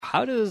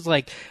how does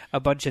like a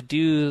bunch of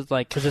dudes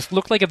because this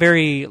looked like a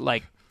very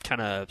like kind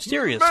of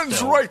serious men's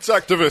film. rights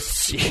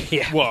activists.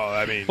 Yeah. Well,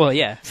 I mean, Well,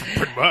 yeah.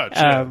 pretty much.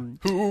 Yeah.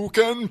 Who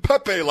can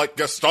Pepe like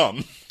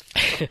Gaston?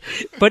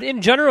 But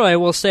in general, I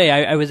will say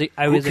I was Who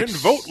can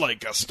vote like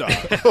Gaston?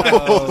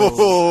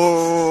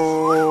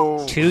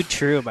 Too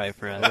true, my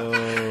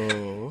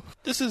friend.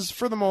 This is,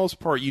 for the most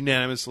part,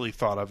 unanimously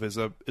thought of as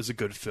a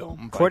good film.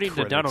 by According to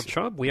critics. Donald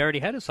Trump, we already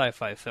had a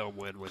sci-fi film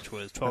win, which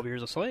was 12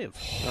 Years a Slave.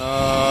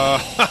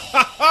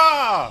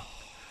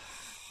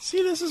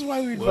 See, this is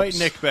why we invite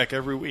Nick back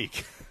every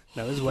week.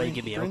 No, this is why you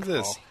give me Bring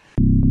alcohol. this.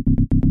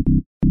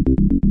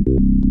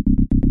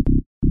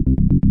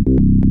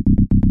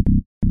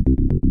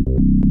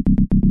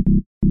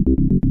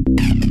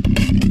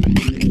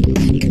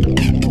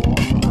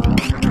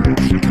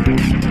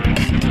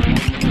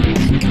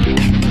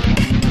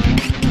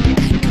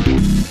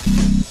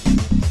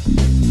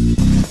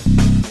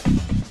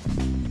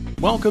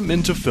 Welcome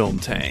into Film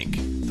Tank,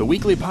 the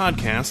weekly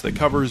podcast that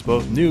covers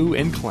both new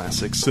and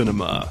classic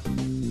cinema.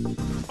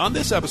 On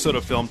this episode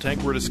of Film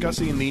Tank, we're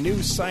discussing the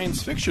new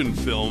science fiction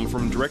film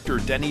from director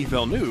Denis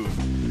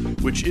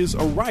Villeneuve, which is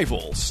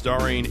Arrival,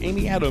 starring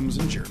Amy Adams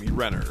and Jeremy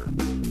Renner.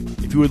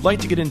 If you would like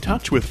to get in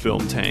touch with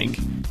Film Tank,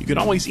 you can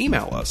always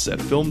email us at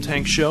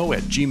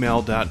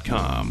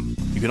filmtankshow@gmail.com.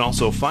 You can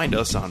also find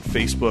us on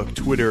Facebook,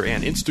 Twitter,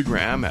 and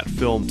Instagram at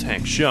Film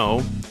Tank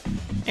Show.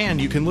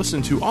 And you can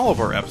listen to all of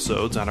our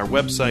episodes on our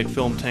website,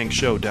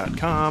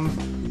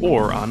 filmtankshow.com,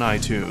 or on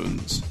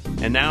iTunes.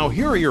 And now,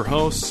 here are your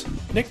hosts,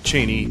 Nick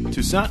Cheney,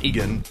 Toussaint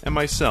Egan, and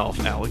myself,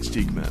 Alex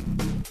Diekman.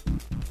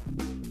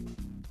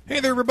 Hey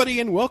there, everybody,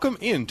 and welcome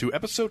into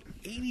episode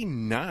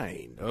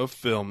 89 of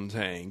Film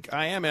Tank.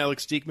 I am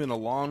Alex Diekman,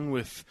 along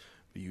with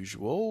the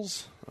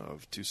usuals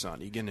of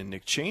Toussaint Egan and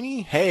Nick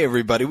Cheney. Hey,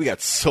 everybody, we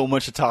got so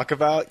much to talk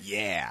about.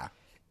 Yeah.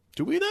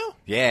 Do we, though?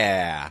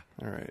 Yeah.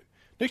 All right.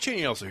 Nick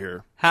Cheney also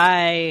here.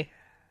 Hi.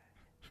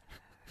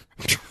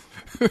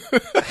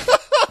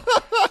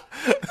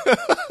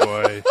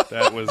 Boy,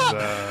 that was...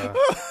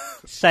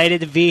 Excited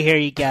to be here,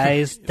 you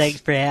guys.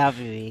 Thanks for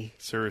having me.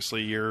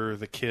 Seriously, you're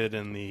the kid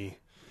in the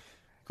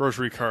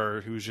grocery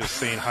cart who's just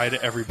saying hi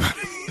to everybody.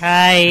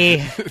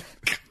 Hi.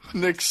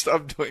 Nick,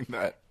 stop doing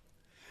that.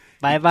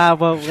 My mom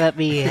won't let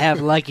me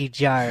have Lucky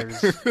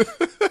Charms.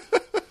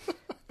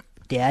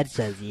 Dad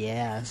says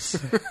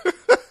yes.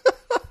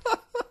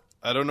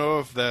 I don't know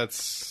if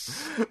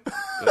that's...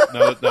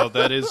 No,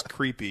 that is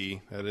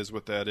creepy. That is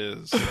what that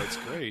is. So that's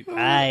great.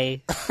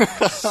 Hi.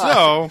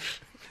 So,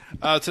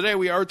 today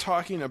we are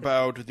talking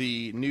about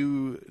the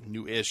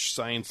new-ish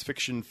science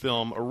fiction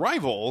film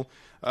Arrival,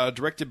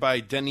 directed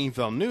by Denis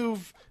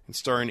Villeneuve, and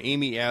starring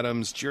Amy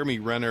Adams, Jeremy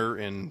Renner,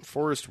 and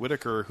Forrest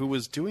Whitaker, who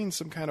was doing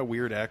some kind of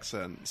weird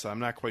accent, so I'm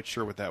not quite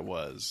sure what that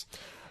was.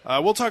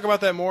 We'll talk about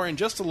that more in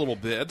just a little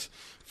bit.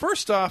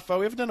 First off,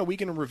 we haven't done a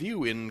weekend in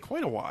review in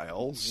quite a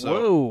while, so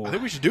Whoa. I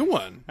think we should do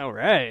one. All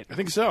right. I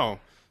think so.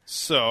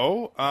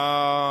 So,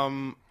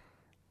 I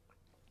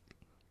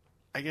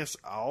guess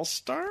I'll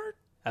start?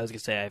 I was going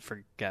to say I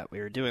forgot we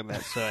were doing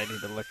that, so I need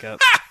to look up.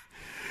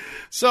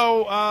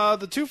 So,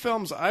 the two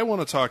films I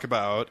want to talk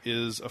about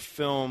is a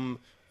film.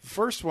 The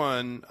first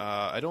one,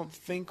 I don't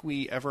think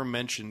we ever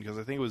mentioned, because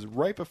I think it was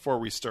right before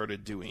we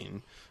started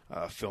doing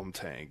Film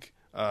Tank.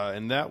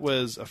 And that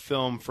was a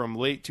film from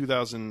late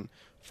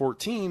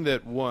 2014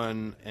 that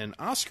won an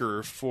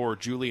Oscar for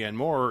Julianne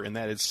Moore, and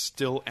that is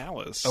Still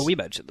Alice. Oh, we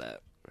mentioned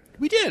that.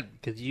 We did.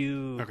 Because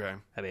you... Okay.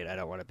 I mean, I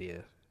don't want to be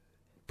a...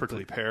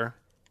 Prickly pear.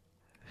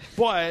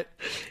 But...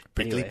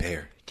 Prickly Anyway,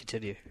 pear.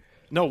 Continue.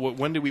 No,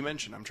 when did we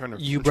mention? I'm trying to...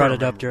 You I'm brought trying it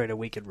to up remember. during a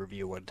weekend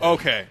review one time.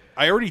 Okay.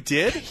 I already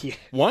did? Yeah.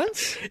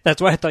 Once?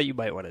 That's why I thought you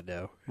might want to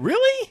know.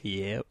 Really?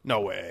 Yep.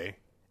 No way.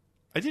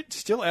 I did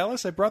Still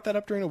Alice? I brought that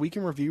up during a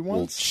weekend review We'll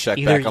once? check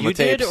Either back on you the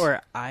tapes. did or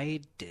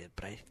I did,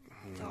 but I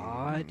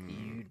thought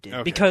you did.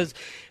 Okay.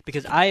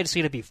 Because I had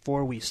seen it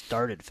before we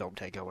started Film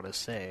Tank, I want to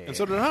say. And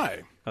so did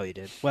I. Oh, you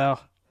did?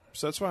 Well...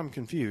 So that's why I'm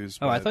confused.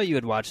 Oh, I but- thought you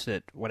had watched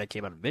it when it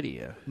came out on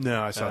video.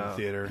 No, I saw it in the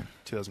theater,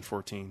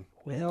 2014.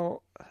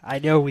 Well, I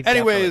know we.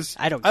 Anyways,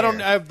 I don't. Care.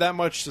 have that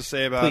much to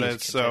say about Please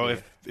it. So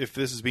continue. if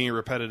this is being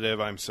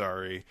repetitive, I'm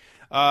sorry.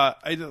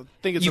 I don't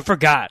think it's You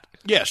forgot.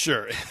 yeah,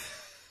 sure.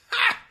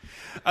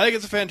 I think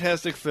it's a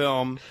fantastic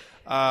film.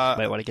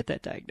 Might want to get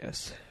that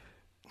diagnosed.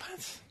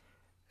 What?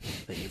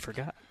 That you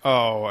forgot.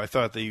 Oh, I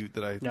thought that I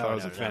No, thought it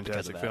was no, a not because of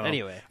fantastic that. film.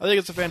 Anyway. I think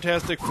it's a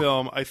fantastic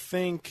film. I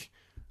think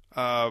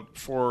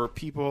for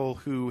people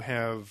who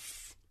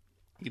have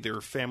either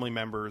family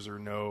members or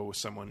know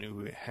someone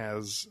who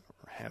has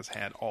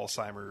had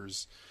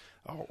Alzheimer's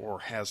or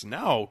has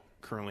now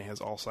currently has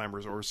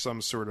Alzheimer's or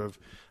some sort of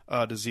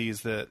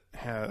disease that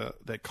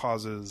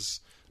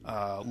causes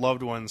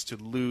loved ones to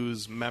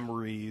lose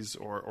memories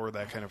or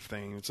that kind of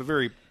thing. It's a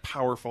very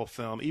powerful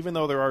film, even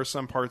though there are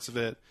some parts of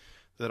it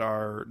that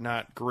are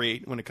not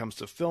great when it comes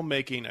to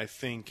filmmaking. I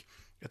think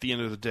at the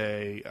end of the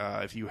day,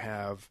 if you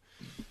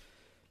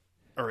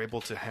are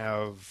able to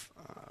have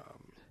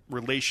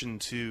relation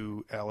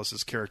to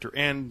Alice's character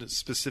and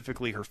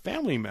specifically her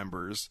family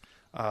members,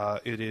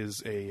 it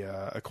is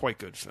a quite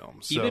good film.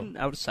 So, Even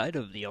outside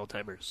of the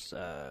Alzheimer's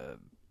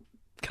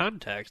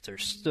context,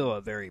 there's still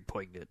a very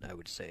poignant, I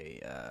would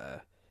say,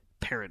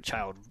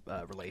 parent-child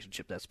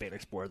relationship that's being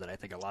explored that I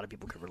think a lot of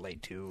people can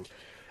relate to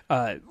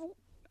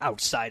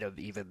outside of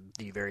even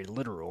the very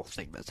literal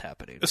thing that's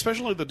happening.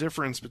 especially the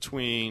difference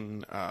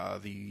between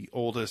the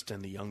oldest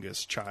and the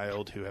youngest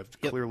child, who have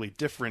clearly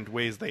different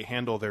ways they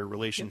handle their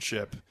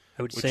relationship,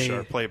 I would which say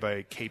are played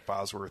by Kate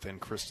Bosworth and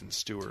Kristen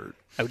Stewart.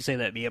 I would say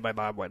that me and my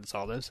mom went and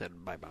saw this,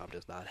 and my mom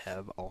does not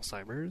have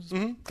Alzheimer's.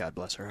 God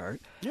bless her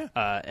heart. Yeah.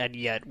 And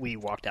yet we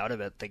walked out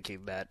of it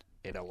thinking that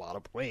in a lot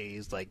of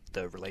ways, like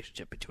the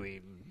relationship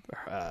between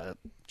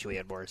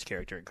Julianne Moore's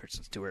character and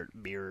Kristen Stewart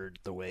mirrored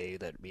the way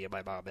that me and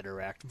my mom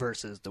interact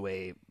versus the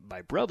way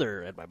my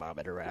brother and my mom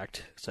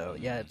interact. So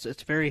yeah,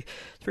 it's very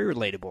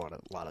relatable on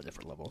a lot of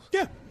different levels.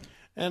 Yeah.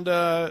 And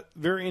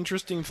very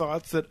interesting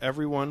thoughts that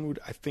everyone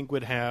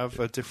would have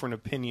a different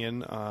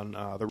opinion on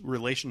the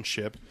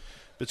relationship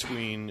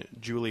between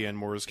Julianne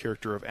Moore's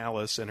character of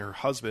Alice and her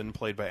husband,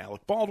 played by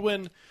Alec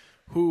Baldwin,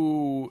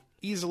 who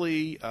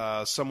easily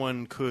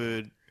someone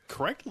could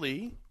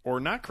correctly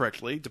or not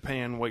correctly,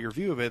 depending on what your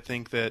view of it,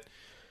 think that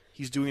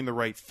he's doing the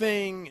right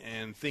thing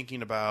and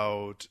thinking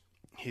about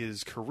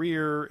his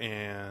career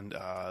and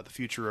the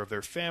future of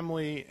their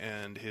family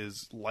and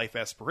his life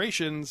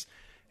aspirations.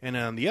 And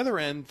on the other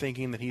end,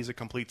 thinking that he's a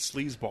complete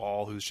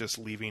sleazeball who's just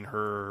leaving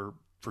her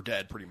for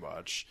dead, pretty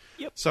much.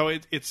 Yep. So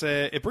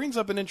it brings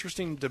up an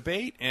interesting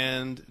debate,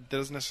 and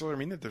doesn't necessarily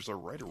mean that there's a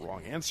right or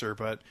wrong answer,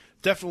 but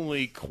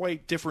definitely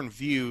quite different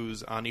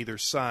views on either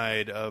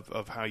side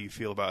of how you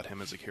feel about him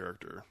as a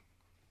character.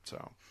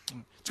 So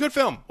it's a good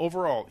film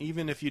overall.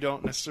 Even if you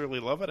don't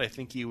necessarily love it, I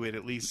think you would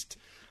at least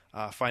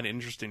find it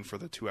interesting for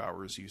the 2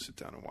 hours you sit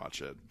down and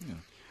watch it. Yeah.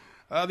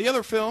 The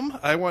other film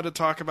I wanted to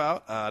talk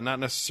about, not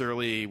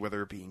necessarily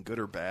whether it being good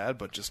or bad,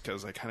 but just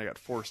because I kind of got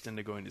forced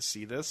into going to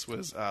see this,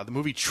 was the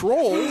movie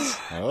Trolls.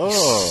 Oh.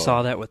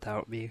 Saw that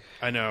without me.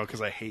 I know,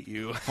 because I hate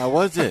you. How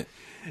was it?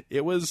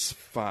 It was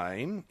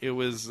fine. It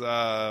was,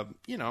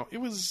 it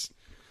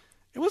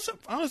was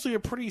honestly a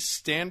pretty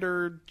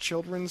standard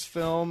children's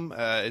film.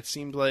 It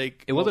seemed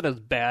like... It wasn't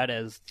as bad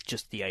as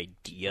just the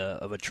idea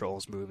of a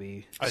Trolls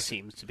movie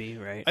seems to be,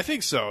 right? I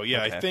think so,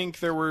 yeah. Okay. I think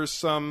there were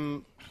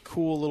some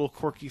cool little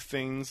quirky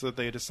things that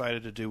they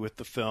decided to do with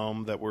the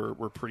film that were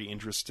pretty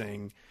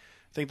interesting.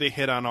 I think they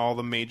hit on all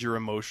the major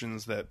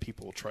emotions that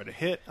people try to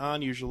hit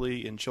on,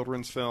 usually in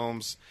children's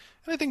films.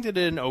 And I think they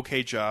did an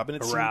okay job. And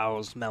it's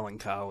Aroused,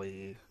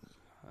 melancholy.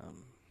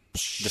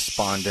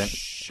 Despondent.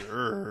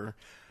 Sure.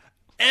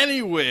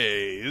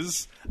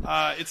 Anyways,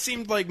 it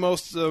seemed like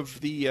most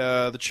of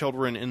the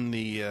children in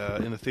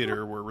the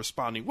theater were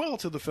responding well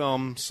to the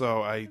film,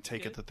 so I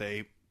take it that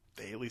they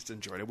at least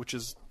enjoyed it, which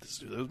is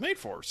this it was made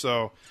for.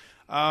 So,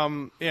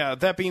 yeah.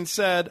 That being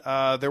said,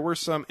 there were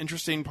some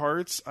interesting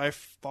parts, I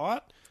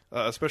thought,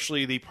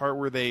 especially the part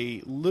where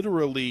they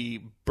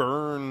literally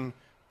burn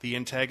the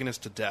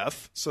antagonist to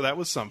death. So that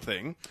was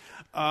something.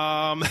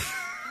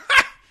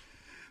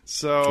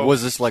 So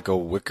was this like a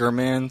Wicker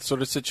Man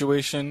sort of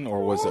situation,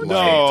 or was it like...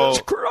 no,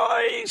 Jesus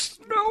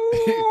Christ,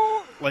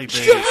 no! like they,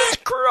 Jesus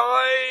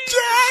Christ!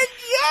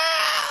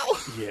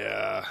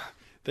 yeah,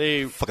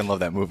 they Fucking love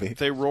that movie.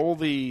 they roll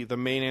the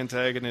main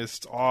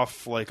antagonist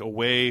off like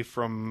away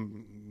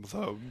from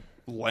the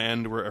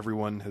land where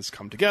everyone has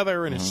come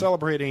together and is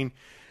celebrating,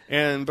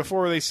 and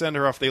before they send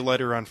her off, they light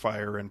her on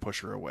fire and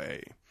push her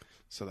away.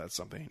 So that's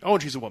something. Oh,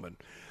 and she's a woman.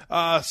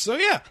 So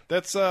yeah,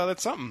 that's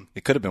something.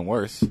 It could have been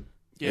worse.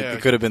 Yeah.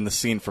 It could have been the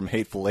scene from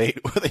Hateful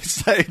Eight where they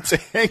decided to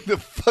hang the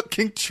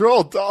fucking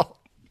troll doll.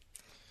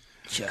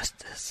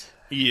 Justice.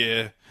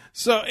 Yeah.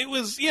 So it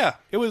was. Yeah,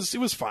 it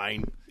was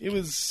fine. It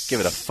was. Give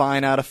it a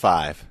fine out of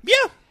 5.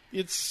 Yeah,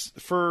 it's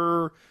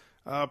for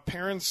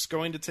parents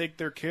going to take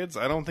their kids.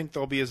 I don't think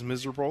they'll be as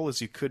miserable as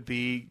you could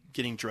be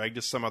getting dragged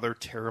to some other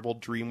terrible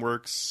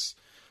DreamWorks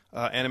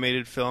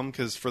animated film,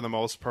 because for the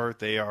most part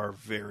they are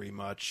very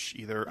much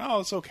either,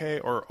 oh, it's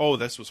okay, or, oh,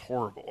 this was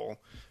horrible.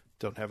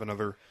 Don't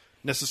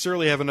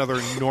necessarily have another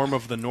Norm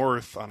of the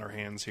North on our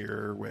hands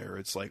here where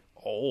it's like,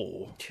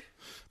 oh.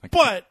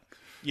 But,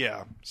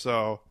 yeah,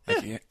 so.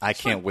 I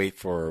can't wait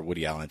for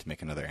Woody Allen to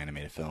make another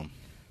animated film.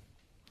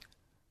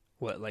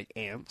 What, like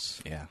Ants?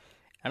 Yeah.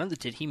 I don't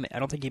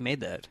think he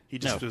made that. He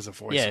just No. does a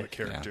voice Yeah. of a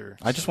character.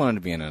 I just wanted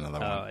to be in another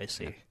one. Oh, I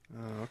see.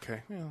 Oh,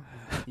 okay. Well,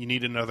 you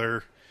need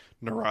another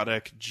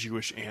neurotic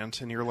Jewish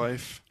ant in your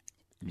life?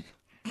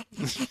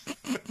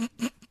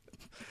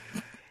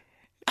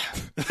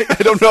 I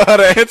don't know how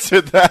to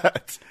answer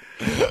that.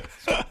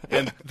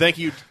 And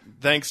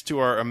thanks to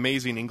our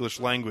amazing English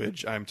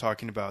language, I'm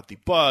talking about the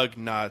bug,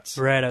 not...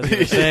 Right, I was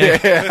going to say.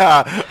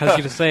 Yeah. I was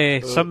going to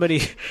say,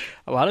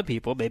 a lot of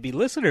people, maybe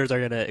listeners,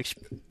 are going to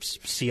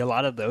see a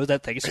lot of those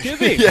at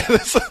Thanksgiving. Yeah,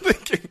 that's what I'm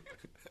thinking.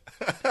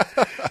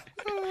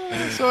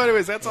 So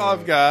anyways, that's all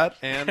I've got.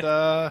 And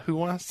who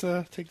wants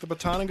to take the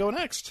baton and go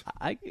next?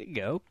 I could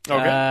go.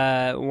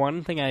 Okay.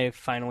 One thing I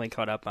finally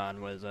caught up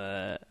on was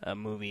a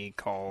movie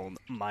called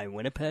My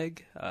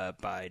Winnipeg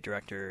by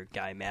director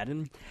Guy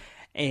Madden.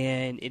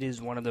 and it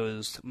is one of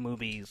those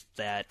movies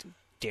that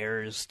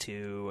dares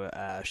to,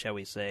 shall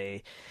we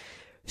say,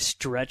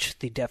 stretch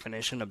the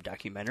definition of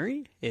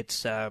documentary.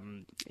 It's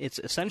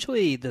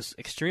essentially this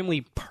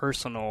extremely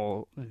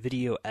personal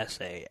video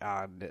essay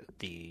on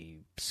the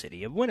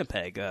city of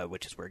Winnipeg,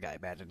 which is where Guy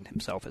Madden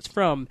himself is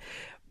from.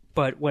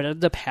 But what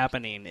ends up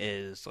happening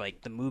is,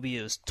 like, the movie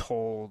is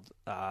told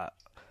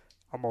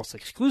almost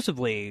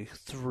exclusively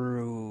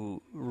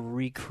through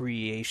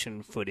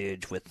recreation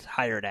footage with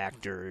hired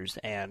actors,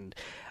 and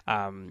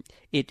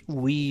it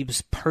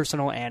weaves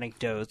personal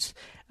anecdotes,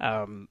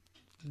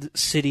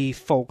 city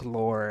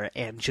folklore,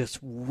 and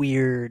just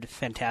weird,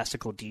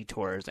 fantastical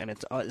detours, and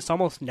it's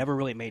almost never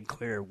really made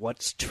clear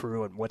what's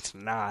true and what's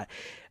not,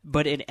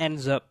 but it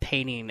ends up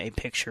painting a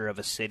picture of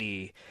a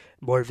city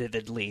more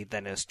vividly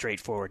than a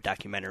straightforward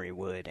documentary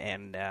would,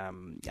 and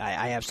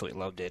I absolutely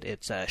loved it.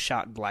 It's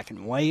shot in black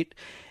and white.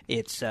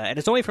 And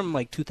it's only from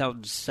like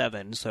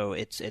 2007, so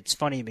it's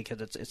funny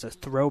because it's a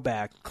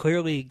throwback.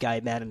 Clearly,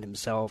 Guy Madden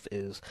himself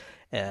is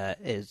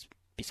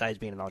besides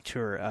being an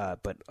auteur,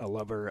 but a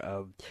lover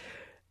of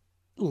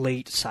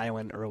late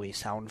silent, early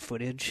sound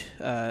footage,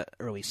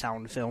 early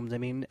sound films,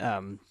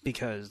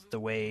 because the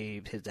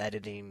way his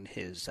editing,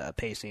 his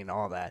pacing,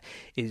 all that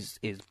is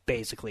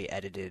basically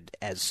edited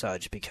as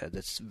such, because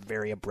it's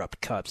very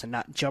abrupt cuts, and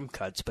not jump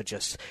cuts, but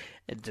just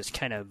this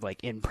kind of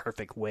like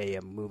imperfect way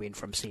of moving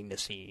from scene to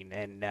scene.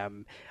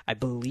 And I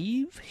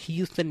believe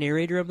he's the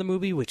narrator of the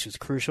movie, which is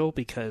crucial,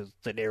 because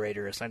the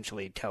narrator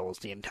essentially tells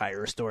the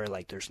entire story.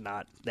 Like, there's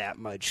not that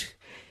much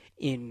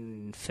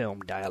in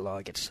film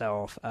dialogue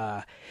itself.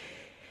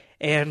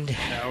 And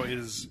now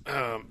is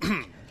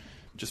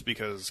just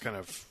because kind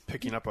of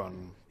picking up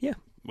on yeah.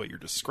 what you're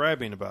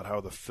describing about how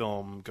the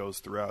film goes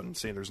throughout and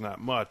saying there's not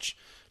much.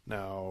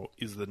 Now,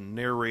 is the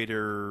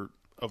narrator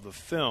of the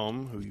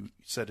film, who you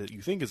said that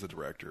you think is the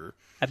director,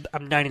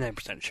 I'm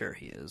 99% sure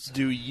he is.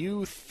 Do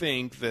you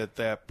think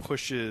that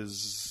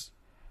pushes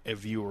a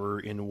viewer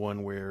in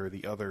one way or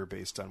the other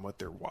based on what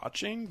they're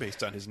watching,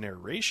 based on his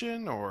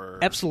narration, or?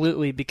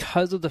 Absolutely,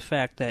 because of the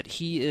fact that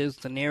he is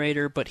the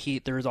narrator, but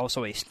there is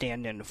also a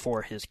stand-in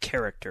for his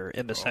character,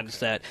 in the sense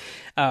that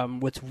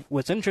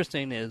what's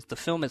interesting is the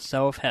film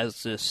itself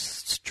has this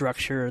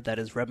structure that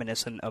is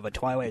reminiscent of a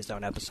Twilight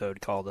Zone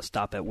episode called The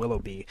Stop at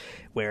Willoughby,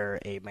 where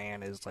a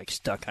man is like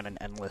stuck on an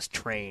endless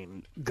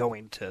train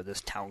going to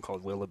this town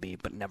called Willoughby,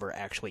 but never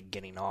actually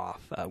getting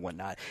off,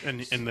 whatnot.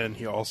 And then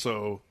he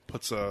also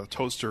puts a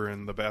toaster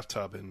in the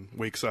bathtub and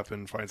wakes up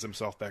and finds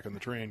himself back on the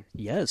train.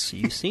 Yes,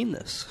 you've seen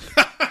this.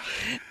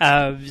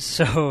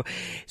 So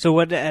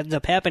what ends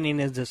up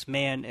happening is this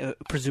man,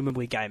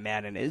 presumably Guy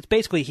Madden, it's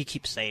basically, he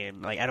keeps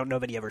saying, like, I don't know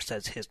that he ever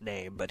says his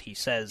name, but he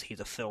says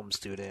he's a film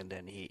student,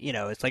 and he,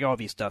 it's like all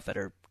these stuff that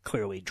are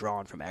clearly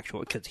drawn from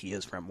actual, because he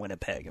is from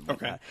Winnipeg and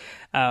whatnot.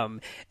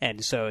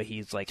 And so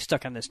he's like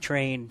stuck on this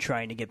train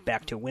trying to get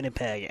back to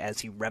Winnipeg as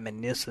he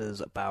reminisces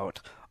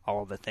about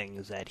all the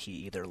things that he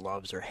either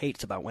loves or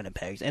hates about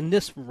Winnipeg. And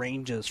this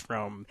ranges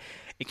from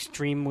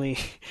extremely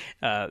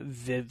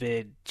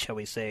vivid, shall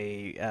we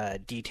say,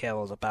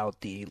 details about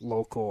the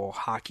local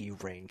hockey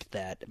rink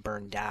that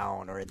burned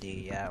down, or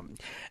the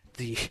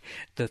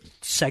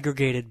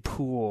segregated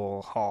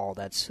pool hall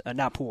that's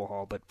not pool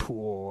hall, but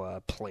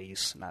pool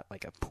place, not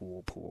like a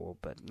pool,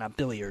 but not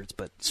billiards,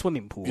 but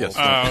swimming pool. Yes.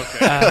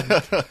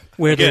 Okay.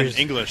 Where Again, there's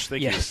English.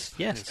 Thank you.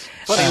 Yes.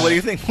 Funny, what do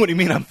you think? What do you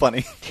mean I'm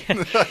funny?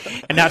 And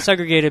not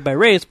segregated by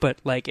race, but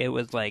like it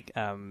was like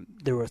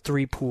there were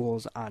 3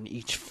 pools on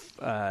each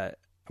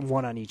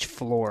one on each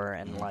floor,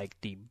 and like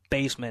the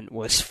basement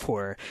was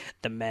for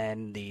the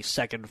men, the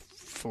second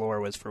floor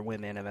was for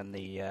women, and then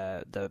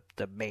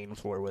the main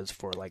floor was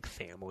for like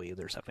families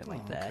or something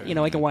like that.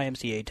 Like a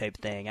YMCA type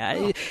thing.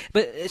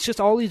 But it's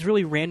just all these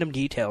really random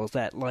details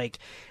that, like,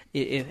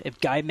 if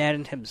Guy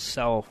Madden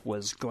himself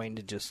was going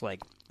to just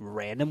like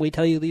randomly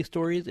tell you these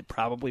stories, it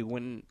probably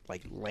wouldn't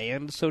like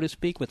land, so to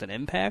speak, with an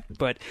impact.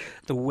 But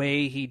the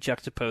way he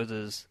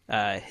juxtaposes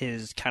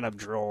his kind of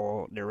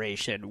droll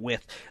narration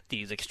with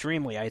these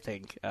extremely, I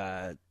think,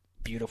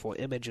 beautiful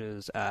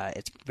images,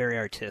 it's very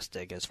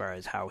artistic as far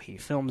as how he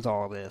films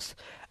all of this.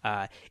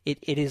 It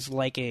is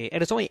like and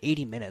it's only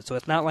 80 minutes, so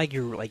it's not like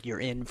you're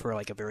in for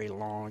like a very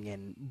long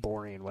and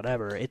boring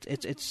whatever. It's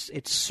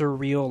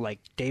surreal, like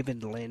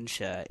David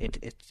Lynch.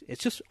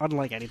 It's just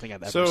unlike anything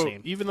I've ever seen.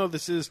 So even though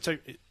this is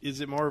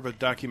it more of a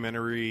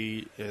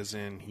documentary, as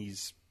in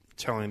he's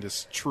telling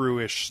this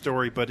true-ish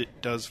story, but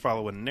it does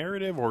follow a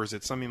narrative, or is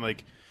it something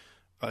like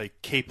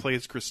Kate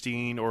Plays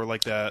Christine, or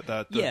like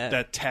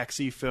that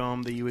taxi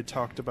film that you had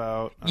talked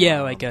about?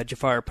 Yeah, like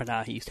Jafar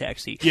Panahi's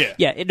Taxi. Yeah.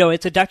 Yeah,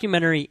 it's a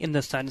documentary in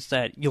the sense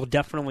that you'll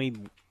definitely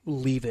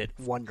leave it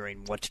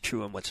wondering what's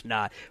true and what's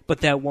not, but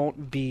that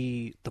won't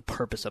be the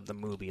purpose of the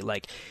movie.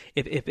 Like,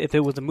 if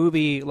it was a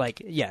movie, like,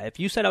 if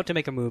you set out to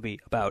make a movie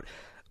about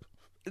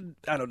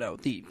I don't know,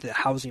 the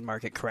housing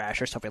market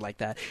crash or something like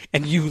that,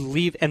 and you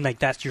leave, and like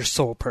that's your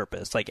sole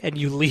purpose, like, and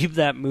you leave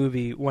that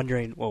movie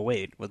wondering, well,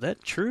 wait, was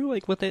that true?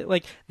 Like, what they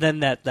like? Then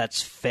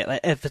that's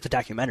if it's a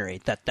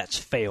documentary, that's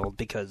failed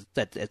because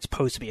that it's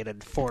supposed to be an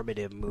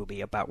informative movie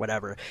about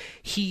whatever.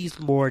 He's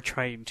more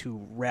trying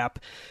to wrap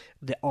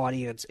the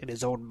audience in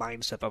his own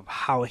mindset of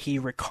how he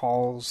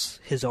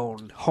recalls his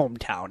own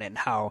hometown and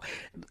how,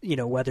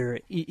 whether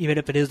even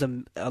if it is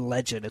a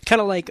legend, it's kind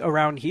of like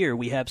around here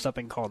we have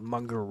something called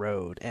Munger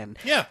Road, and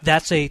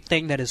that's a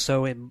thing that is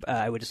so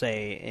I would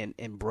say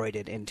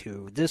embroidered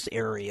into this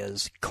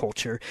area's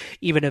culture,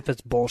 even if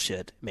it's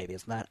bullshit. Maybe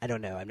it's not. I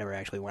don't know. I've never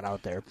actually went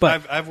out there,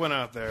 but I've went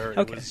out there.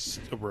 Okay. It was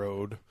a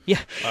road.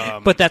 Yeah,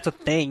 but that's a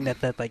thing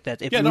that like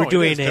that. If you were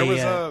doing there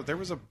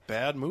was a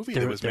bad movie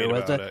that was made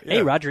about it.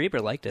 Hey, Roger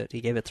Ebert liked it. He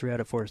gave it 3 out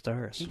of 4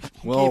 stars.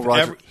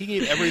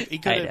 He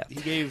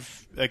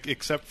gave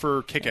except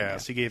for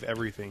Kick-Ass, he gave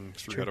everything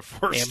 3 out of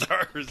 4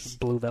 stars.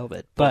 Blue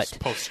Velvet, but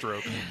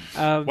post-stroke.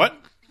 What?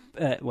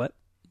 What?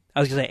 I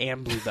was gonna say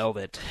and Blue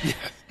Velvet.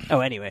 Oh,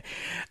 anyway.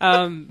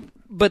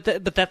 But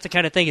that's the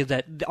kind of thing, is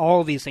that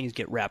all of these things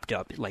get wrapped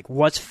up. Like,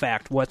 what's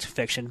fact, what's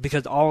fiction,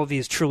 because all of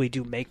these truly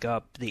do make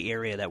up the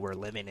area that we're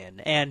living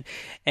in. And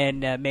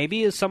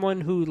maybe as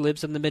someone who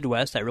lives in the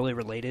Midwest, I really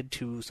related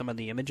to some of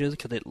the images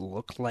because it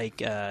looked like,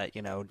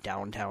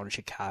 downtown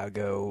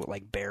Chicago,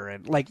 like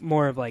barren, like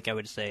more of like, I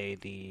would say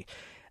the,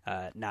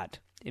 not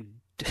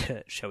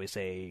shall we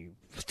say,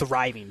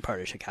 thriving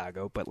part of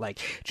Chicago, but like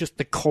just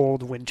the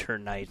cold winter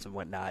nights and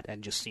whatnot,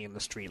 and just seeing the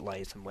street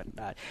lights and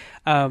whatnot.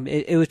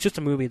 It was just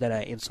a movie that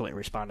I instantly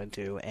responded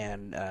to,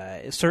 and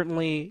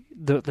certainly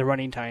the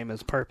running time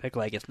is perfect.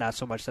 Like, it's not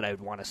so much that I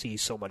would want to see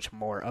so much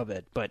more of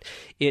it, but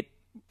it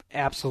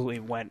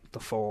absolutely went the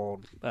full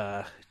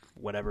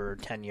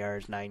 10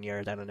 yards, 9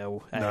 yards, I don't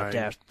know,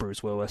 dashed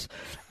Bruce Willis,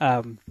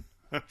 in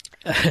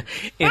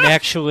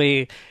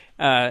actually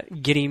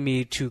getting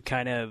me to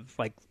kind of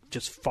like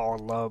just fall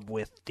in love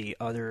with the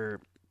other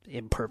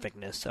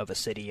imperfectness of a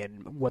city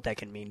and what that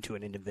can mean to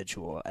an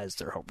individual as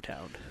their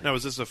hometown. Now,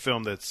 is this a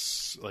film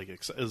that's like?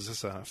 Is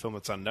this a film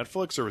that's on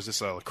Netflix, or is this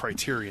a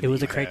Criterion? It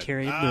was a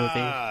Criterion movie.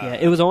 Yeah,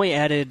 it was only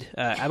added.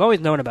 I've always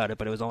known about it,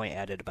 but it was only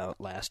added about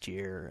last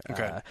year.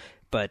 Okay.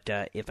 But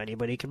if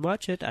anybody can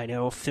watch it, I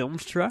know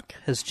Filmstruck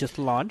has just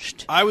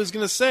launched. I was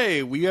gonna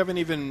say we haven't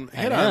even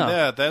hit on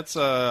that. That's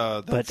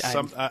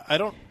I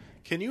don't.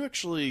 Can you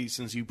actually,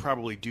 since you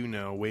probably do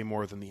know way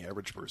more than the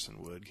average person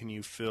would, can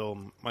you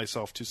fill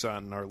myself,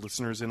 Tucson, and our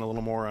listeners in a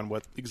little more on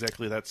what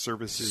exactly that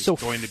service is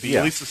going to be,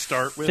 at least to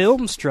start with?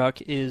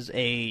 Filmstruck is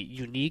a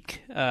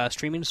unique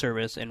streaming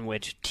service in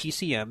which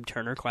TCM,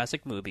 Turner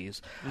Classic Movies,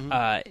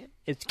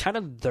 it's kind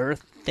of their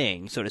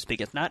thing, so to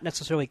speak. It's not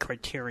necessarily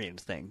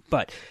Criterion's thing,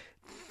 but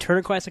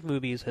Turner Classic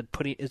Movies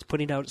is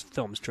putting out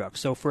Filmstruck.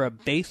 So for a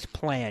base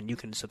plan, you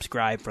can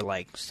subscribe for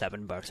like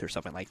 $7 or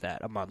something like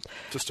that a month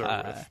to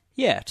start with.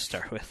 Yeah, to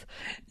start with,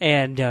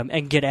 and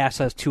get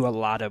access to a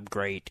lot of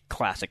great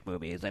classic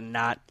movies, and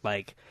not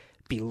like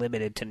be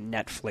limited to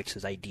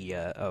Netflix's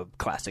idea of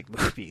classic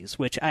movies.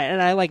 Which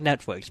I like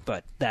Netflix,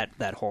 but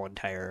that whole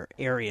entire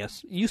area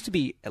used to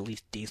be at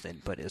least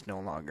decent, but is no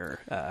longer.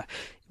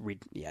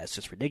 It's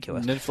just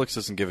ridiculous. Netflix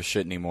doesn't give a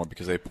shit anymore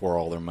because they pour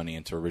all their money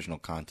into original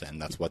content.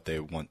 And that's what they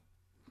want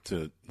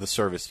the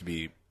service to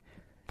be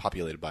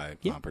populated by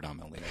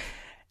predominantly.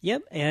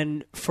 Yep,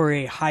 and for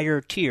a higher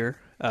tier,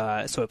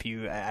 so if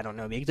you, I don't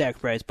know the exact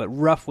price, but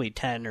roughly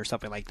 10 or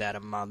something like that a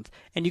month,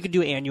 and you can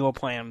do annual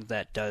plans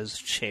that does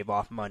shave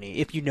off money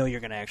if you know you're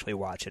going to actually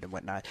watch it and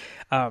whatnot.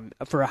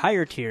 For a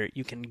higher tier,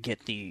 you can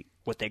get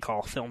what they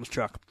call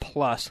Filmstruck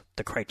plus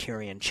the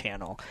Criterion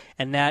channel,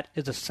 and that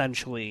is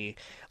essentially,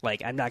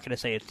 like, I'm not going to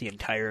say it's the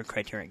entire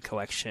Criterion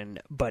collection,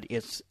 but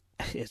it's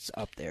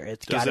up there.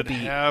 It's got to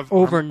be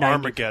over 90.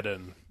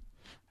 Armageddon?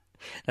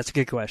 That's a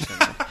good question.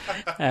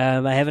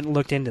 I haven't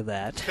looked into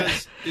that.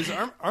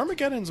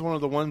 Armageddon's one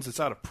of the ones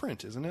that's out of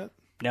print, isn't it?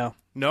 No,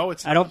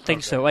 it's not. I don't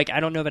think so. Like, I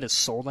don't know that it's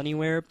sold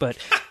anywhere, but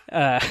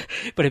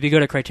if you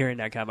go to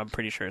Criterion.com, I'm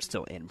pretty sure it's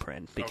still in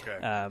print.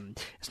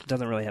 It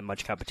doesn't really have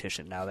much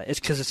competition now. It's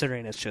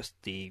considering it's just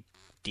the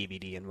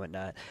DVD and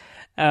whatnot.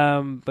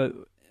 But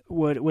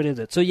what is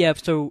it? So yeah,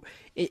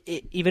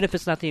 even if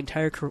it's not the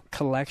entire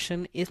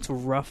collection, it's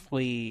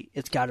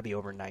got to be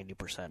over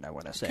 90%. I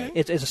want to say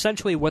it's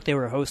essentially what they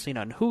were hosting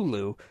on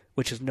Hulu,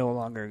 which is no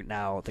longer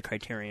now the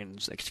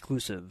Criterion's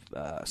exclusive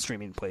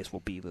streaming place. Will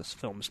be this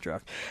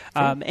Filmstruck,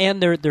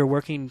 and they're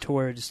working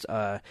towards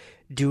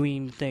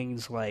doing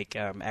things like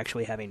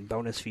actually having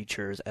bonus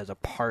features as a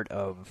part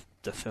of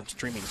the film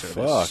streaming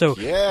service. You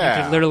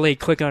can literally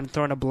click on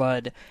Throne of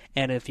Blood,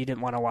 and if you didn't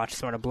want to watch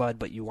Throne of Blood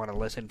but you want to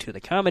listen to the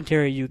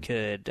commentary, you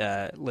could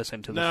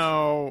listen to the.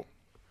 Now,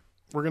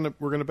 we're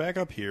gonna back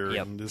up here,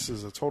 and this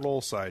is a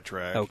total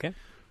sidetrack. Okay.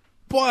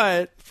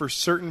 But for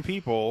certain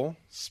people,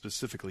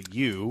 specifically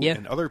you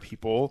and other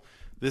people,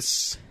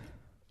 this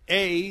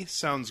A,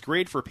 sounds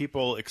great for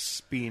people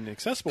being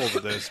accessible to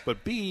this,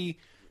 but B,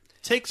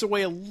 takes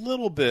away a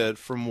little bit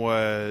from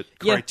what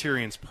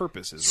Criterion's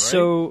purpose is, right?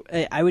 So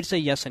I would say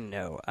yes and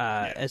no.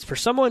 As for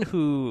someone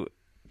who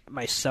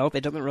myself,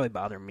 it doesn't really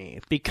bother me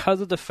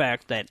because of the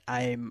fact that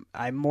I'm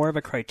more of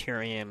a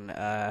Criterion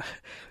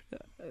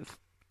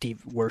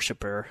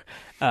worshiper.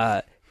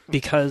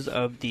 Because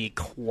of the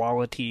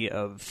quality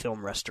of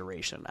film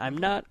restoration. I'm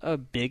not a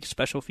big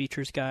special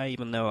features guy,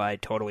 even though I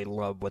totally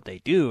love what they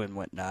do and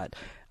whatnot.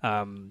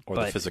 Or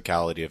the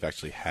physicality of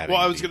actually having.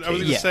 Well, I was going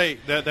to Yeah. say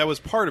that was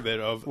part of it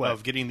of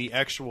What? getting the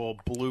actual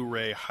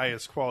Blu-ray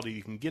highest quality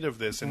you can get of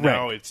this, and Right.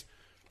 now it's,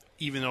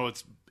 even though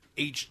it's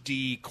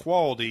HD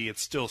quality,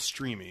 it's still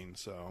streaming.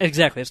 So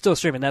Exactly, it's still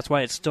streaming. That's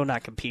why it's still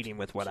not competing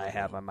with what I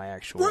have on my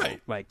actual Right.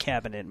 like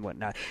cabinet and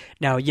whatnot.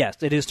 Now,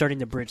 yes, it is starting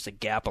to bridge the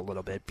gap a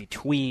little bit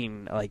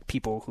between like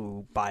people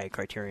who buy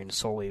Criterion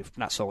solely,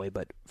 not solely,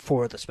 but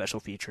for the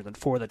special features and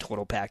for the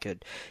total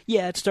package.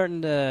 Yeah, it's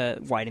starting to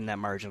widen that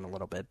margin a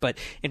little bit. But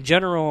in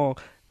general,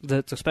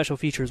 the special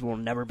features will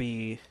never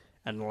be,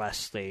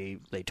 unless they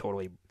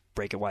totally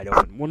break it wide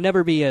open, will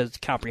never be as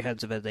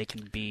comprehensive as they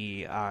can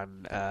be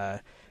on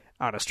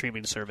a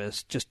streaming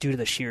service, just due to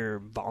the sheer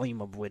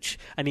volume of which.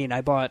 I mean,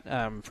 I bought,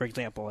 for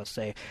example, let's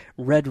say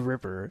Red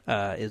River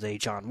is a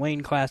John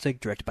Wayne classic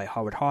directed by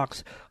Howard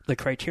Hawks. The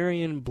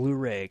Criterion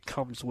Blu-ray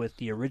comes with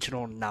the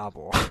original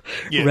novel,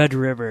 Yeah. Red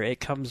River. It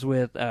comes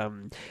with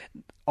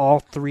all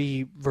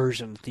three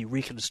versions: the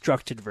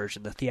reconstructed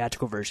version, the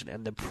theatrical version,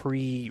 and the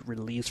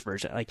pre-release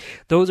version. Like,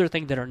 those are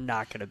things that are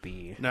not going to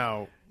be.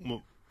 now,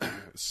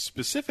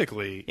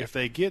 specifically, if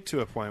they get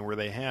to a point where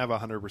they have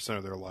 100%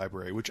 of their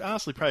library, which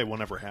honestly probably will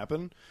never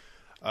happen,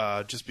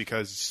 just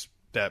because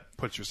that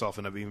puts yourself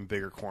in an even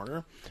bigger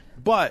corner.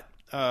 But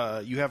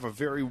you have a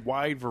very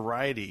wide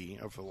variety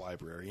of the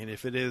library, and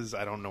if it is,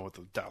 I don't know what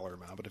the dollar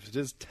amount, but if it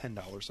is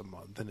 $10 a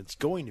month, and it's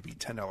going to be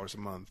 $10 a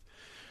month,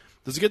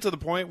 does it get to the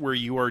point where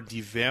you are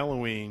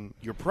devaluing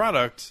your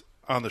product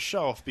on the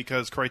shelf,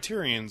 because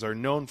Criterions are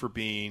known for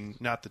being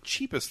not the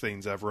cheapest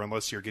things ever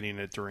unless you're getting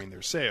it during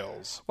their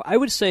sales? Well, I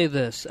would say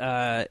this.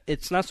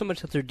 It's not so much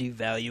that they're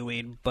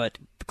devaluing, but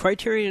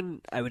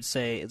Criterion, I would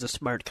say, is a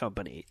smart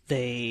company.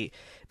 They,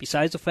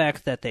 besides the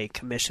fact that they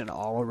commission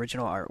all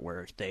original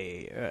artwork,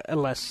 they,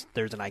 unless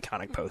there's an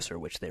iconic poster,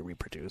 which they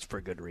reproduce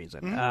for good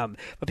reason.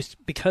 But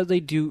because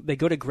they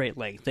go to great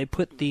lengths. They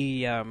put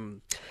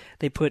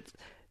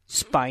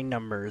spine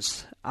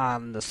numbers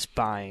on the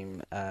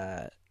spine.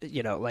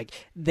 Like,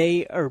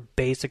 they are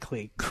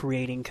basically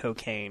creating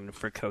cocaine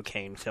for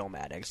cocaine film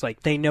addicts.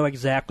 Like, they know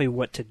exactly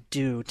what to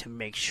do to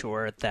make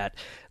sure that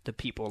the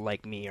people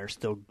like me are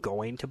still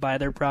going to buy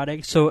their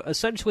product. So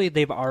essentially,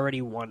 they've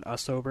already won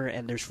us over,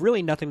 and there's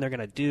really nothing they're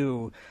going to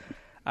do,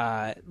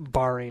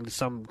 barring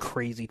some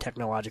crazy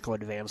technological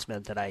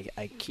advancement that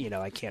I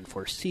can't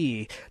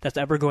foresee, that's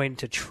ever going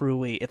to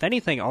truly, if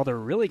anything, all they're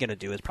really going to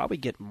do is probably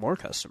get more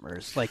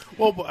customers. Like,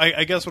 Well,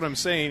 I guess what I'm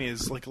saying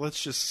is, like,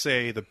 let's just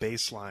say the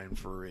baseline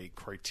for a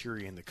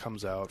Criterion that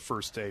comes out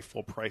first day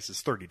full price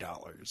is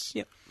 $30.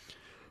 Yep.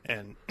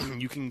 And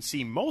you can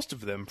see most of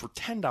them for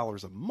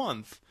 $10 a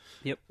month.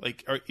 Yep.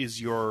 Like,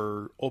 is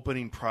your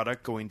opening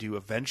product going to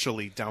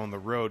eventually down the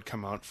road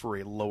come out for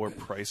a lower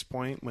price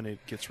point when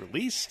it gets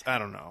released? I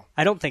don't know.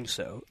 I don't think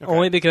so. Okay.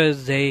 Only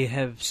because they've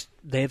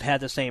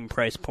had the same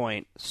price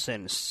point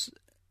since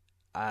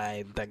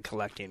I've been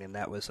collecting, and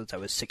that was since I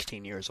was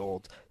 16 years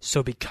old.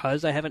 So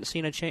because I haven't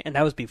seen a change, and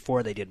that was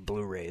before they did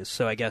Blu-rays,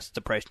 so I guess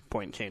the price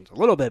point changed a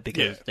little bit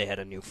because they had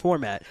a new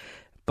format.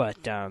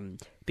 But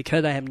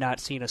because I have not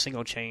seen a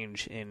single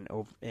change in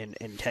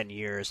 10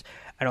 years,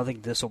 I don't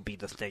think this will be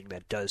the thing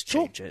that does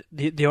change it.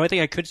 The only thing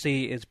I could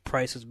see is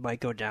prices might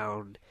go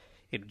down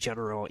in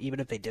general, even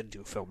if they did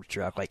do film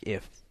drop. Like,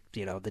 if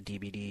the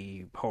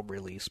DVD home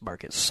release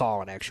market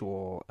saw an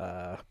actual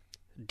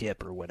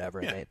dip or whatever,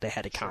 and they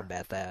had to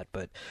combat that.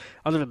 But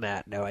other than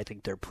that, no, I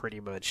think they're pretty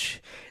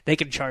much, they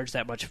can charge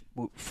that much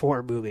for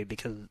a movie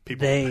because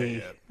People pay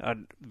it.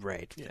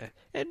 Right. Yeah.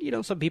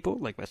 And some people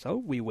like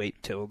myself, we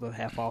wait till the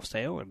half off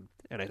sale, and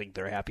I think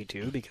they're happy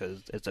too,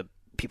 because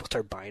people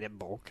start buying in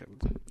bulk.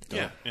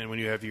 And And when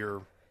you have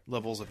your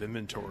levels of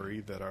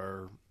inventory that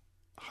are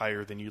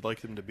higher than you'd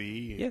like them to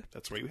be,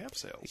 that's why you have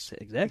sales.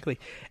 Exactly.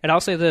 And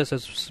I'll say this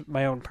as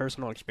my own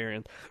personal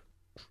experience: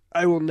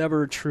 I will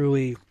never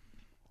truly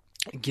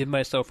give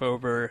myself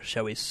over,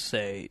 shall we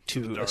say,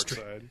 to The dark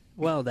side.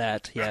 Well,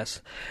 that,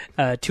 yes,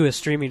 to a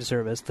streaming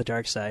service, the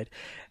dark side,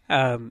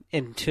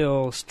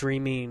 until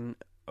streaming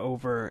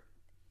over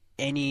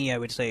any, I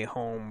would say,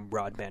 home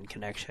broadband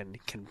connection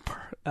can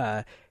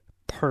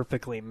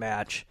perfectly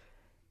match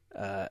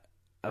a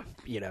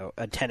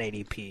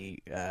 1080p.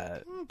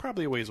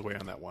 Probably a ways away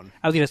on that one.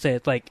 I was gonna say,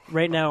 it's like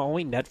right now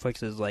only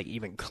Netflix is like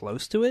even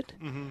close to it,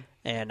 Mm-hmm.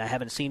 and I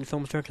haven't seen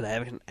Filmstruck because I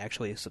haven't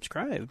actually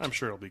subscribed. I'm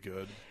sure it'll be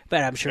good.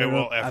 But I'm sure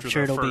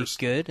after it'll the be first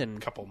good and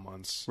couple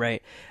months.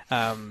 right.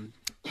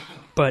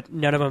 But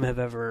none of them have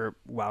ever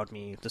wowed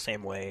me the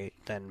same way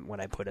than when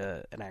I put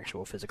an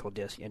actual physical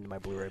disc into my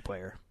Blu-ray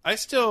player. I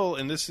still,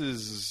 and this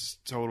is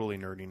totally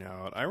nerding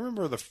out, I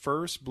remember the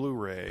first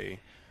Blu-ray,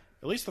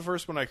 at least the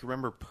first one I can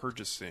remember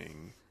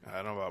purchasing.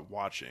 I don't know about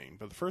watching,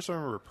 but the first one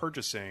I remember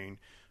purchasing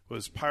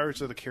was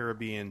Pirates of the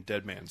Caribbean: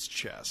 Dead Man's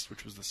Chest,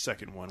 which was the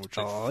second one, which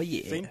I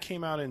think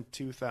came out in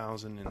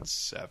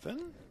 2007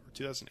 or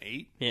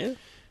 2008. Yeah.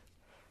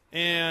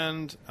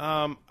 And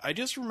I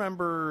just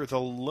remember the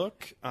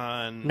look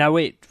on... Now,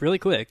 wait, really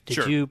quick. Did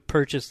Sure. you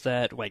purchase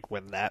that, like,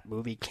 when that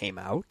movie came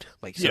out?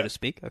 Like, so Yeah. to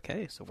speak?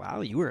 Okay, so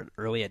wow, you were an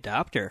early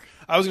adopter.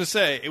 I was going to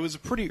say, it was a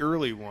pretty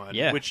early one,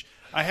 Yeah. which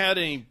I had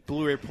a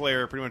Blu-ray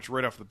player pretty much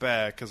right off the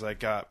bat because I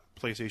got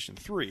PlayStation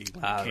 3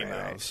 when it came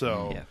out. right.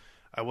 So Yeah.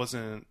 I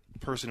wasn't a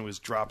person who was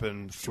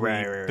dropping three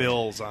Right.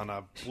 bills on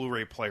a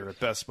Blu-ray player at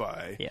Best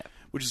Buy, Yeah.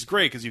 which is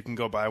great because you can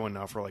go buy one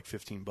now for like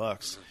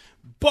 $15.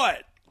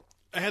 But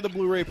I had the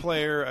Blu-ray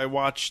player. I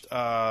watched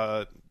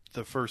the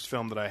first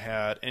film that I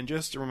had, and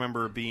just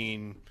remember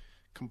being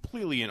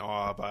completely in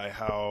awe by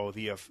how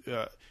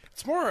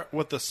it's more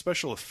what the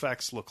special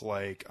effects look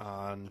like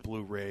on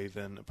Blu-ray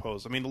than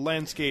opposed. I mean, the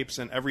landscapes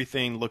and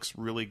everything looks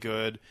really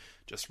good.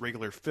 Just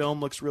regular film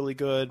looks really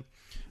good.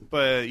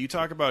 But you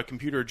talk about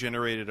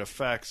computer-generated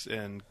effects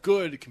and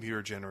good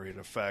computer-generated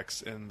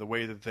effects, and the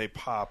way that they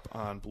pop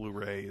on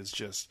Blu-ray is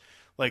just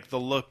like the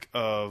look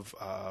of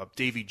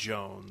Davy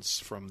Jones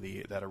from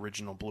that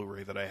original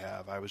Blu-ray that I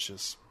have. I was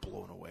just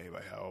blown away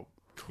by how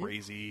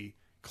crazy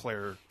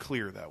clear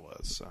that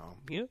was. So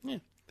Yeah.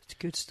 It's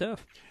good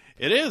stuff.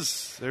 it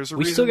is. There's a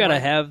We reason still got to why-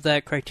 have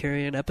that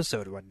Criterion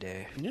episode one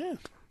day. Yeah.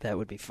 That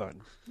would be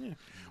fun.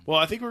 Well,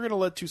 I think we're going to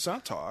let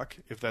Toussaint talk,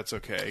 if that's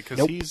okay, because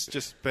Nope. he's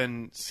just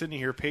been sitting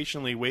here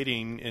patiently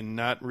waiting and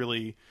not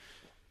really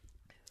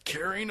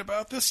caring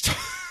about this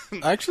stuff.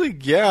 Actually,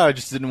 yeah, I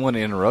just didn't want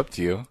to interrupt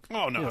you.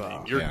 Oh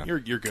no, Yeah.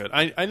 you're good.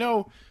 I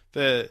know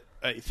that.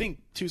 I think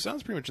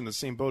Toussaint's pretty much in the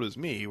same boat as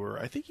me, where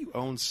I think you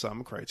own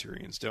some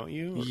Criterions, don't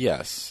you?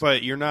 Yes.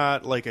 But you're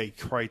not like a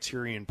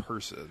Criterion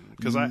person,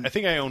 because I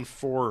think I own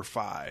 4 or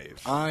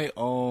 5. I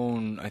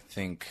own, I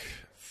think,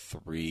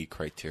 3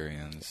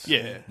 Criterions.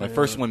 Yeah. My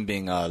first one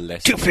being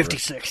Les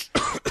 256.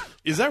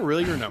 Is that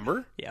really your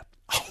number? Yeah.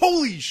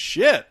 Holy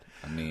shit!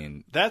 I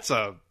mean, That's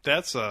a.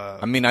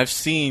 I've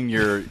seen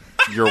your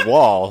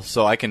wall,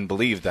 so I can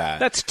believe that.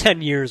 That's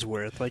 10 years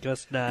worth. Like,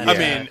 that's not. I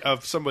mean,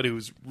 of somebody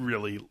who's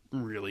really,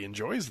 really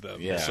enjoys them.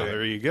 Yeah. So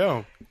there you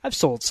go. I've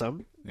sold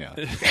some. Yeah.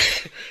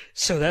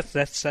 So that's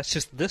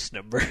just this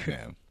number.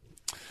 Yeah.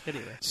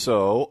 Anyway.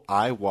 So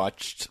I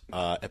watched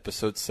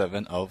episode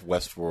 7 of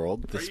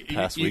Westworld this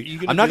past week. You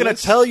gonna I'm not do going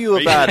this? to tell you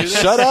Are about gonna it. do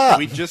this? Shut up.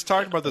 We just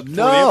talked about the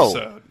No.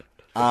 episode.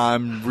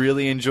 I'm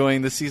really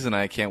enjoying the season.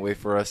 I can't wait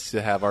for us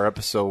to have our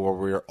episode where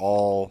we're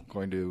all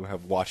going to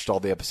have watched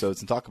all the episodes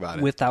and talk about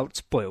it. Without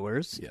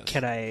spoilers, Yes.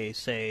 can I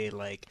say,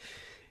 like,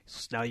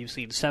 now you've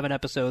seen 7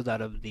 episodes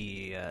out of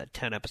the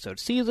 10-episode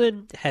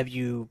season. Have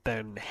you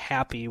been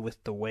happy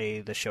with the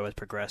way the show has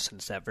progressed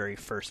since that very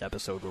first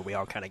episode where we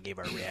all kind of gave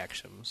our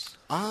reactions?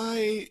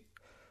 I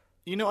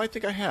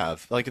think I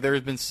have. Like,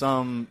 there's been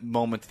some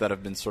moments that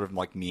have been sort of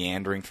like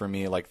meandering for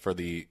me, like for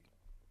the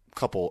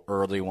couple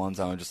early ones.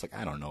 I'm just like,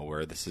 I don't know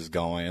where this is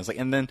going. It's like,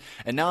 and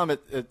now I'm at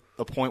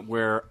a point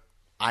where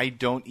I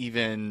don't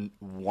even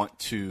want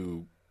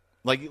to.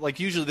 Like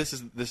usually this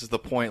is the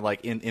point,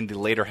 like in the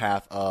later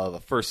half of the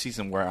first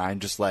season, where I'm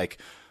just like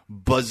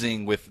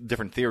buzzing with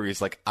different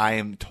theories. Like, I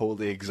am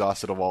totally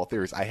exhausted of all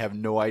theories. I have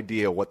no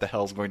idea what the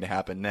hell is going to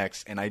happen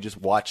next, and I just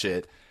watch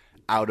it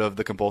out of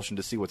the compulsion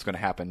to see what's going to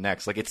happen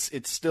next. Like, it's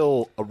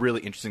still a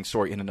really interesting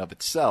story in and of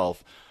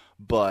itself,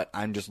 but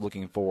I'm just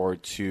looking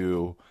forward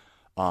to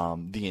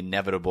the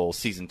inevitable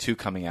season 2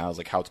 coming out. Is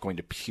like how it's going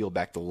to peel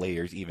back the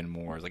layers even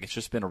more. Like, it's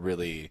just been a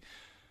really.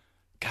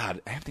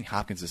 God, Anthony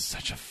Hopkins is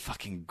such a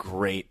fucking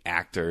great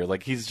actor.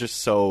 Like, he's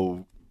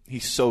so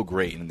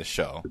great in the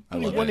show. I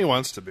love When it. he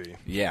wants to be.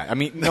 Yeah, I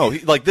mean, no,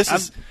 like this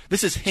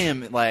is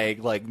him.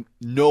 Like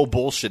no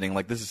bullshitting.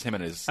 Like, this is him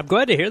and his. I'm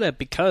glad to hear that,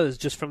 because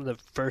just from the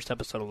first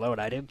episode alone,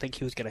 I didn't think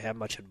he was going to have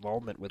much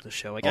involvement with the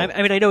show. Like, I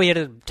mean, I know he had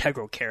an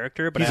integral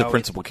character, but He's a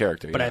principal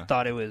character. But I yeah.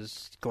 thought it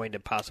was going to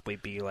possibly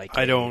be like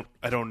I don't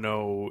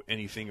know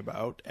anything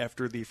about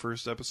after the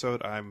first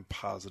episode. I'm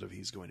positive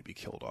he's going to be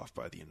killed off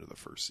by the end of the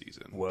first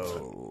season.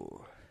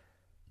 Whoa.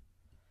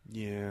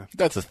 Yeah.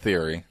 That's a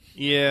theory.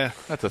 Yeah.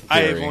 That's a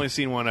I have theory. only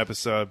seen one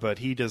episode, but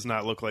he does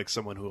not look like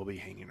someone who will be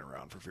hanging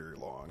around for very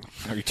long.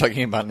 Are you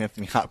talking about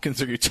Anthony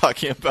Hopkins, or are you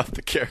talking about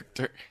the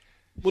character?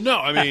 Well, no,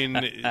 I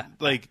mean,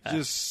 like,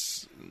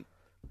 just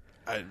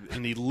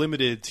in the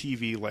limited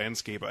TV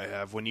landscape I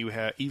have, when you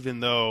have, even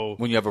though,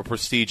 When you have a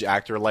prestige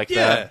actor like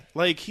yeah, that,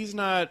 like, he's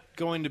not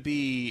going to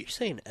be. You're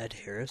saying Ed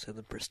Harris in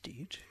The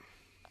Prestige?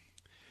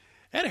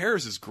 Ed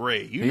Harris is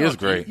great. He is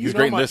great. He's know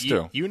great in my- this,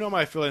 too. You know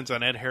my feelings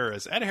on Ed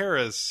Harris. Ed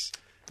Harris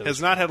has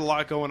not had a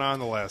lot going on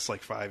the last,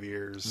 like, 5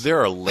 years.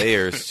 there are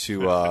layers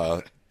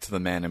to the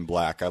Man in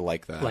Black. I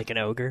like that. Like an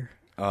ogre?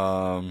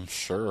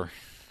 Sure.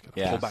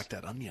 Yeah. Pull back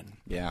that onion.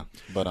 Yeah,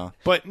 but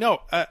But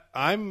no,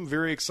 I'm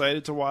very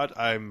excited to watch.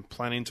 I'm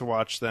planning to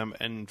watch them.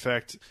 And in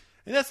fact,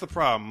 and that's the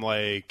problem.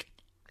 Like,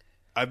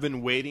 I've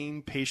been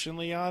waiting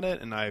patiently on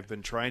it, and I've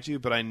been trying to,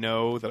 but I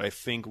know that I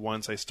think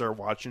once I start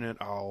watching it,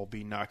 I'll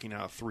be knocking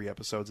out 3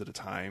 episodes at a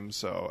time.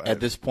 So at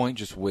this point,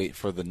 just wait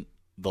for the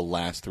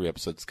last 3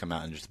 episodes to come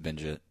out and just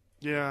binge it.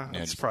 Yeah,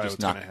 that's just, probably just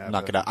what's going to happen.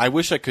 knock it out. I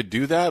wish I could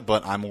do that,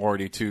 but I'm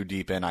already too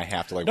deep in. I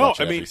have to watch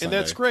it every and Sunday.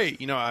 that's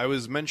great. I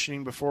was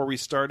mentioning before we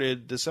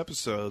started this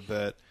episode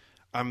that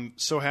I'm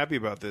so happy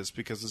about this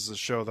because this is a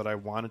show that I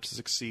wanted to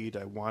succeed.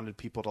 I wanted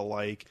people to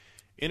like.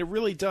 And it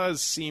really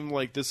does seem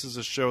like this is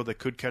a show that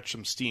could catch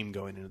some steam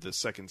going into the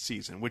second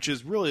season, which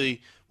is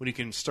really when you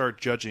can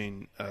start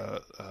judging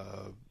a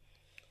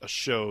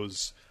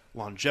show's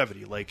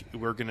longevity. Like,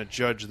 we're going to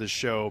judge the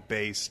show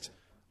based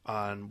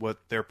on what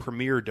their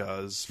premiere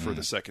does for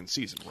the second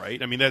season,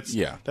 right? I mean,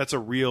 that's a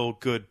real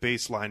good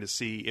baseline to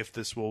see if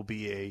this will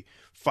be a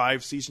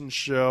 5-season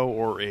show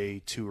or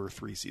a 2 or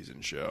 3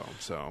 season show.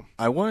 So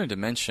I wanted to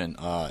mention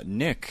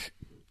Nick.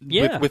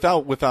 Yeah.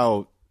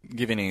 Without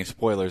giving any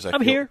spoilers,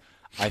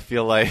 I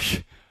feel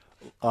like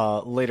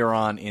later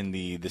on in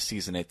the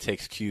season, it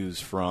takes cues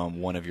from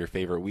one of your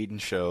favorite Whedon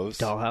shows,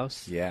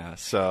 Dollhouse. Yeah,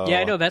 so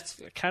yeah, I know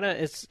that's kind of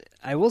it's.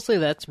 I will say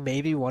that's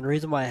maybe one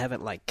reason why I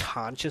haven't like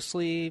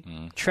consciously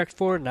trekked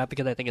forward. Not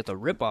because I think it's a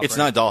ripoff. It's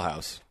not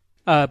Dollhouse,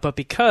 but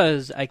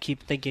because I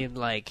keep thinking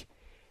like,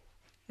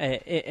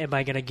 am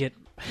I gonna get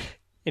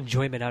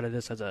enjoyment out of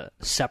this as a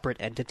separate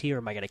entity, or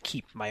am I gonna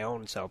keep my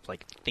own self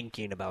like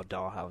thinking about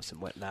Dollhouse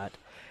and whatnot?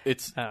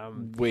 It's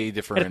way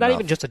different. And it's not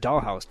even just a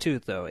Dollhouse,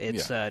 too, though.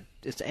 It's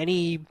it's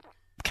any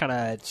kind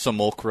of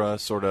Simulacra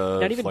sort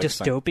of, not even like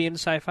dystopian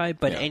sci-fi,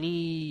 but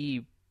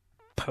any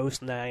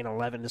post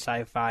 9/11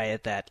 sci-fi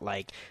that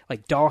like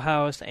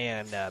Dollhouse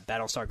and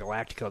Battlestar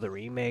Galactica, the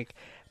remake,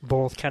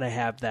 both kind of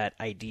have that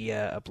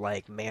idea of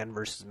like man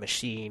versus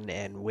machine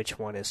and which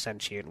one is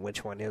sentient,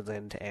 which one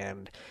isn't,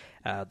 and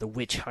the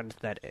witch hunt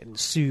that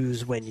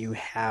ensues when you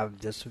have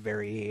this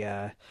very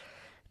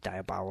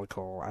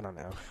diabolical, I don't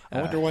know.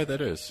 I wonder why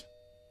that is.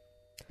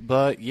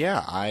 But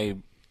yeah, I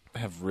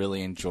have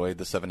really enjoyed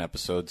the 7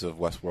 episodes of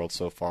Westworld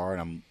so far, and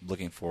I'm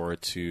looking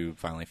forward to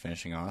finally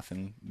finishing off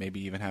and maybe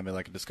even having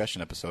like a discussion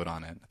episode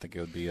on it. I think it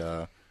would be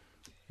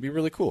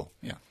really cool.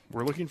 Yeah,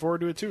 we're looking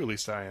forward to it too. At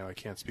least I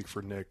can't speak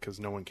for Nick because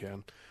no one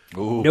can.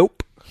 Ooh.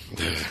 Nope.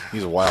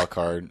 He's a wild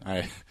card.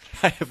 I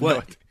have what?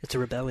 no idea. It's a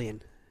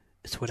rebellion.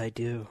 It's what I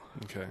do.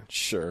 Okay.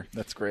 Sure,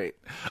 that's great.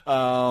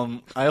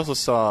 I also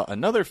saw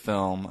another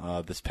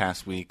film this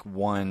past week,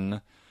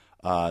 one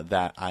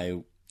that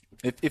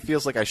it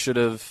feels like I should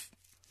have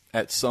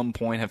at some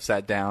point have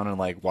sat down and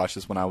like watched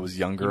this when I was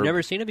younger. You've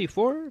never seen it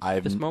before?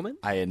 This moment?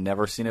 I had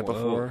never seen it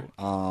before.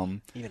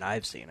 Even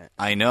I've seen it.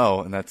 I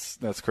know, and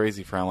that's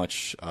crazy for how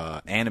much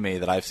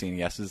anime that I've seen.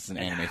 Yes, it's an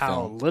anime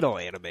how film. little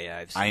anime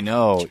I've seen. I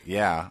know,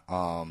 yeah.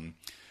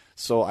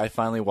 So I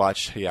finally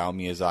watched Hayao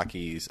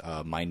Miyazaki's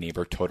My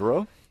Neighbor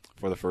Totoro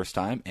for the first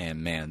time,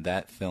 and man,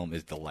 that film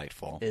is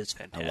delightful. It's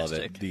fantastic. I love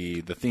it.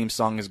 The theme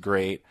song is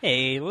great.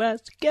 Hey,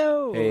 let's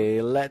go.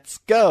 Hey, let's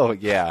go.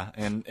 Yeah,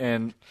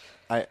 and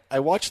I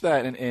watched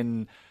that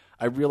and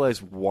I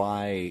realized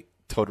why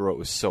Totoro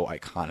was so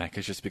iconic.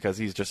 It's just because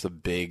he's just a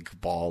big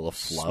ball of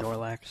fluff.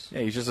 Snorlax.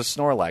 Yeah, he's just a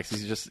Snorlax.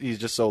 He's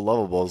just so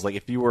lovable. It's like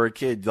if you were a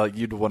kid, like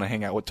you'd want to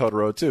hang out with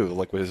Totoro too,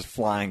 like with his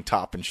flying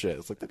top and shit.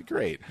 It's like that'd be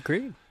great.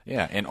 Agreed.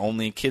 Yeah, and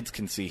only kids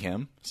can see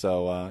him.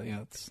 So yeah,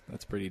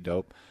 that's pretty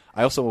dope.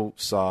 I also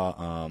saw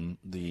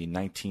the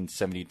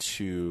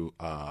 1972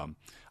 Aizawa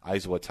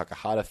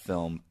Takahata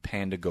film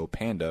Panda Go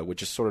Panda,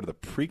 which is sort of the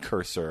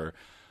precursor,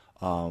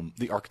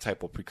 the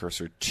archetypal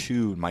precursor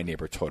to My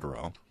Neighbor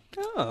Totoro.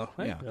 Oh,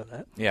 I didn't know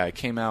that. Yeah, it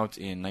came out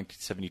in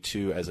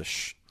 1972 as a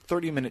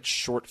 30-minute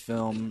short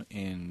film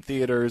in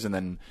theaters, and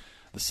then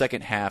the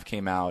second half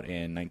came out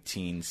in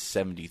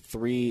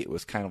 1973. It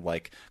was kind of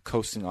like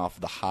coasting off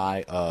the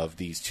high of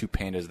these two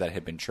pandas that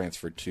had been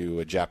transferred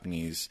to a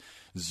Japanese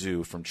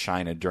zoo from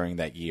China during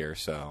that year.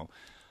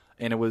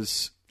 And it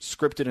was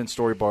scripted and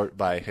storyboarded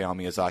by Hayao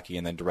Miyazaki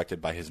and then directed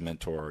by his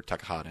mentor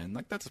Takahata, and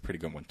like that's a pretty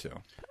good one too.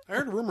 I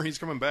heard a rumor he's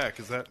coming back.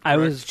 Is that correct? I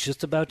was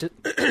just about to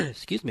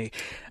excuse me.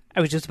 I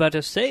was just about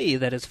to say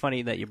that it's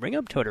funny that you bring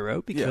up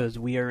Totoro because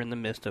we are in the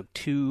midst of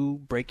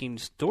 2 breaking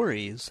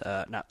stories,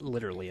 not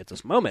literally at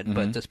this moment,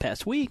 but this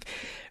past week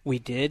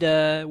we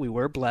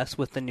were blessed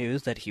with the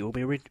news that he will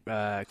be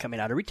coming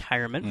out of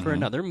retirement for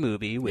another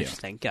movie, which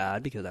thank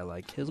God because I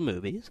like his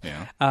movies.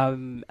 Yeah.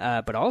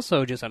 But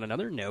also just on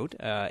another note,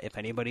 if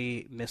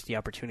anybody missed the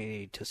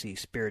opportunity to see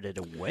Spirited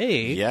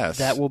Away,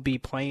 that will be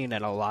playing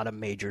at a lot of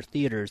major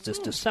theaters this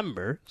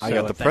December. So I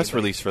got the press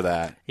release for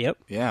that. Yep.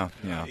 Yeah.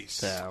 Nice.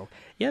 So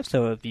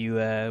so if you,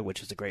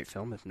 which is a great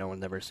film, if no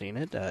one's ever seen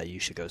it, you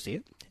should go see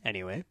it.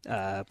 Anyway,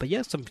 but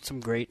yeah, some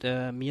great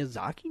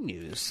Miyazaki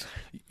news.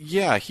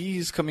 Yeah,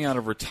 he's coming out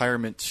of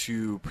retirement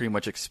to pretty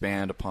much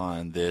expand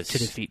upon this To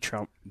defeat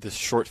Trump. This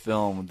short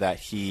film that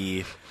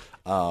he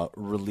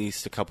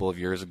released a couple of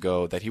years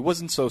ago that he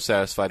wasn't so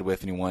satisfied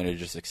with, and he wanted to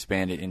just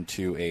expand it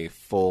into a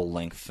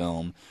full-length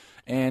film.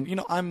 And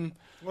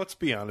Let's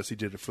be honest, he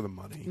did it for the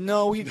money.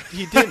 No, he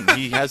didn't.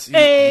 He has.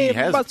 He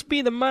must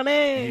be the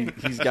money.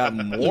 He's got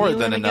more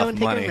than enough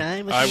money.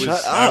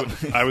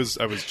 I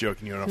was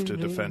joking. You don't have to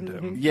defend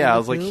him. Yeah, I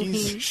was like,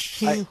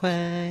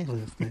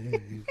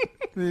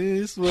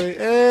 this way.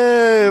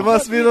 Hey,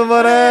 must be the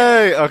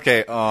money.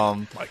 Okay.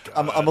 I'm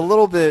a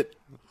little bit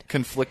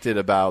conflicted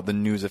about the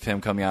news of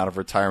him coming out of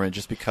retirement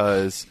just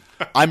because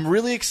I'm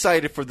really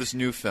excited for this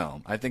new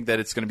film. I think that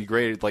it's going to be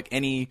great. Like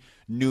any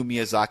new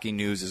Miyazaki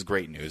news is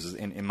great news,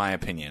 in my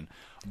opinion.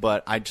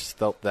 But I just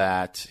felt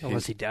that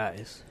Unless he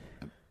dies.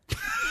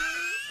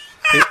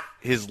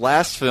 his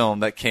last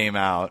film that came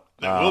out...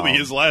 That will be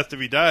his last if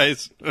he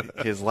dies.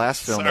 His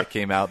last film that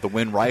came out, The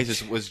Wind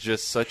Rises, was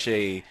just such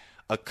a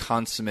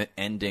consummate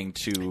ending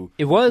to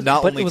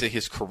not only to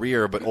his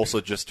career but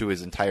also just to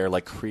his entire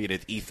like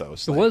creative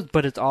ethos. It was,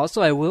 but it's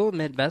also, I will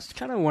admit, that's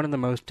kind of one of the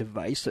most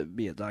divisive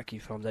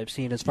Miyazaki films I've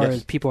seen as far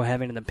as people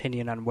having an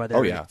opinion on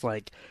whether it's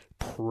like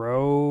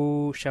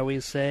pro, shall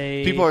we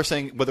say? People are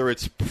saying whether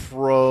it's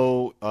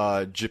pro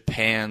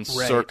Japan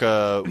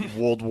circa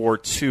World War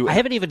II. I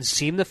haven't even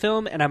seen the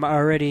film, and I'm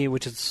already,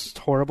 which is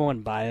horrible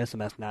and biased,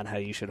 and that's not how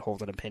you should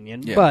hold an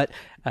opinion. Yeah. But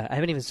I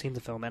haven't even seen the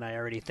film, and I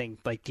already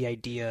think like the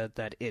idea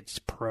that it's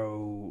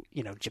pro,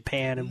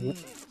 Japan and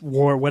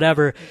war,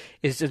 whatever,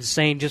 is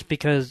insane. Just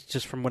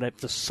from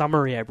the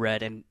summary I've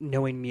read and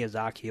knowing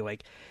Miyazaki,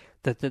 like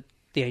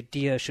the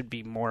idea should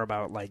be more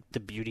about like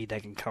the beauty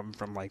that can come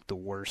from like the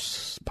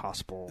worst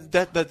possible.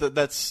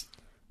 That's.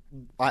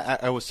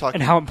 I was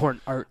talking and how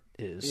important art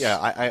is. Yeah,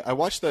 I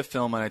watched that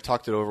film and I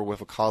talked it over with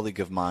a colleague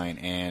of mine,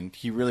 and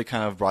he really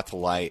kind of brought to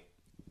light.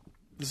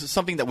 This is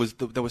something that was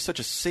such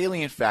a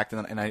salient fact,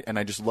 and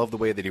I just love the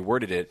way that he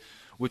worded it,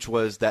 which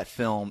was that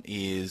film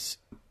is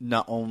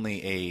not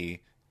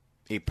only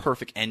a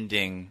perfect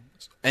ending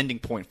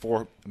point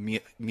for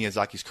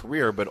Miyazaki's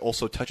career, but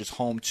also touches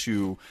home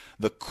to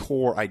the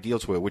core ideal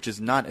to it, which is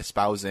not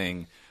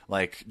espousing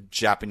like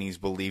Japanese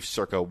beliefs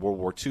circa World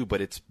War II,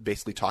 but it's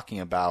basically talking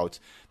about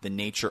the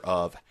nature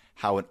of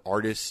how an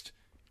artist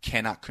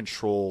cannot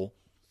control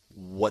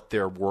what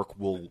their work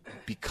will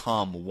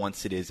become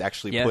once it is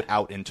actually put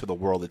out into the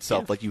world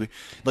itself. Yeah.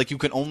 Like you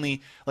can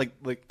only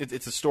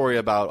it's a story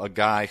about a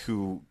guy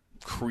who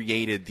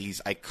created these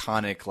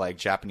iconic like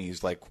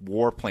Japanese like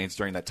warplanes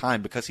during that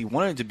time because he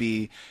wanted to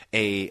be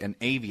an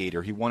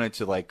aviator. He wanted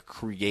to like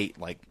create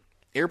like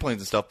airplanes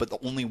and stuff, but the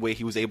only way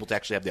he was able to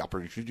actually have the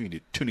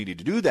opportunity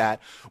to do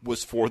that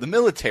was for the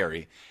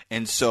military.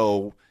 And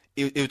so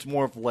it's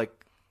more of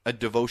like a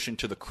devotion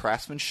to the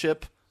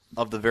craftsmanship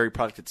of the very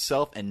product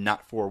itself and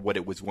not for what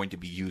it was going to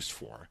be used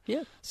for.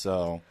 Yeah.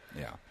 So,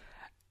 yeah.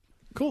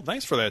 Cool.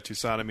 Thanks for that,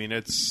 Tucson. I mean,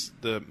 it's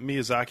the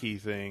Miyazaki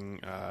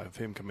thing of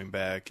him coming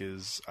back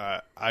is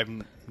I've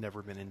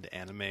never been into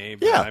anime,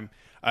 but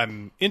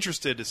I'm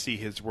interested to see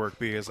his work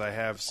because I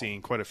have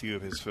seen quite a few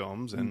of his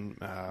films. And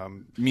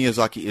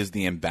Miyazaki is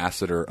the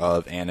ambassador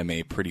of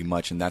anime pretty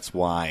much, and that's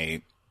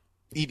why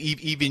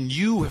even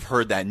you have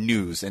heard that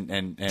news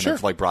and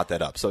have like brought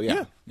that up. So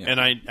yeah.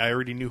 And I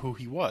already knew who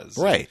he was.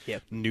 Right.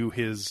 Yep. Knew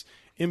his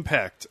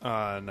impact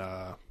on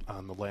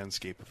the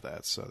landscape of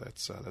that. So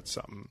that's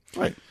something.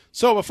 Right.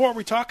 So before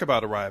we talk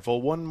about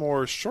Arrival, one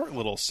more short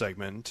little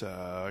segment.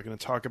 I'm going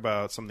to talk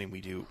about something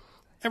we do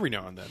every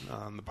now and then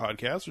on the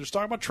podcast. We're just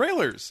talking about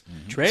trailers.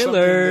 Mm-hmm.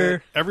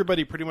 Trailer.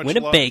 Everybody pretty much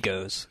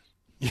Winnebagos.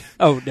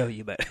 Oh no,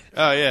 you bet.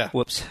 Oh yeah.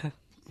 Whoops.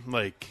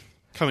 Like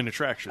coming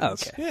attractions.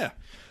 Okay. Yeah.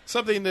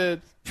 Something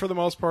that, for the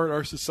most part,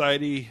 our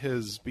society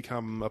has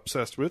become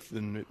obsessed with,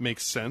 and it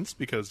makes sense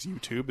because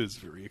YouTube is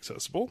very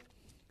accessible,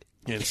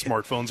 and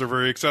smartphones are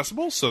very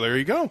accessible, so there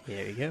you go.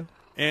 There you go.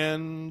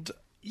 And,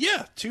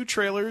 yeah, 2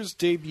 trailers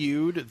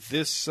debuted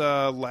this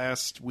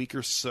last week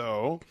or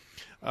so,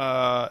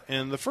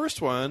 and the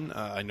first one,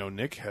 I know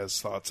Nick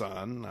has thoughts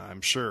on,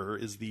 I'm sure,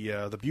 is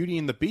the Beauty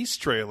and the Beast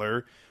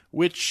trailer,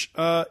 which,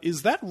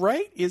 is that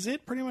right? Is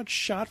it pretty much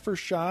shot for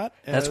shot?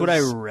 That's what I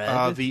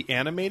read. The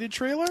animated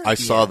trailer? I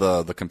saw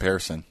the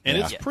comparison. And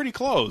it's pretty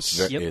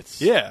close. Yep.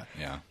 Yeah.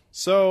 Yeah.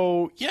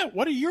 So, yeah,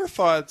 what are your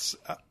thoughts?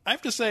 I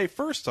have to say,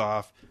 first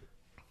off,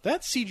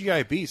 that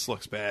CGI beast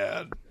looks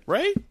bad,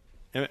 right?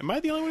 Am I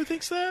the only one who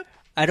thinks that?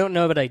 I don't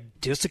know that I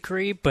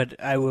disagree, but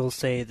I will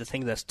say the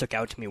thing that stuck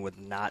out to me was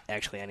not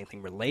actually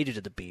anything related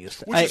to the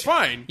Beast. Which is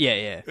fine.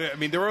 Yeah. I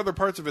mean, there were other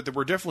parts of it that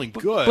were definitely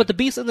good. But the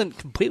Beast isn't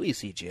completely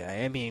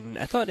CGI. I mean,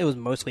 I thought it was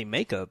mostly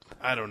makeup.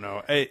 I don't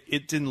know.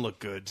 It didn't look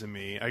good to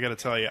me. I got to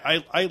tell you.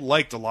 I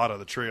liked a lot of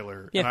the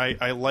trailer. Yeah. And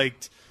I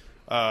liked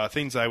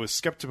things I was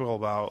skeptical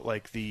about,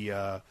 like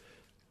the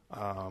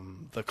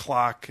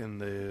clock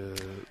and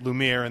the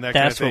Lumiere and that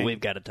kind of thing. That's what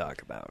we've got to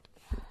talk about.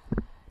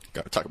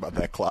 Got to talk about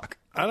that clock.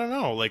 I don't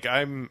know. Like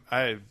I don't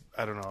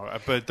know.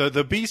 But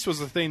the Beast was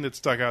the thing that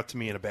stuck out to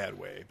me in a bad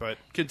way. But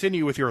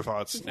continue with your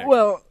thoughts, Nick.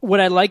 Well, what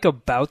I like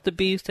about the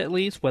Beast, at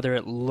least, whether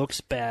it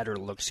looks bad or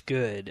looks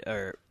good,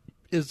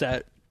 is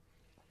that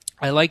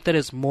I like that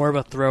it's more of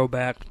a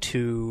throwback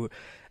to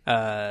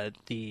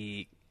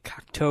the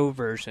Cocteau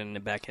version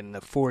back in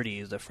the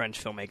 40s, the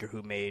French filmmaker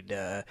who made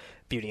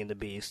Beauty and the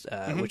Beast,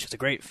 which is a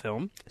great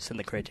film. It's in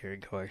the Criterion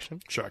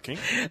Collection. Shocking.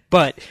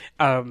 But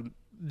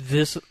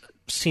this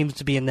seems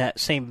to be in that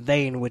same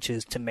vein, which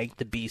is to make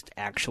the Beast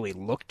actually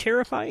look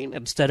terrifying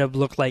instead of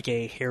look like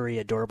a hairy,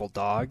 adorable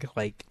dog,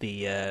 like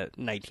the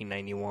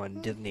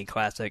 1991 Disney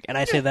classic. And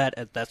I say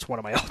that's one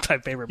of my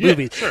all-time favorite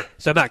movies, sure.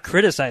 so I'm not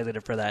criticizing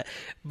it for that,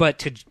 but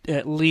to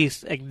at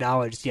least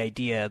acknowledge the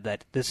idea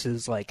that this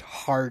is like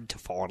hard to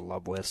fall in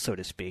love with, so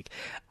to speak.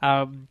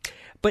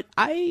 But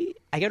I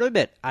gotta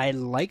admit, I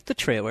like the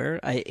trailer.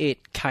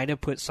 It kind of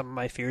puts some of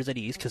my fears at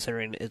ease,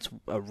 considering it's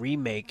a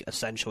remake,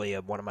 essentially,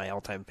 of one of my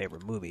all-time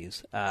favorite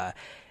movies.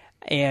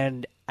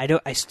 And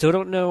I still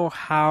don't know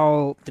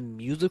how the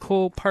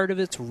musical part of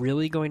it's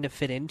really going to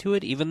fit into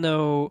it, even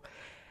though,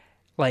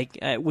 like,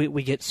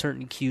 we get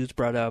certain cues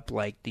brought up,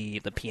 like the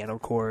piano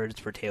chords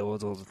for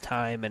Tales of the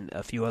Time and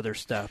a few other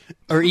stuff,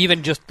 or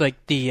even just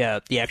like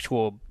the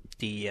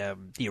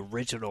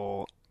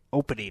original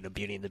opening of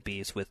Beauty and the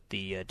Beast with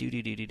the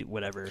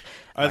whatever.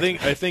 I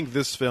think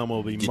this film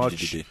will be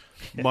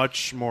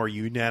much more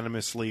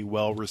unanimously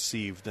well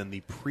received than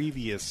the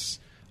previous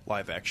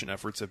live action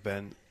efforts have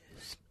been,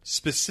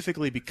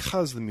 specifically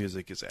because the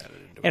music is added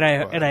into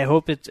it. And I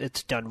hope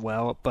it's done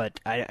well, but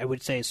I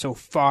would say so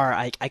far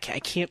I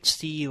can't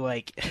see,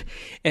 like,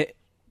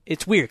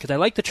 it's weird because I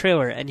like the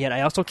trailer and yet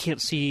I also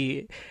can't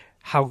see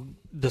how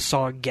the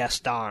song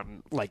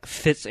Gaston like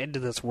fits into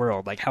this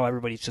world, like how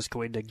everybody's just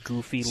going to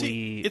goofily.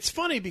 See, it's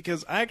funny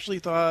because I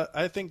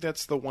think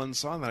that's the one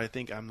song that I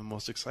think I'm the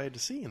most excited to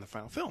see in the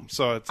final film.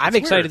 So I'm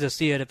excited weird. to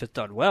see it if it's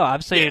done well.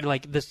 I'm saying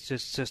like this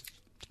just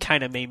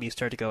kind of made me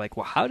start to go like,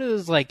 well, how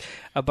does like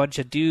a bunch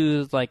of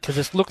dudes like, because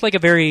this looked like a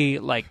very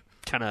like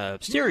kind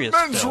of serious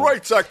men's film.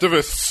 rights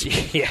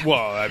activists. Yeah.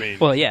 Well, I mean,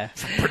 Yeah.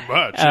 pretty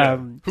much. Yeah.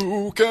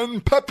 Who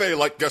can Pepe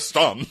like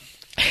Gaston?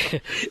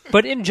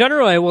 But in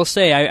general, I will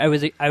say I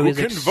was Who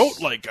can vote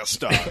like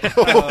Gaston?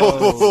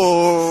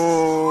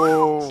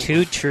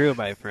 Too true,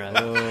 my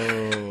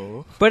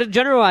friend. But in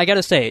general, I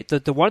gotta say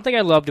the one thing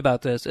I loved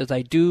about this is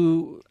I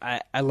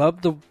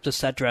love the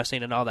set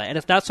dressing and all that, and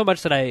it's not so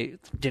much that I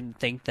didn't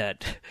think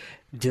that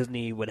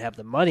Disney would have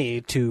the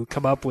money to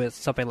come up with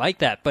something like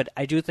that, but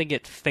I do think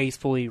it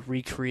faithfully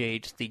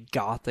recreates the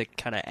gothic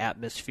kind of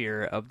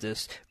atmosphere of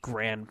this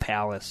grand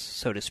palace,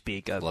 so to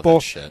speak. Love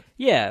both, that shit.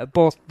 Yeah,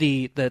 both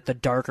the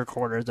darker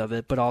corners of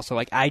it, but also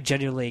like I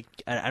genuinely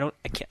I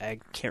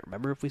can't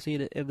remember if we see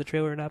it in the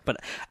trailer or not, but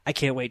I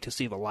can't wait to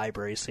see the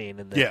library scene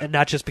and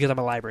not just because I'm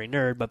a library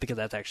nerd, but because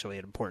that's actually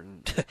an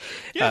important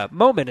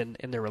moment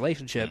in their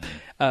relationship.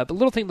 But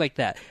little things like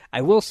that. I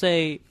will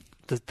say.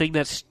 The thing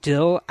that's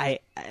still,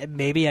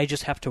 maybe I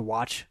just have to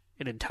watch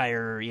an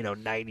entire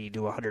 90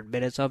 to 100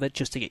 minutes of it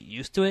just to get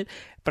used to it,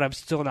 but I'm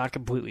still not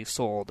completely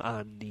sold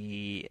on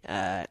the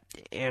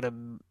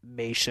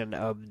animation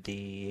of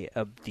the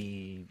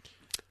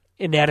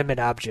inanimate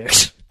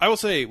objects. I will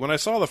say, when I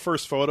saw the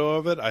first photo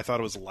of it, I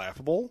thought it was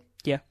laughable.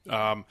 Yeah.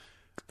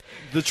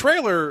 The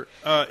trailer,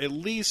 at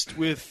least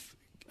with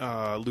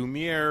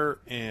Lumiere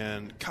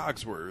and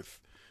Cogsworth,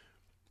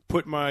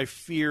 put my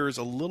fears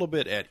a little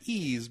bit at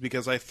ease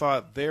because I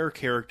thought their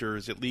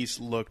characters at least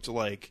looked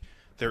like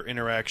their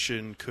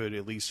interaction could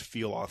at least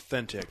feel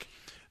authentic.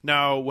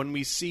 Now, when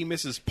we see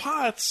Mrs.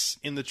 Potts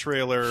in the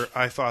trailer,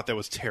 I thought that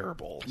was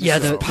terrible. Yeah,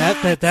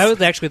 that was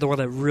actually the one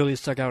that really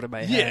stuck out in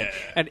my head.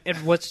 Yeah. And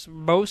what's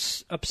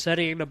most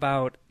upsetting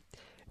about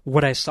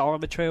what I saw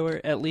in the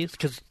trailer, at least,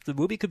 because the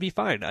movie could be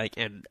fine,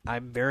 and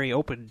I'm very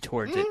open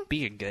towards it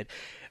being good.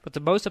 But the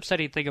most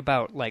upsetting thing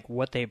about like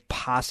what they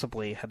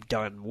possibly have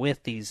done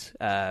with these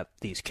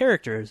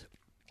characters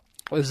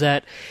was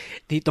that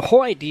the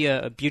whole idea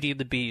of Beauty and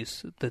the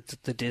Beast,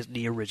 the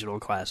Disney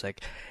original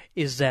classic,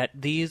 is that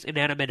these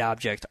inanimate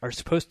objects are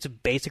supposed to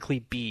basically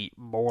be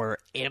more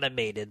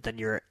animated than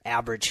your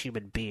average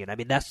human being. I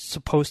mean, that's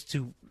supposed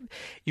to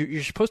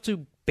you're supposed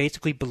to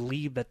basically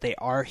believe that they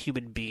are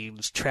human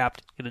beings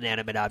trapped in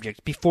inanimate objects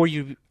before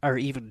you are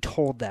even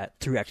told that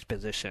through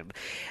exposition.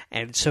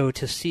 And so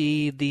to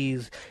see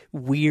these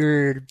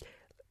weird,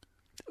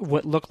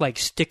 what look like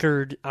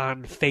stickered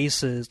on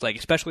faces, like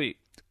especially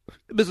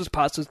Mrs.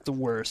 Potts is the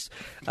worst,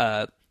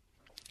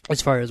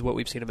 as far as what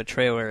we've seen in the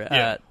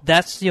trailer.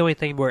 That's the only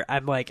thing where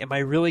I'm like, am I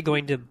really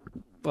going to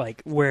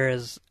like?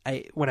 Whereas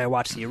when I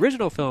watch the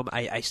original film,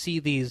 I see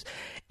these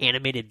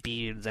animated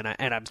beings and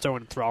I'm so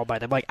enthralled by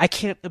them. Like I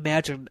can't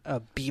imagine a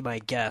Be My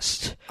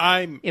Guest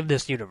in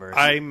this universe.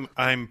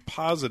 I'm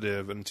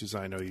positive, and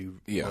Susan, I know you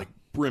like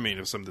brimming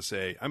of something to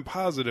say. I'm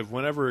positive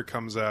whenever it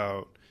comes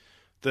out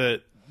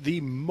that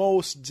the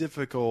most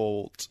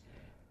difficult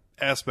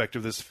aspect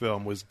of this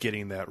film was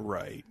getting that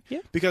right. Yeah.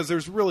 Because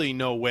there's really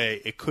no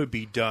way it could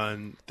be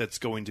done that's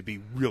going to be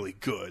really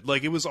good.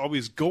 Like, it was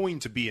always going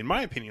to be, in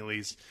my opinion at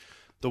least,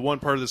 the one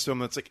part of this film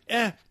that's like,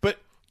 but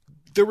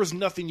there was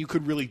nothing you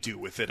could really do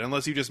with it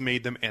unless you just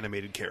made them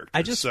animated characters.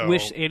 I just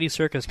wish Andy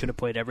Serkis could have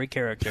played every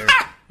character.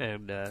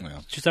 And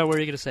just what were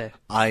you going to say?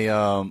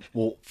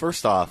 Well,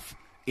 first off,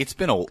 it's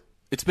been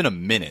it's been a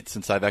minute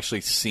since I've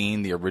actually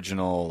seen the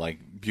original like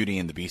Beauty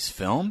and the Beast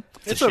film.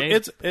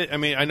 I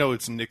mean, I know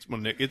it's Nick's.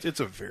 It's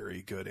a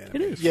very good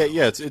animated.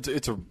 Yeah,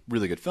 it's a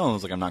really good film.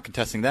 It's like I'm not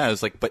contesting that.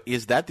 It's like, but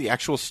is that the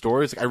actual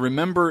story? It's like, I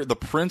remember the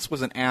prince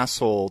was an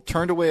asshole,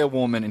 turned away a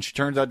woman, and she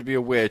turns out to be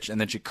a witch, and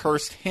then she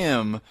cursed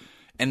him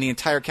and the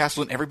entire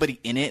castle and everybody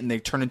in it, and they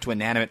turn into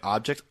inanimate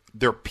objects.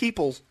 They're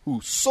people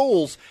whose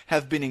souls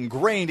have been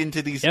ingrained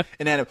into these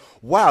inanimate.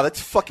 Wow, that's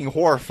fucking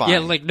horrifying. Yeah,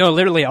 like no,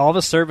 literally all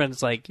the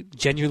servants like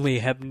genuinely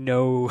have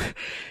no,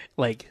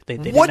 like they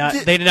did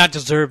not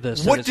deserve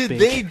this. What did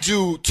they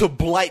do to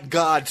blight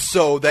God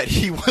so that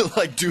he would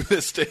like do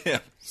this to him?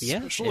 Yeah,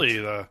 especially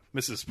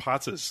Mrs.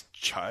 Potts'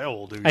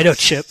 child. I know,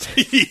 Chip.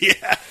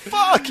 Yeah,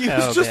 fuck, he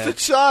was just a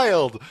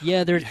child.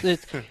 Yeah, there's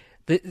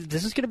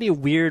this is going to be a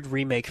weird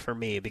remake for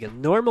me because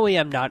normally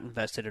I'm not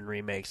invested in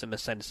remakes in the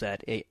sense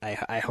that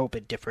I hope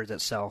it differs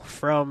itself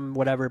from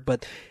whatever,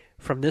 but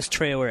from this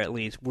trailer at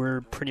least,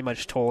 we're pretty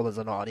much told as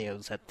an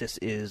audience that this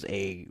is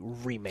a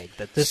remake,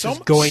 that this is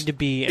going to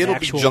be an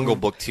actual be Jungle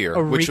Book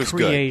tier, which was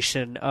good.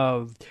 Recreation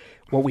of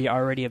what we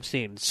already have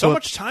seen. So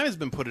much time has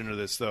been put into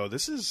this, though.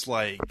 This is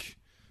like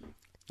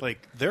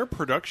their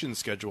production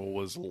schedule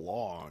was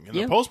long, and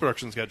the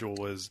post-production schedule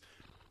was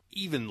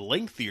even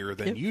lengthier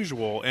than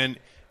usual, and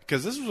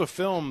because this was a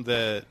film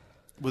that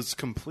was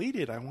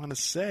completed, I want to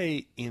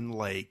say, in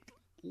like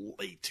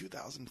late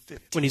 2015.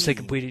 When you say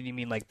completed, you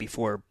mean like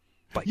before,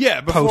 like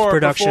before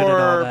post-production and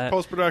all that?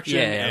 Post-production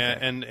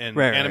and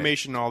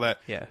animation and all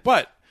that. Yeah.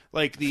 But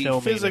like the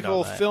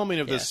physical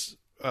filming of this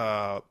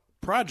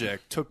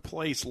project took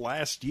place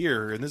last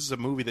year, and this is a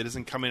movie that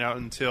isn't coming out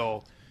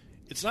until...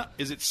 It's not.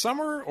 Is it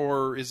summer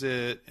or is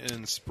it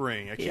in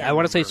spring? I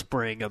want to say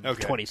spring of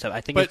 27. I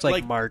think it's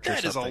like March or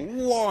something. That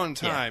is a long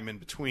time in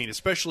between,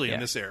 especially in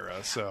this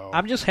era. So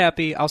I'm just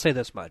happy. I'll say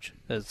this much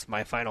as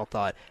my final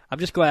thought. I'm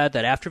just glad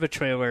that after the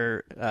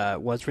trailer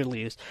was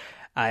released,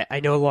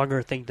 I no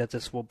longer think that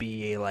this will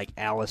be a like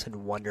Alice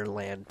in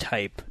Wonderland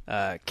type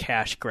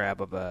cash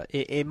grab of a.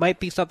 It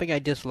might be something I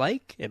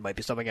dislike. It might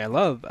be something I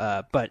love.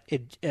 But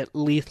it at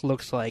least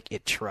looks like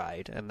it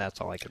tried, and that's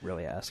all I could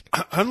really ask.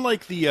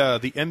 Unlike the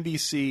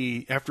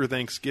NBC After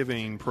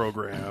Thanksgiving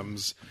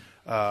programs,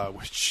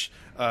 which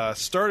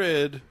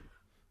started,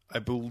 I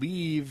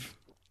believe,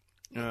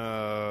 did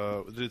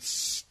it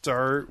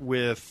start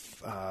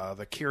with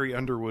the Carrie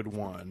Underwood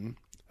one?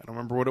 I don't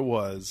remember what it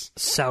was.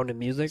 Sound of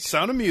Music.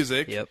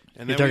 Yep.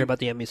 And you're talking about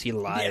the NBC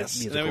Live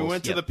musicals. And then we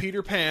went to the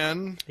Peter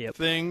Pan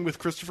thing with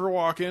Christopher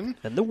Walken.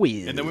 And The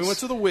Wiz. And then we went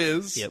to The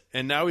Wiz. Yep.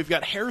 And now we've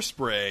got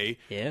Hairspray.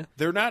 Yeah.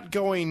 They're not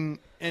going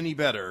any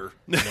better.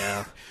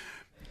 No.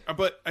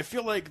 But I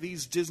feel like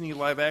these Disney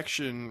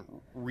live-action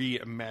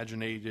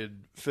reimaginated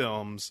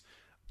films...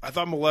 I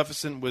thought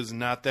Maleficent was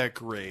not that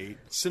great.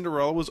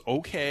 Cinderella was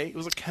okay. It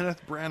was a Kenneth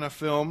Branagh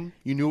film.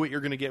 You knew what you're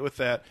going to get with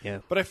that. Yeah.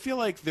 But I feel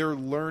like they're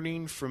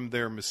learning from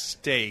their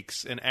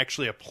mistakes and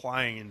actually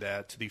applying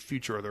that to the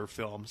future of their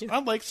films,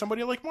 unlike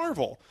somebody like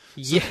Marvel.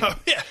 So,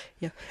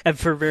 yeah. And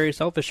for a very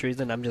selfish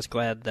reason, I'm just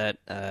glad that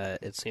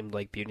it seemed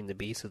like Beauty and the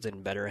Beast is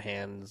in better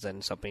hands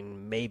than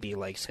something maybe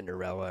like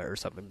Cinderella or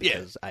something,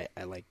 because I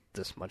like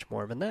this much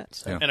more than that.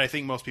 So. And I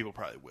think most people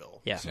probably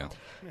will. Yeah.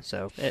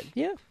 So,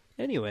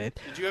 Anyway.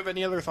 Did you have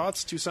any other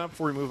thoughts, Toussaint,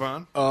 before we move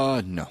on?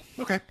 No.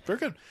 Okay, very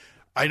good.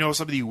 I know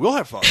something you will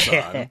have thoughts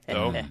on,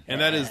 though,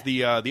 and that is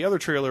the other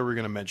trailer we're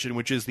going to mention,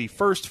 which is the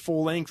first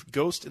full-length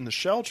Ghost in the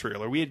Shell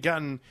trailer. We had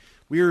gotten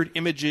weird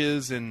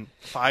images and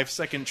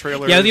 5-second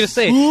trailers. Yeah, I was going to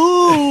say.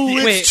 Ooh,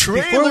 it's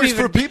trailers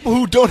for people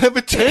who don't have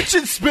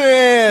attention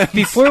span.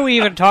 Before we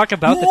even talk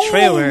about the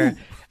trailer,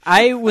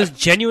 I was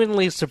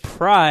genuinely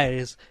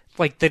surprised.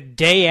 Like, the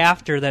day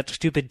after that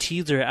stupid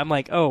teaser, I'm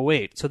like, oh,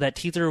 wait, so that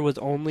teaser was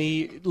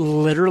only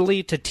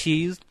literally to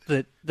tease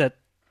that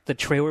the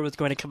trailer was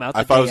going to come out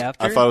the day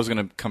after? I thought it was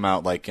going to come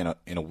out, like, in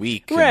a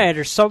week. Right,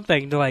 or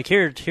something, to like,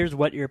 here's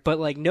what you're... But,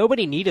 like,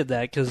 nobody needed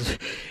that, because...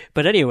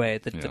 But anyway,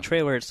 the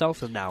trailer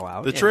itself is now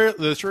out.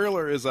 The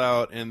trailer is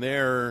out, and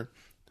they're...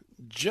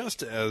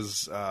 Just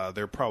as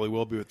there probably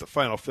will be with the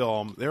final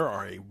film, there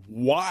are a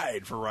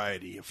wide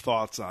variety of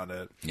thoughts on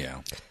it.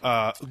 Yeah.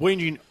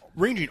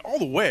 Ranging all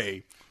the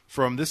way...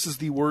 from this is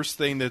the worst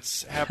thing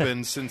that's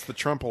happened since the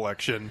Trump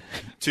election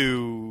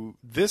to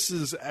this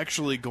is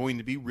actually going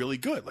to be really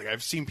good. Like,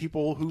 I've seen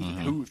people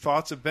who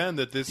thoughts have been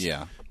that this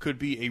could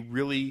be a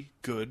really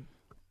good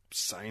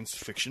science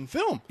fiction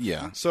film.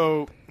 Yeah.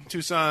 So,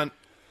 Toussaint,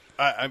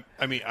 I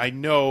mean, I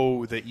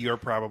know that you're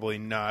probably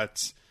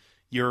not...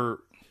 Your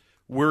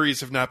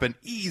worries have not been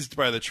eased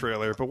by the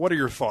trailer, but what are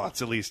your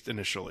thoughts, at least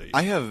initially?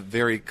 I have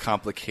very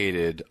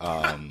complicated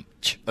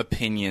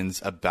opinions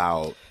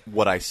about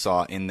what I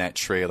saw in that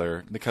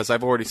trailer, because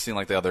I've already seen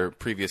like the other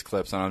previous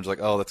clips, and I'm just like,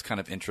 oh, that's kind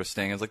of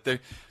interesting. It's like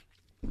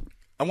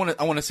I want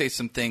to say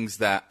some things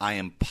that I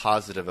am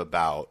positive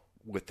about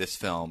with this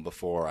film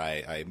before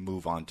I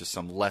move on to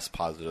some less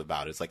positive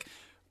about it. It's like,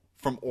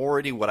 from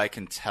already what I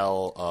can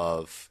tell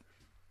of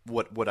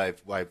what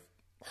I've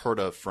heard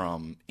of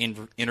from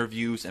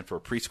interviews and for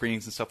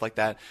pre-screenings and stuff like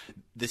that,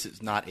 this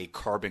is not a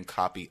carbon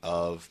copy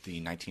of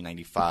the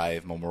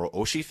 1995 Mamoru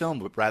Oshii film,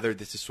 but rather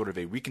this is sort of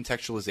a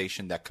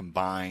recontextualization that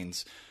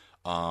combines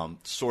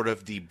sort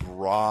of the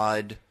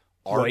broad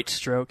arc, White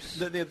strokes.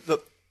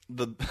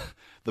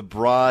 the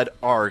broad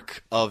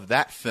arc of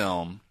that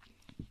film,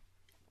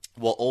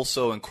 while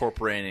also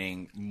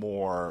incorporating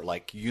more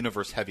like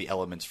universe-heavy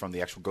elements from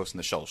the actual Ghost in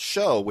the Shell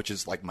show, which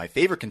is like my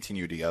favorite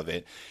continuity of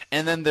it.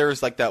 And then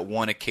there's like that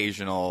one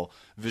occasional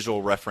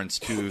visual reference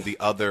to the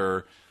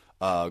other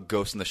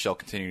Ghost in the Shell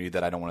continuity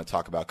that I don't want to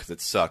talk about because it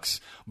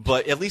sucks.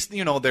 But at least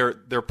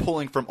they're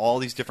pulling from all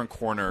these different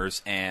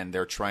corners and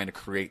they're trying to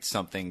create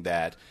something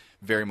that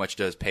very much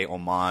does pay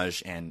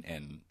homage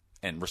and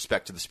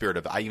respect to the spirit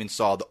of it. I even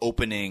saw the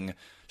opening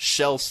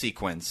shell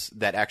sequence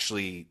that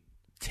actually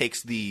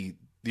takes the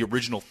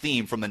original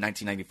theme from the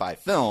 1995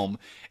 film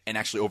and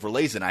actually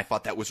overlays it. And I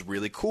thought that was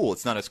really cool.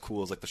 It's not as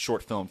cool as like the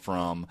short film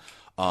from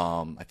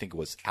I think it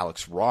was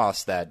Alex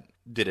Ross that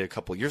did it a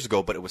couple of years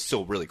ago, but it was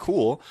still really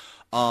cool.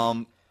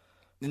 Now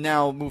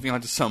moving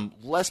on to some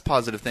less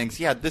positive things.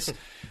 Yeah, this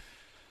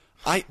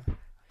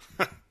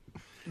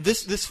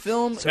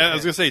film. I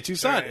was gonna say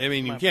Tucson. I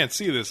mean, you can't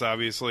see this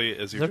obviously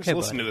as you're just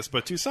listening to this,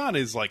 but Tucson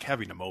is like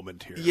having a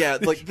moment here. Yeah,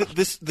 like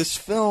this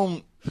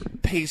film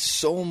pays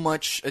so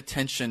much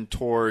attention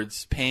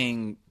towards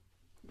paying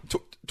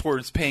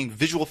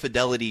visual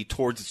fidelity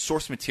towards its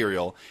source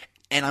material,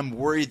 and I'm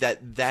worried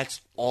that that's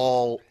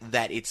all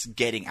that it's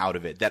getting out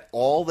of it. That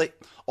all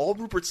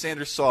Rupert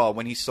Sanders saw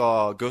when he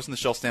saw Ghost in the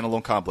Shell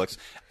Standalone Complex,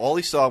 all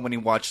he saw when he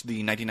watched the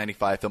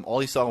 1995 film, all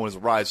he saw was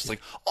Rise. Was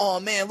like, oh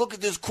man, look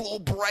at this cool,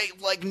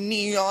 bright, like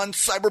neon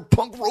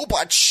cyberpunk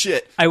robot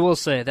shit. I will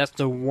say that's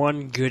the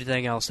one good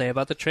thing I'll say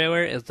about the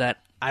trailer is that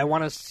I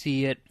want to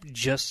see it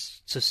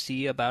just to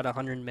see about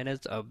 100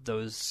 minutes of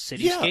those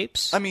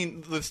cityscapes. Yeah. I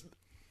mean,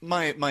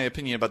 my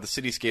opinion about the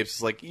cityscapes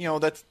is like,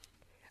 that's.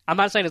 I'm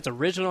not saying it's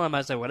original. I'm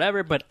not saying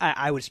whatever, but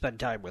I would spend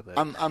time with it.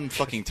 I'm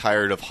fucking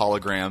tired of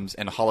holograms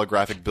and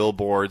holographic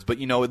billboards, but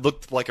it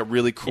looked like a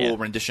really cool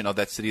rendition of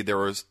that city. There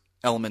was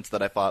elements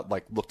that I thought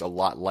like looked a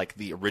lot like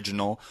the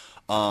original.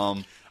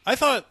 I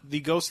thought the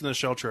Ghost in the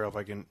Shell trailer, if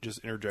I can just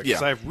interject,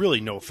 because I have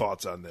really no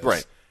thoughts on this.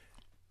 Right.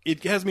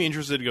 It has me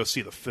interested to go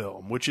see the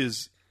film, which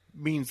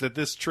means that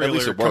this At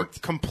least trailer it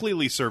worked.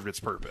 completely served its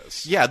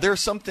purpose. Yeah, there are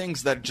some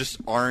things that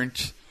just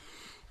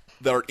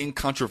that are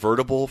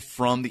incontrovertible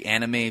from the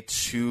anime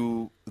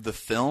to the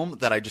film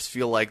that I just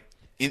feel like,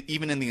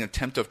 even in the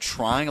attempt of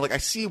trying, like I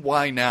see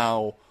why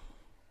now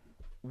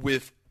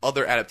with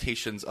other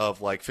adaptations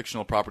of like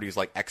fictional properties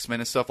like X-Men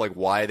and stuff, like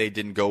why they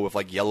didn't go with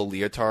like yellow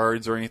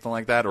leotards or anything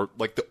like that, or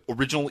like the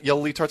original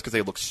yellow leotards because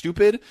they look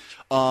stupid.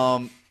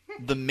 The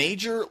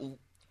Major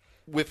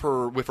with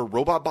her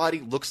robot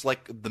body looks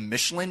like the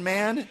Michelin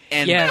Man,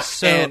 and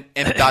and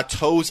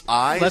Dato's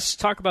eyes let's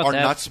talk about are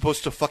that. not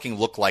supposed to fucking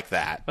look like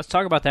that. Let's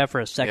talk about that for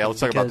a second. Yeah,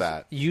 let's talk about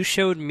that. You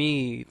showed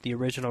me the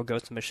original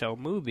Ghost in the Shell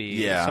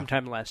movie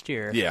sometime last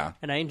year. Yeah.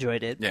 And I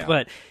enjoyed it. Yeah.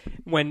 But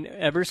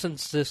ever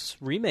since this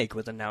remake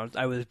was announced,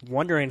 I was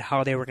wondering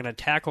how they were going to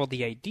tackle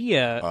the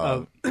idea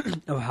of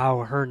how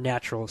her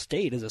natural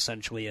state is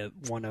essentially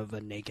one of a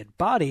naked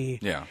body.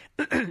 Yeah.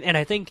 And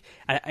I think,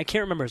 I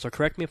can't remember, so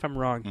correct me if I'm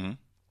wrong. Mm-hmm.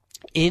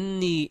 In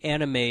the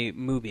anime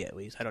movie, at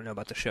least, I don't know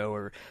about the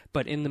show,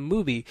 but in the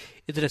movie,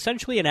 is it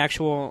essentially an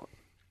actual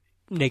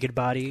naked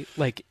body?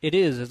 Like it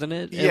is, isn't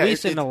it? Yeah, at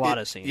least in a lot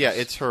of scenes. Yeah,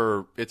 it's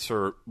her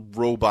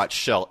robot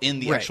shell. In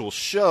the actual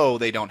show,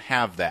 they don't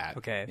have that.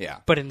 Okay.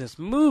 Yeah. But in this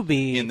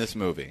movie,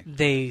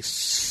 they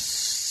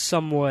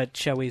somewhat,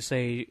 shall we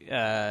say,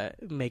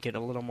 make it a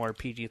little more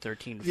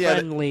PG-13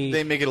 friendly. Yeah,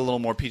 they make it a little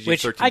more PG-13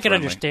 which I can friendly.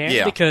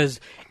 understand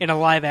because in a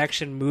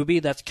live-action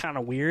movie, that's kind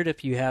of weird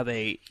if you have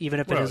even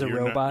if it is a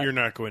robot. You're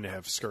not going to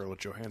have Scarlett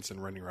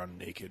Johansson running around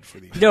naked for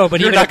the. No, but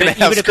you're even not going to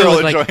have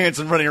Scarlett like,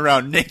 Johansson running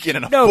around naked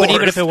in a no, forest. but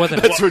even if it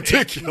wasn't, that's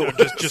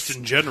ridiculous. Just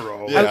in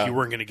general, like you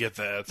weren't going to get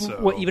that.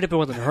 So. Well, even if it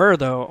wasn't her,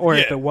 though, or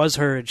if it was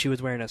her and she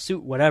was wearing a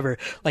suit, whatever,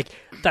 like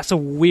that's a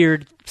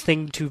weird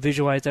thing to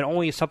visualize that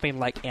only something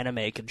like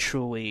anime can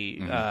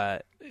truly,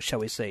 shall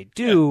we say,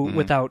 do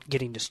without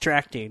getting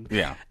distracting.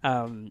 Yeah.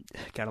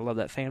 Gotta love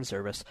that fan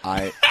service.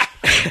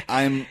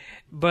 I'm.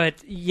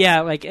 But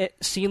yeah, like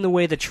seeing the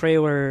way the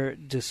trailer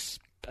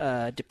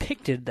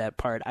depicted that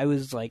part, I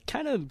was like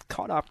kind of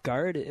caught off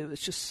guard. It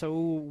was just so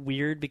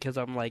weird because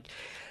I'm like,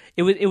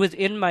 it was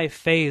in my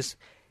face.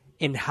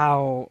 In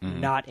how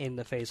not in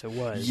the face it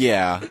was.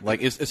 Yeah,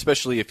 like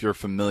especially if you're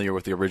familiar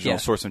with the original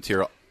source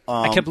material.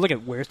 I kept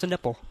looking, where's the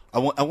nipple? I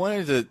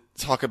wanted to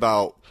talk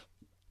about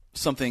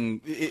something.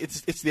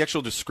 It's the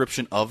actual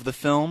description of the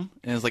film,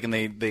 and it's like, and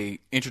they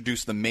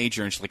introduce the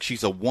Major, and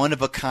she's a one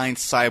of a kind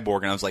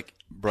cyborg, and I was like,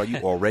 bro, you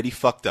already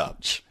fucked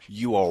up.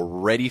 You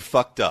already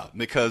fucked up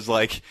because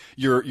like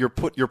you're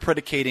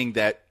predicating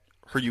that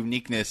her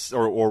uniqueness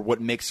or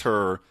what makes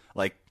her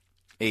like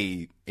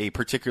a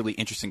particularly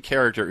interesting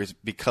character is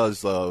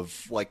because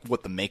of like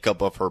what the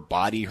makeup of her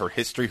body, her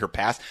history, her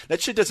past.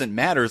 That shit doesn't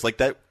matter. It's like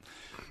that.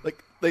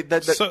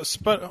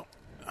 But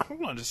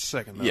hold on just a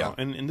second, though. Yeah.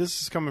 And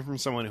this is coming from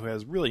someone who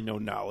has really no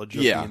knowledge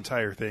of Yeah. the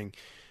entire thing.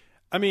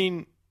 I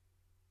mean,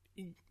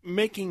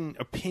 making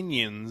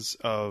opinions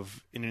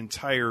of an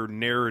entire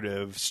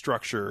narrative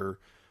structure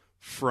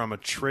from a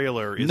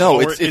trailer is,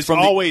 it's from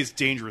always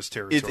dangerous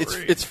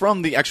territory. It's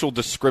from the actual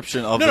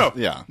description of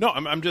No,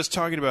 I'm just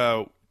talking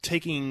about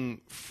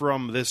taking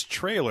from this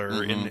trailer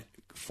Mm-hmm. and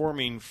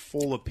forming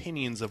full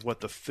opinions of what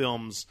the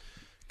film's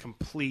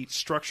complete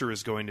structure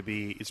is going to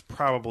be is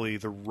probably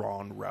the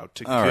wrong route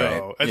to All go.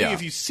 right. I think Yeah.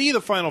 if you see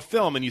the final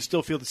film and you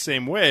still feel the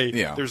same way,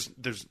 Yeah. there's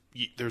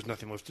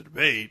nothing left to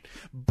debate.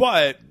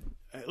 But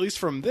at least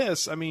from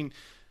this, I mean,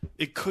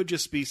 it could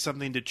just be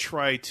something to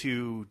try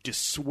to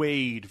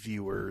dissuade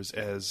viewers,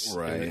 as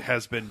Right. it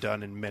has been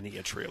done in many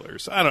a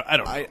trailers. I don't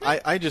know.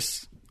 I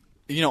just,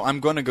 I'm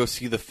going to go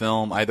see the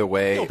film either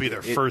way. You'll be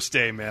there first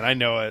day, man. I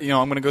know it.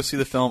 I'm going to go see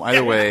the film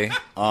either way.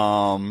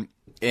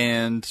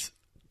 And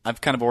I've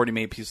kind of already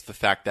made peace with the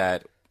fact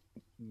that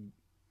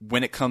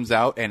when it comes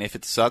out, and if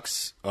it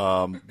sucks,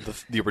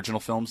 the original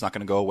film's not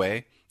going to go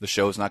away. The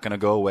show's not going to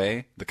go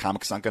away. The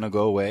comic's not going to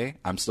go away.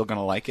 I'm still going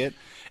to like it,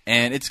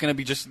 and it's going to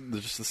be just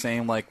the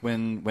same like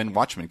when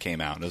Watchmen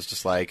came out. It was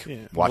just like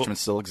Watchmen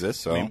still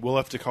exists. So I mean, we'll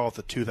have to call it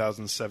the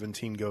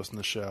 2017 Ghost in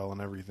the Shell and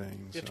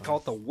everything. You have to call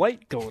it the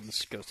White Ghost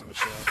in the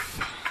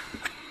Shell.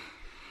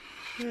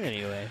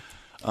 Anyway,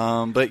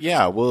 but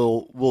yeah,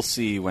 we'll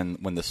see when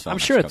this film. I'm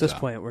sure at comes this out.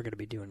 point we're going to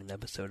be doing an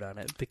episode on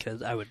it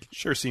because I would.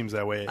 Sure seems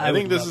that way. I I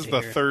think would this love is to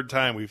the hear. third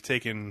time we've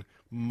taken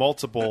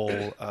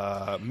multiple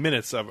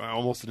minutes of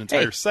almost an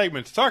entire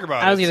segment to talk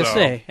about it. I was going to so-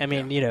 say. I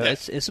mean,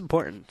 it's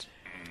important.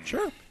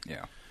 Sure.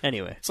 Yeah.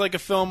 Anyway, It's like a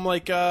film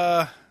like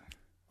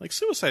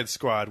Suicide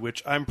Squad,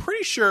 which I'm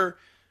pretty sure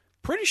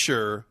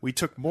we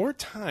took more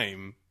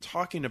time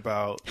talking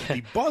about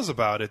the buzz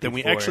about it than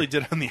we Before. actually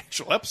did on the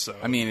actual episode.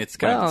 I mean, it's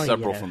kind of Well,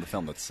 inseparable yeah. from the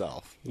film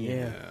itself.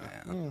 yeah.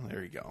 Well,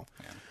 there you go.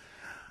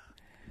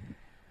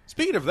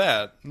 Speaking of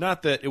that,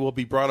 not that it will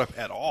be brought up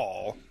at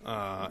all.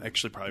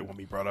 Actually, probably won't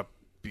be brought up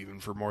even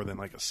for more than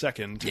like a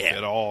second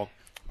at all.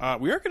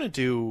 We are going to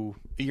do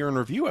a year in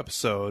review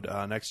episode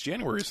next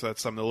January, so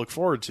that's something to look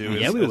forward to.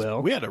 Yeah, we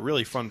will. We had a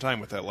really fun time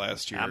with that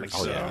last year. I'm Oh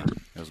excited. yeah,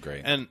 it was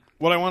great. And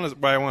why I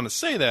want to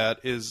say that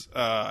is,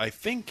 I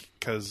think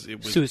because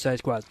it was Suicide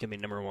Squad's going to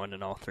be number one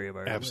in all three of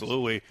our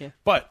absolutely. Yeah.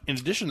 But in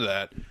addition to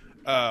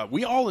that,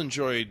 we all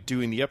enjoyed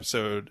doing the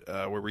episode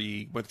where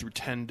we went through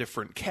 10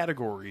 different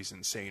categories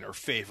and saying our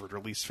favorite or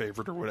least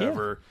favorite or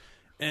whatever.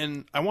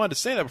 And I wanted to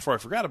say that before I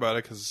forgot about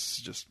it because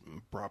it's just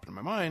brought up in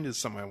my mind is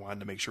something I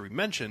wanted to make sure we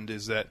mentioned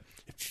is that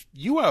if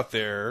you out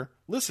there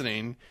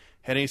listening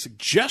had any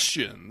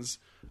suggestions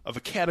of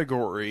a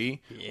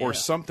category or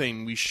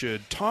something we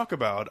should talk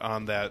about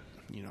on that,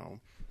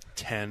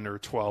 10 or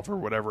 12 or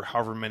whatever,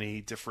 however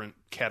many different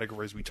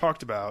categories we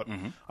talked about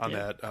on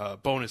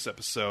that bonus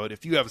episode.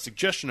 If you have a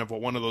suggestion of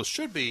what one of those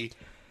should be,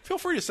 feel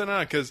free to send it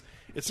on because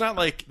it's not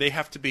like they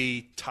have to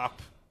be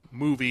top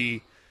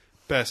movie,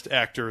 best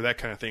actor, that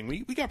kind of thing.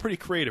 We got pretty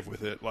creative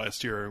with it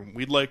last year, and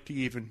we'd like to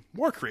be even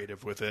more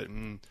creative with it,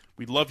 and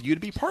we'd love you to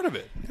be part of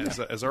it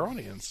as our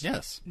audience.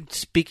 yes.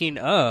 Speaking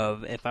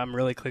of, if I'm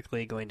really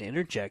quickly going to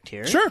interject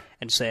here Sure.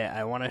 and say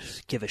I want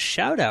to give a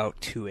shout out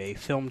to a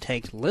Film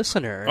Tank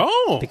listener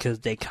because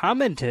they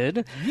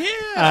commented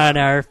on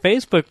our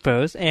Facebook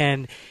post,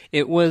 and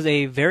it was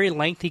a very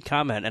lengthy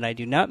comment, and I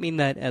do not mean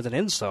that as an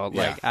insult.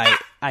 Yeah. Like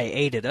I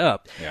ate it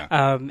up.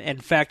 Yeah. In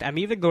fact, I'm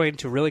even going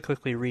to really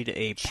quickly read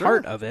a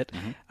part of it,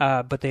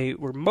 but they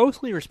were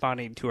mostly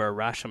responding to our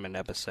Rashomon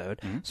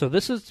episode. So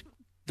this is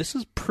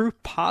proof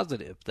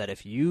positive that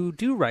if you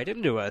do write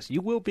into us,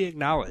 you will be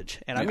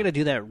acknowledged. And I'm going to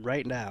do that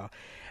right now.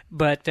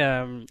 But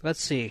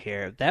let's see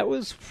here. That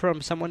was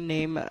from someone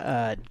named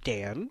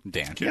Dan.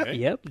 Dan. Okay.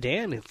 Yep,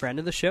 Dan, a friend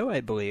of the show,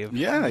 I believe.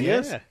 Yeah,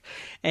 yes.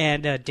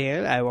 And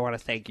Dan, I want to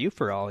thank you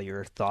for all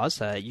your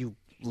thoughts. You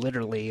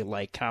literally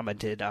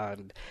commented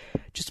on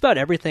just about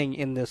everything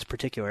in this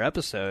particular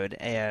episode,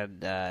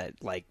 and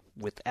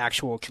with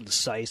actual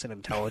concise and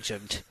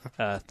intelligent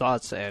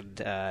thoughts. And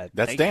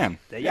That's Dan.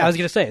 Yeah, I was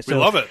going to say. So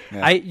love it.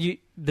 Yeah.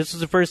 This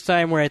is the first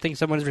time where I think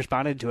someone's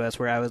responded to us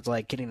where I was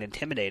getting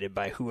intimidated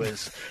by who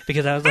was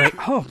because I was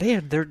like, oh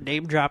man, they're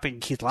name dropping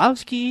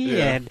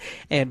Kieslowski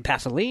and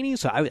Pasolini,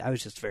 so I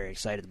was just very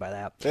excited by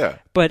that. Yeah.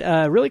 But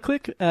really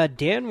quick,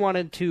 Dan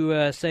wanted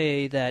to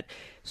say that.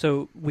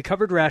 So we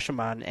covered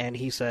Rashomon, and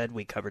he said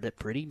we covered it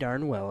pretty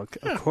darn well,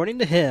 according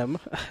to him.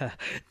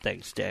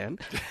 Thanks, Dan.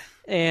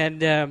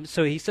 And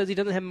so he says he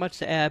doesn't have much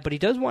to add, but he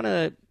does want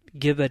to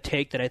give a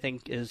take that I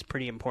think is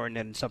pretty important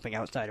and something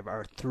outside of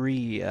our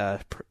 3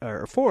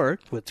 or 4,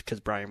 because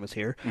Brian was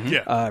here,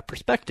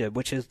 perspective,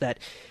 which is that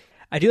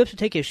I do have to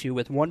take issue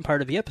with one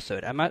part of the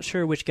episode. I'm not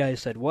sure which guy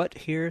said what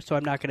here, so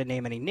I'm not going to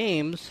name any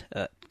names.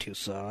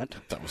 Toussaint.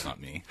 That was not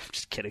me.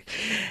 Just kidding.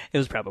 It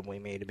was probably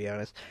me, to be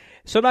honest.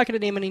 So I'm not going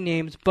to name any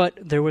names, but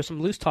there was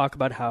some loose talk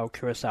about how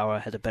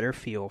Kurosawa has a better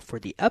feel for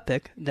the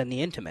epic than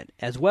the intimate,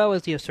 as well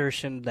as the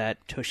assertion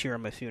that Toshiro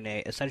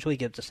Mifune essentially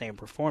gives the same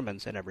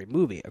performance in every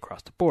movie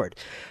across the board.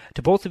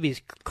 To both of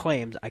these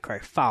claims, I cry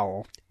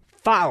foul.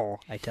 foul,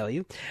 I tell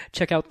you.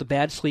 Check out The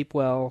Bad Sleep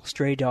Well,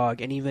 Stray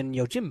Dog, and even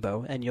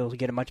Yojimbo, and you'll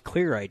get a much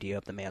clearer idea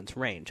of the man's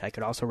range. I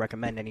could also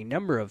recommend any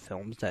number of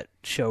films that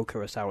show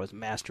Kurosawa's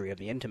mastery of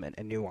the intimate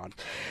and nuance,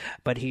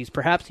 but he's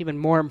perhaps even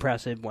more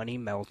impressive when he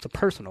melds the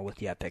personal with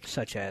the epic,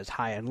 such as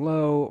High and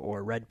Low,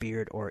 or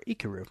Redbeard, or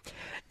Ikaru.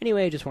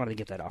 Anyway, I just wanted to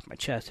get that off my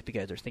chest. If you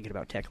guys are thinking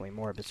about tackling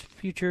more of his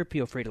future,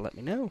 feel free to let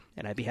me know,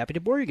 and I'd be happy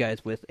to bore you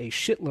guys with a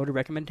shitload of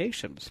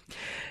recommendations.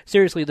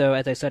 Seriously, though,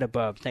 as I said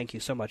above, thank you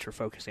so much for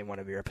focusing one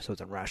of your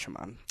episodes on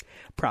Rashomon.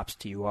 Props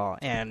to you all.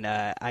 And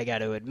I got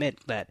to admit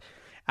that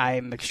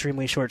I'm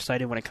extremely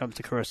short-sighted when it comes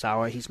to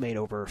Kurosawa. He's made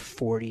over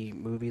 40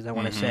 movies, I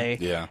want to say.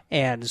 Yeah.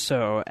 And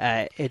so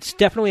it's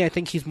definitely, I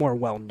think he's more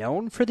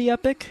well-known for the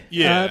epic.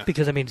 Yeah.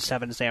 Because, I mean,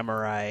 Seven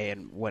Samurai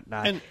and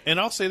whatnot. And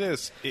I'll say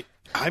this.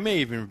 I may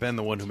have even been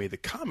the one who made the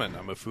comment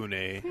on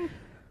Mifune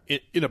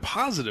in a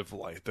positive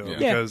light, though,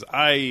 because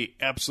I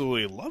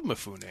absolutely love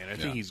Mifune, and I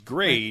think he's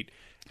great.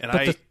 And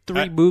But the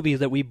three movies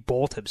that we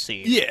both have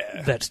seen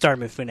that star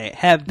Mifune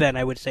have been,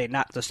 I would say,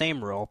 not the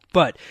same role,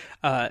 but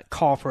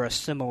call for a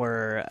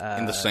similar...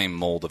 in the same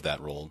mold of that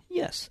role.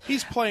 Yes.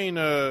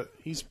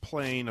 he's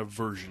playing a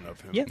version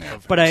of him. Yeah,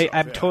 of but himself,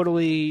 I'm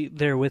totally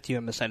there with you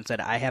in the sense that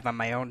I have on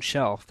my own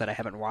shelf that I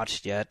haven't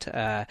watched yet,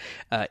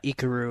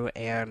 Ikaru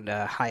and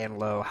High and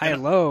Low. High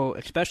and Low,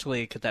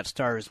 especially because that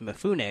stars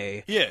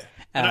Mifune. Yeah,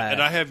 and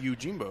I have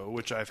Yojimbo,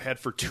 which I've had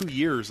for 2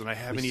 years, and I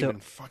haven't even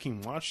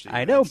fucking watched it.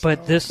 I know,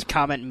 but this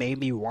comment made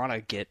me want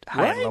to get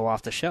High and Low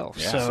off the shelf.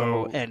 Yeah.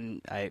 So,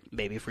 and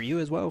maybe for you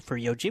as well, for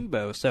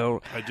Yojimbo.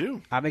 So I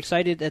do. I'm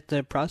excited at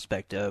the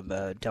prospect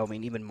of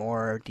delving even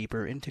more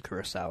deeper into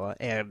Kurosawa,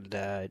 and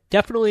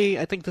definitely,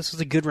 I think this is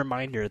a good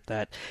reminder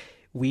that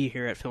we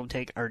here at Film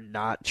Take are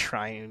not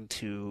trying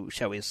to,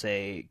 shall we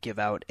say, give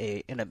out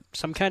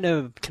some kind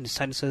of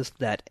consensus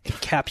that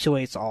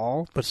encapsulates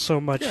all, but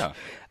so much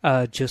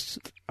just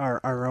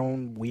our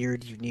own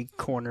weird, unique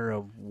corner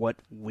of what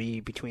we,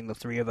 between the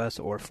three of us,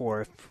 or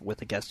four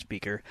with a guest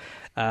speaker,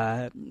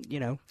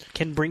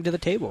 can bring to the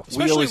table.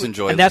 We always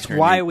enjoy, and that's hearing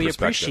why new we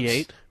perspectives.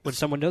 appreciate when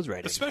someone does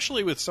writing.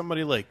 Especially with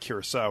somebody like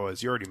Kurosawa,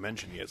 as you already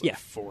mentioned, he has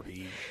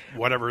 40,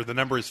 whatever the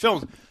number is,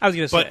 films. I was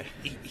going to say.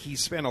 But he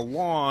spent a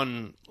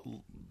long,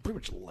 pretty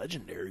much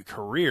legendary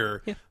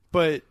career. Yeah.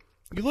 But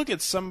you look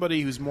at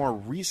somebody who's more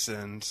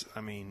recent,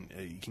 I mean,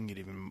 you can get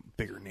even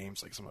bigger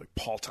names like someone like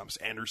Paul Thomas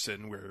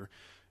Anderson, where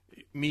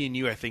me and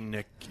you, I think,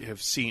 Nick,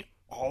 have seen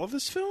all of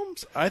his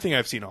films. I think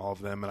I've seen all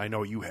of them, and I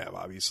know you have,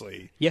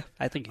 obviously. Yeah,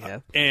 I think you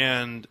have.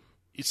 And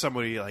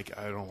somebody like,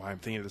 I don't know why I'm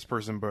thinking of this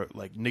person, but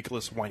like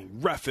Nicholas Winding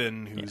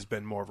Refn, who's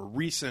been more of a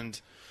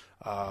recent,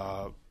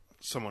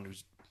 someone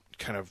who's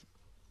kind of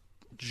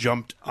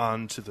jumped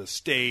onto the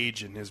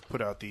stage and has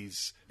put out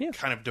these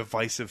kind of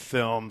divisive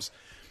films.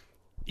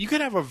 You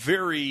could have a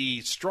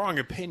very strong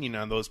opinion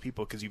on those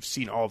people because you've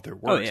seen all of their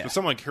works. But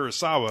someone like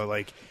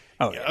Kurosawa,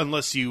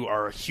 unless you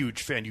are a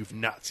huge fan, you've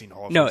not seen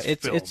all of his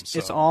films.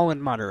 It's all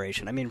in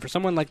moderation. I mean, for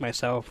someone like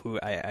myself, who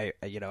I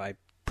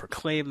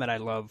proclaim that I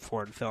love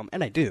foreign film,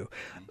 and I do,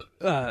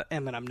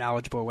 and that I'm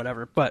knowledgeable,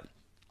 whatever, but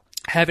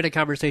having a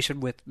conversation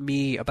with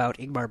me about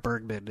Ingmar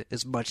Bergman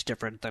is much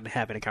different than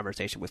having a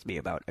conversation with me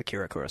about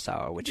Akira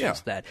Kurosawa, which is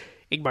that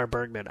Ingmar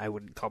Bergman, I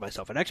wouldn't call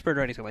myself an expert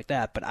or anything like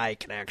that, but I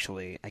can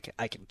actually,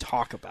 I can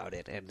talk about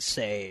it and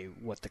say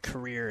what the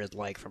career is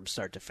like from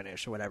start to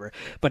finish or whatever.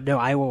 But no,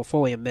 I will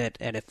fully admit,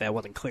 and if that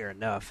wasn't clear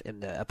enough in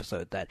the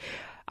episode, that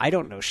I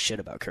don't know shit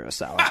about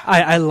Kurosawa.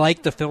 I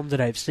like the film that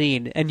I've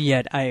seen, and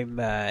yet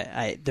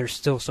there's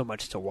still so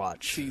much to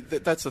watch. See,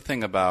 that's the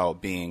thing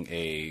about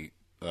being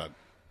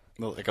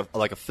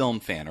like a film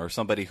fan or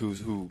somebody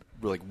who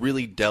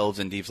really delves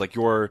in deep. Like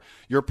your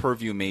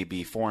purview may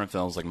be foreign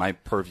films. Like my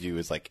purview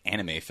is like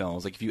anime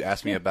films. Like if you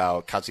asked me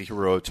about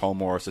Katsuhiro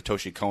Otomo or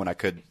Satoshi Kon, I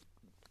could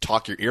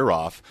talk your ear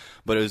off.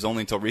 But it was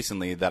only until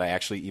recently that I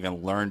actually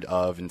even learned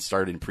of and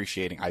started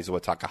appreciating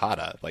Aizawa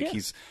Takahata. Like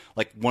he's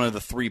like one of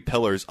the three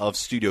pillars of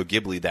Studio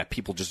Ghibli that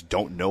people just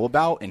don't know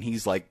about, and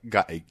he's like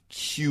got a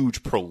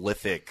huge,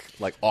 prolific,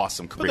 like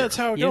awesome career. But that's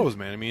how it goes,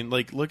 man. I mean,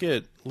 like look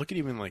at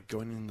even like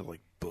going into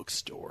like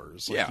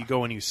bookstores. Like you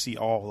go and you see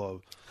all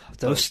of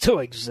those still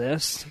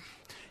exist.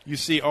 You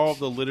see all of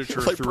the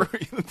literature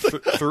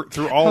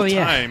through all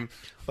time.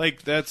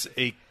 Like that's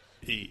a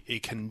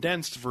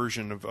condensed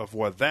version of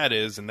what that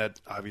is, and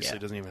that obviously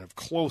doesn't even have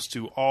close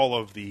to all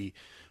of the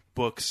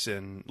books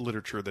and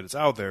literature that is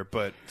out there.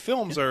 But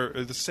films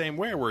are the same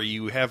way, where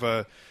you have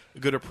a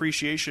good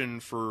appreciation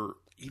for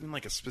even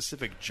like a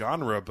specific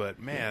genre, but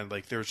man,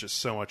 like there's just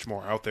so much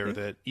more out there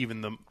that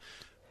even the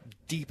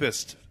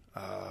deepest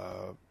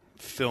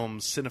film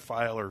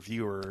cinephile or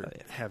viewer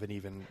haven't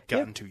even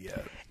gotten to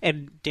yet.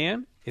 And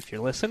Dan, if you're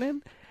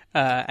listening,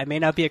 I may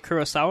not be a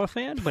Kurosawa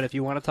fan, but if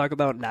you want to talk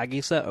about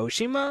Nagisa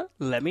Oshima,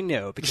 let me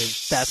know,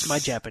 because that's my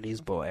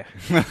Japanese boy.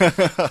 All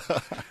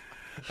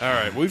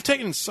right, we've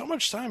taken so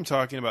much time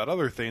talking about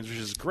other things, which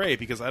is great,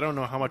 because I don't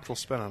know how much we'll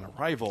spend on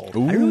Arrival.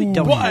 I really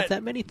don't have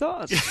that many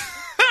thoughts.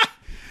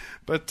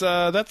 But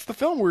that's the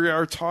film we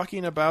are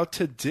talking about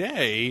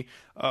today,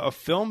 a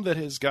film that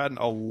has gotten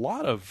a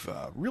lot of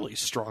really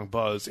strong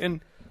buzz.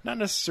 And not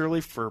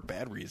necessarily for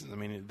bad reasons. I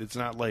mean, it's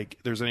not like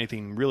there's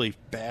anything really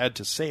bad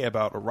to say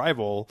about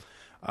Arrival,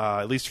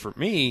 at least for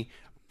me.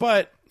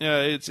 But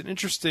it's an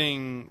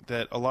interesting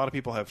that a lot of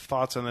people have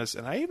thoughts on this.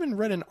 And I even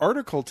read an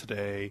article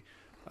today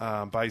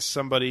by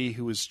somebody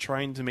who was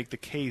trying to make the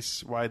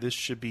case why this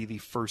should be the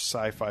first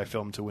sci-fi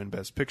film to win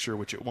Best Picture,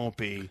 which it won't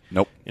be.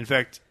 Nope. In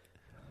fact,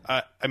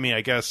 I mean,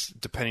 I guess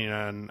depending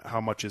on how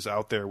much is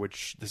out there,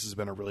 which this has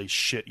been a really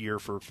shit year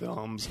for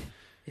films,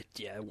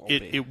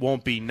 it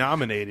won't be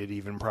nominated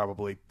even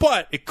probably,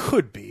 but it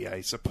could be,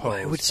 I suppose.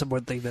 Why would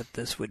someone think that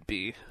this would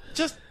be?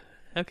 Just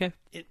Okay.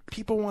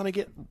 people want to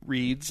get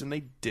reads, and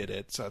they did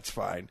it, so that's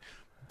fine.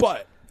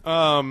 But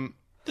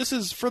this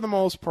is, for the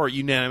most part,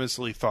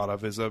 unanimously thought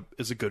of as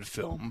a good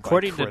film.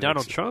 According to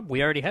Donald Trump,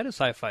 we already had a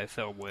sci-fi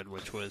film win,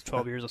 which was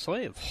 12 Years a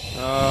Slave.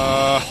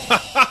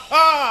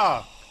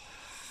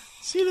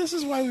 See, this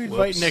is why we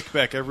invite Nick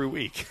back every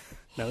week.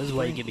 No, this is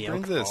why you give me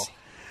Bring alcohol. this.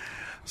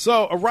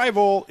 So,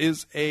 Arrival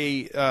is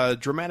a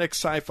dramatic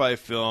sci-fi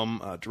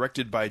film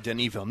directed by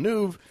Denis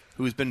Villeneuve,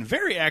 who has been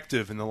very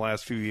active in the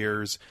last few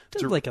years.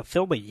 It's like a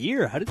film a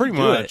year. How did Pretty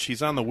he do much. it?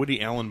 He's on the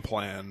Woody Allen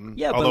plan.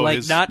 Yeah, although but like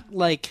his, not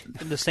like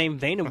in the same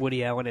vein of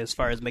Woody Allen as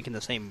far as making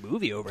the same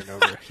movie over and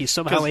over. He's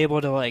somehow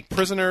able to like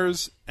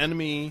Prisoners,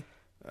 Enemy,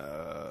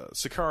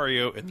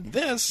 Sicario, and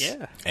this.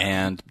 yeah.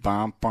 And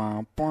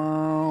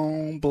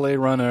Blade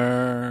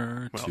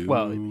Runner 2.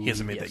 Well, He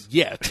hasn't made that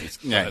yet.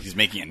 yeah, he's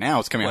making it now.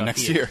 It's coming out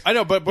next year. I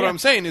know, but what I'm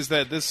saying is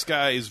that this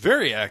guy is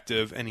very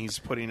active, and he's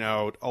putting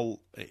out a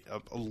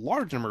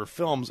large number of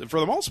films. And for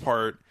the most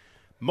part,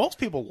 most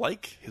people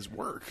like his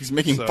work. He's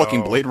making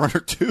fucking Blade Runner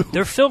 2.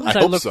 They're films I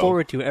hope look so.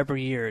 forward to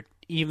every year,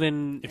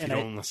 even If you and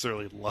don't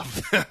necessarily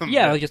love them.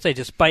 yeah, like I say,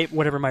 despite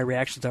whatever my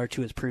reactions are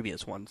to his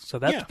previous ones. So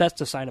Yeah. that's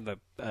the sign of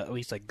at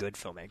least a good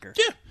filmmaker.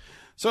 Yeah.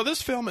 So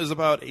this film is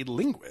about a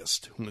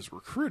linguist who is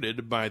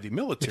recruited by the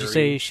military. Would you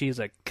say she's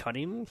a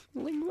cunning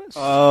linguist?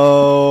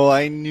 Oh,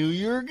 I knew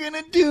you were going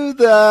to do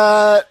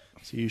that.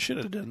 So you should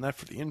have done that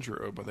for the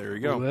intro, but there you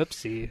go.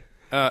 Whoopsie.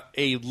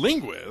 A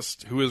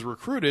linguist who is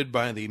recruited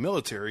by the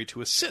military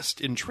to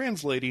assist in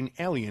translating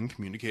alien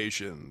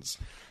communications.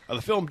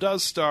 The film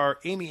does star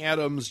Amy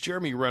Adams,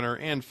 Jeremy Renner,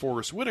 and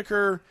Forrest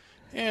Whitaker.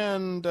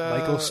 And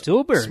Michael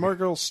Stuhlbarg.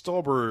 Michael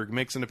Stuhlbarg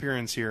makes an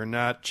appearance here,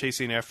 not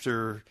chasing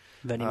after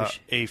Vending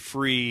machine. a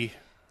free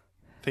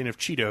thing of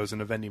Cheetos in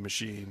a vending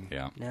machine.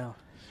 Yeah. No.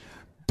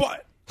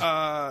 But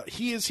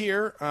he is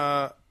here.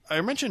 I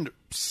mentioned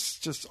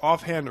just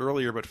offhand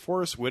earlier, but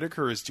Forrest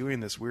Whitaker is doing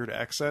this weird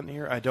accent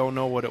here. I don't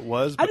know what it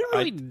was. But I didn't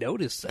really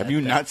notice that. Have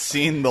you not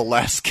seen The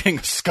Last King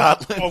of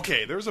Scotland?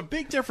 Okay, there's a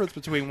big difference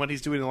between what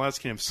he's doing in The Last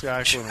King of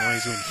Scotland and what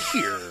he's doing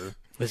here.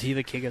 Was he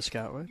the king of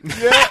Scotland?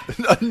 Yeah.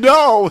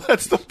 No,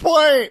 that's the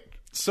point.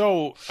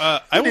 So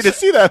I I need to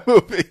see that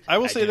movie. I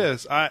will say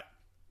this.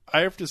 I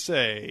have to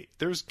say,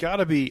 there's got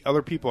to be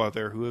other people out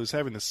there who is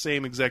having the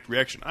same exact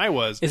reaction I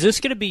was. Is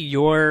this going to be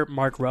your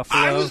Mark Ruffalo?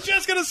 I was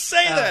just going to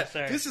say that.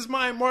 sorry. This is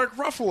my Mark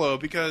Ruffalo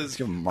because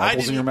You have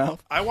marbles in your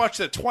mouth? I watched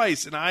that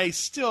twice, and I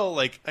still,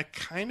 I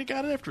kind of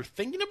got it after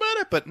thinking about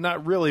it, but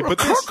not really. But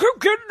this,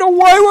 Keep getting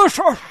away with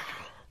it.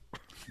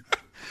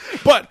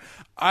 but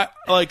I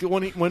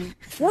when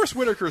Forrest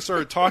Whitaker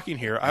started talking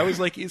here, I was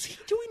like, is he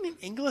doing an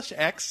English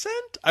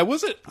accent? I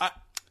wasn't.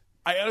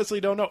 I honestly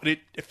don't know. It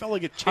felt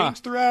like it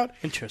changed throughout.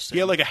 Interesting. He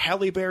had like a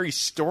Halle Berry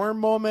Storm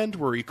moment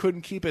where he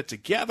couldn't keep it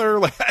together.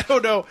 Like, I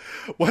don't know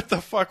what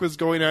the fuck was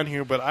going on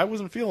here, but I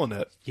wasn't feeling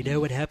it. You know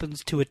what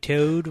happens to a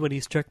toad when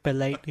he's struck by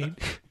lightning?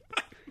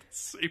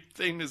 Same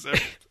thing as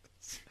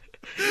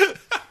everything.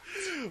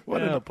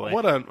 Oh, boy.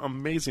 What an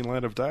amazing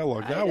line of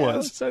dialogue that I know,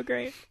 was. it's so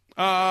great.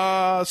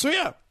 So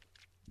yeah,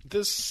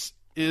 this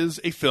is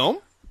a film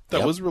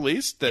that was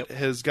released that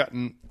has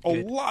gotten a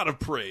lot of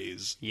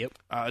praise. Yep.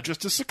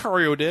 Just as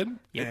Sicario did.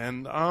 Yep.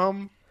 And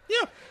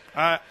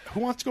who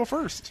wants to go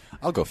first?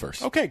 I'll go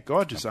first. Okay, go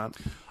ahead, Jason.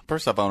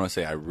 First off, I want to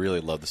say I really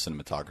love the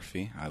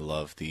cinematography. I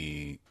love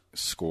the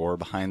score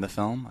behind the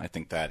film. I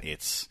think that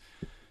it's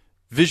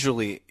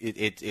visually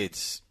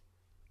it's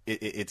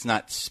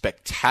not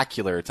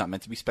spectacular. It's not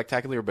meant to be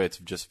spectacular, but it's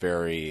just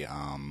very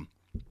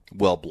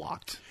well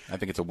blocked. I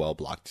think it's a well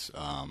blocked.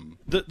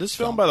 This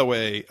film, by the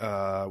way,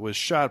 was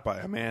shot by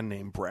a man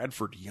named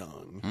Bradford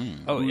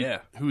Young. Oh, yeah.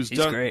 Who's He's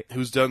done great.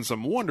 Who's done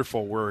some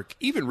wonderful work,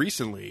 even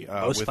recently.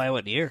 Most with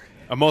Violent Year.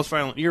 A Most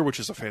Violent Year, which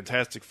is a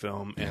fantastic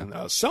film, and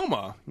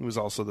Selma, who was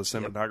also the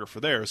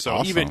cinematographer there. So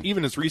Awesome.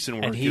 even his recent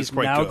work And is he's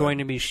quite now good. going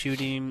to be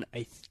shooting,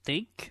 I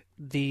think,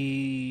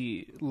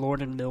 the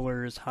Lord and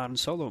Miller's Han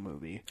Solo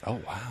movie.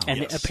 Oh wow!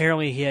 And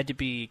apparently he had to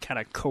be kind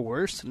of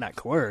not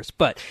coerced,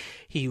 but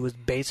he was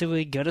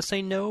basically going to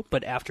say no,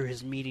 but after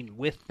his meeting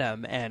with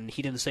them, and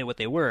he didn't say what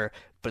they were,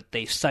 but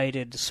they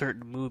cited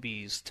certain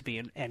movies to be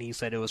in, and he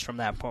said it was from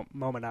that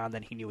moment on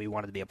that he knew he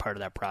wanted to be a part of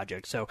that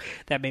project. So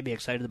that made me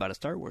excited about a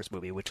Star Wars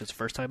movie, which is the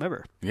first time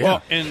ever. Yeah.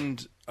 Well,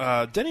 and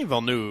Denis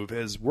Villeneuve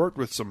has worked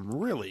with some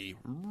really,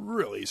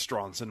 really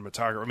strong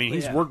cinematographer. I mean,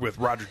 he's worked with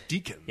Roger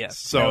Deakins. Yeah.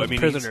 So That I was mean,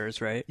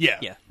 Prisoners, right? Yeah.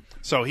 Yeah.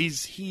 So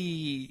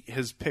he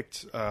has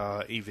picked,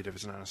 even if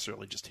it's not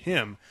necessarily just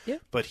him, Yeah.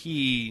 but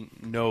he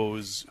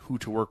knows who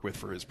to work with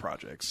for his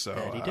projects. So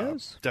That he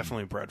does.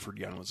 Definitely Bradford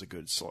Young was a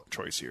good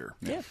choice here.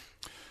 Yeah.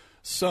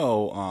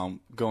 So,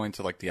 going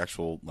to like the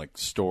actual like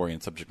story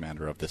and subject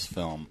matter of this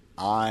film,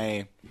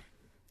 I'm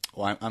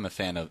a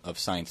fan of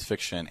science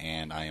fiction,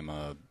 and I am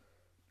a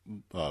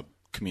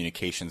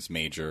communications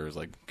major,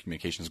 like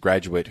communications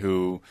graduate.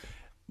 Who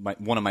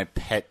one of my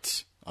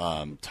pet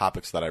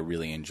topics that I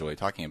really enjoy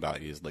talking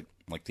about is like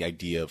the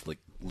idea of like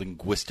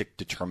linguistic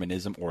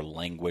determinism, or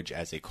language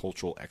as a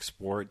cultural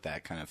export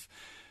that kind of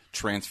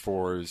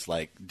transfers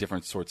like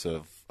different sorts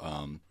of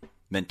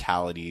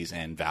mentalities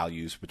and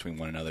values between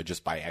one another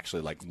just by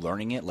actually like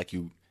learning it. Like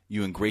you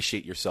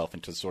ingratiate yourself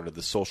into sort of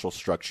the social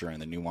structure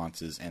and the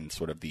nuances and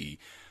sort of the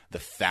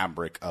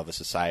fabric of a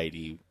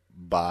society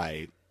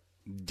by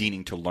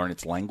deigning to learn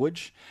its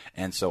language.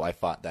 And so I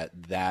thought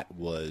that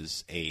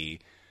was a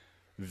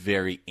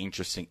very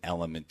interesting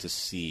element to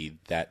see,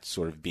 that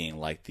sort of being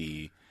like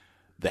the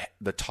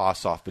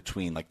toss off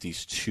between like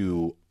these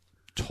two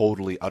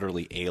totally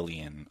utterly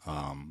alien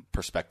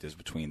perspectives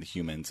between the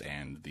humans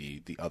and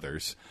the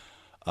others.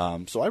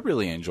 So I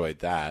really enjoyed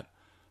that.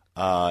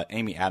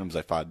 Amy Adams,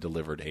 I thought,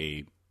 delivered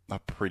a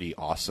pretty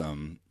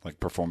awesome like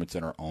performance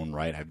in her own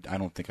right. I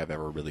don't think I've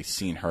ever really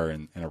seen her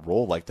in a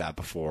role like that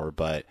before,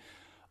 but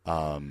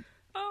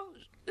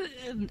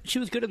She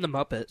was good in the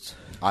Muppets.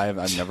 I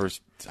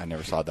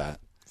never saw that.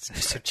 It's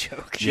just a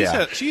joke.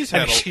 She's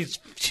had She's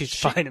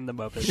fine in the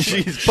Muppets.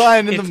 She's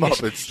fine in the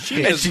It's-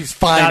 Muppets, and she's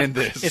fine in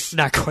this. It's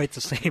not quite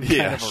the same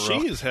kind of a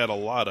role. she has had a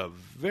lot of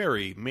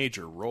very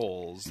major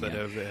roles that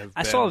have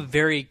I been... saw a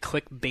very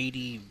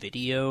clickbaity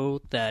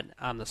video that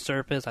on the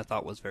surface I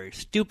thought was very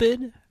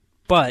stupid,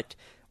 but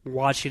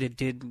watching it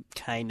did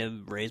kind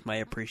of raise my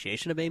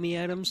appreciation of Amy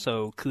Adams,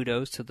 so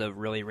kudos to the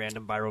really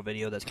random viral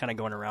video that's kind of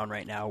going around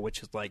right now,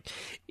 which is like,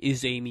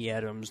 is Amy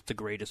Adams the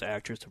greatest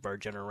actress of our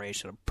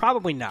generation?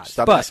 Probably not.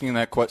 Stop asking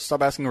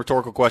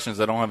rhetorical questions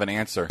that don't have an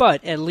answer.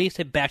 But at least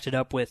it backed it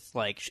up with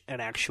like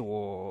an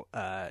actual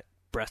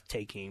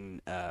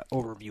breathtaking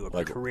overview of her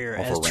Like, career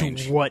of her as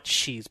range. to what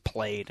she's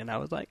played, and I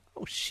was like,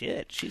 oh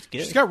shit, she's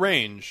good. She's got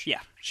range. Yeah.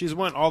 She's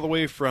went all the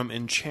way from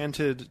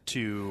Enchanted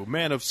to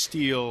Man of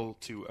Steel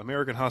to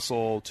American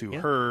Hustle to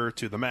Her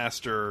to The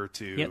Master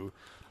to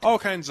all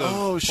kinds of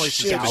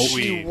places in she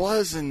between.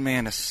 was in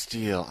Man of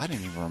Steel. I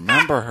didn't even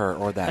remember her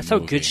or that That's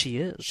movie. how good she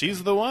is.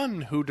 She's the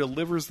one who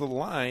delivers the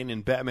line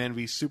in Batman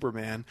v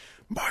Superman,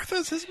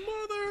 Martha's his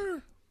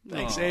mother.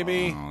 Thanks,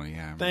 Amy. Oh,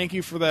 yeah. Thank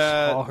you for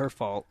that. All her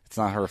fault. It's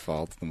not her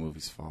fault. It's the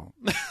movie's fault.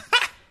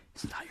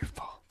 It's not your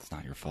fault. It's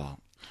not your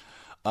fault.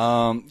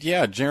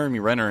 Yeah, Jeremy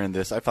Renner in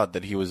this, I thought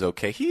that he was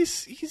okay.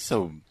 He's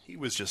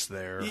was just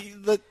there.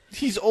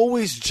 he's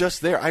always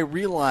just there. I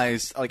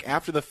realized, like,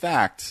 after the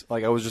fact,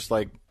 like, I was just,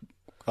 like,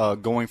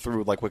 going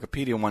through, like,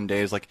 Wikipedia one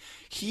day, is like,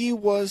 he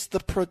was the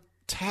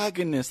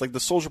protagonist, like, the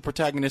social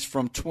protagonist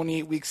from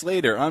 28 Weeks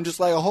Later. I'm just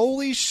like,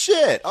 holy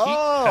shit!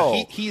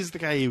 He's the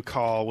guy you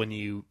call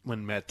when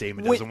Matt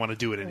Damon doesn't want to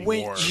do it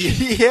anymore.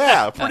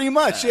 Yeah, pretty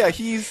much. Yeah,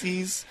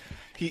 he's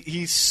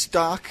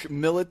stock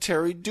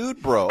military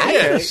dude, bro. I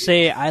gotta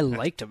say, I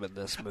liked him in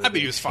this movie. I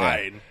mean, he was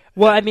fine.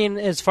 Well, I mean,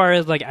 as far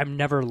as like, I've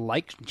never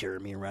liked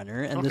Jeremy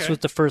Renner, and this Okay. was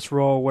the first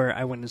role where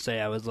I wouldn't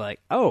say I was like,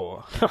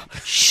 oh,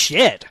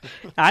 shit,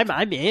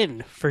 I'm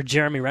in for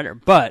Jeremy Renner.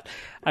 But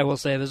I will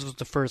say this was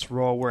the first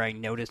role where I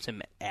noticed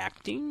him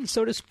acting,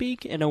 so to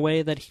speak, in a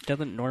way that he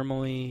doesn't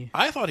normally.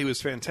 I thought he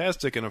was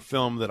fantastic in a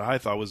film that I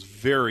thought was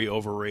very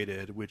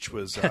overrated, which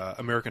was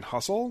American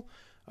Hustle.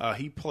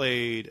 He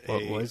played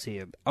What was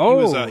he?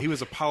 He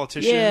was a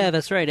politician. Yeah,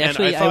 that's right.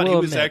 Actually, and I thought I he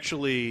will was admit.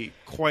 actually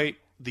quite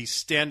the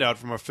standout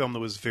from a film that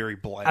was very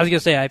bland. I was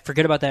gonna say I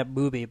forget about that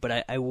movie,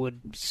 but I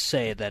would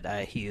say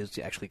that he is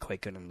actually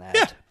quite good in that.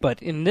 Yeah.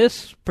 But in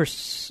this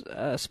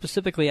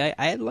specifically,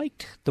 I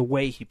liked the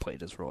way he played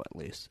his role at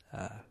least.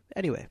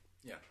 Anyway,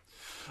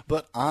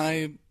 But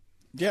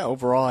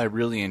overall, I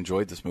really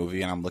enjoyed this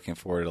movie, and I'm looking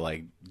forward to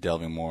like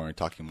delving more and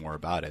talking more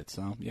about it.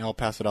 So yeah, I'll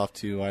pass it off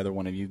to either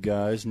one of you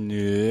guys,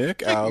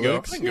 Nick,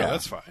 Alex. I can go.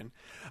 That's fine.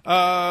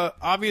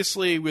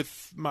 Obviously,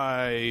 with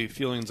my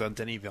feelings on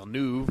Denis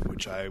Villeneuve,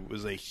 which I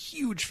was a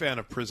huge fan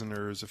of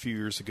Prisoners a few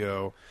years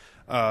ago,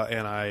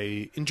 and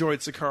I enjoyed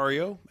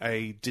Sicario.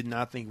 I did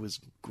not think it was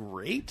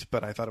great,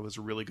 but I thought it was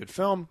a really good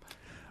film.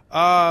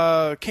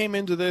 Came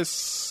into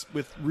this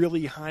with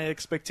really high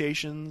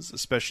expectations,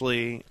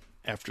 especially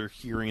after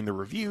hearing the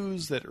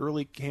reviews that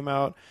early came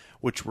out,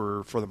 which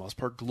were, for the most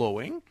part,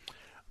 glowing.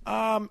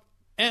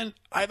 And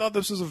I thought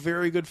this was a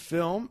very good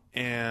film,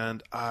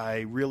 and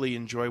I really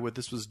enjoy what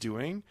this was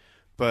doing.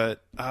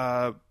 But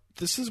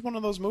this is one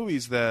of those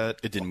movies that...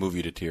 It didn't move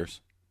you to tears.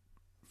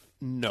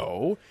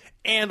 No.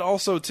 And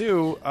also,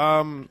 too...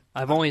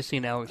 I've only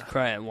seen Alex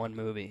cry in one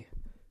movie.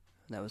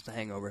 And that was The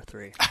Hangover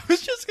 3. I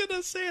was just going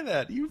to say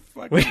that. You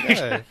fucking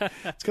guy.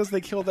 It's because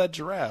they killed that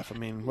giraffe. I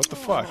mean, what the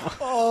fuck?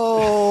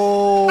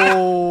 Oh.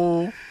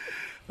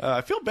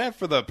 I feel bad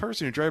for the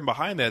person who's driving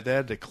behind that. They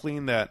had to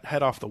clean that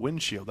head off the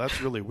windshield. That's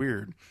really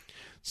weird.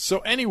 So,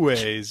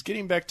 anyways,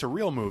 getting back to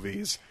real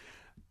movies,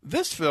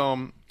 this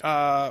film,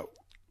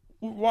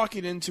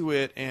 walking into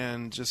it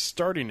and just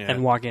starting it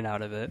And walking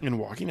out of it.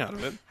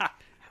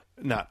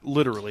 Not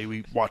literally,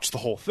 we watched the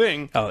whole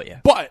thing. Oh, yeah.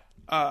 But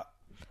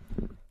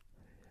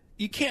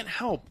you can't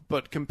help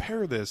but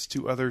compare this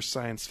to other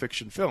science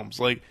fiction films.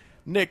 Like,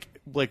 Nick,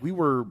 we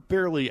were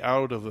barely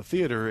out of the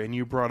theater and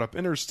you brought up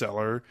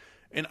Interstellar,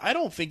 and I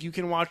don't think you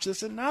can watch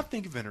this and not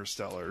think of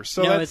Interstellar.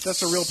 So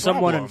that's a real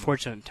somewhat problem.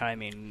 unfortunate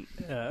timing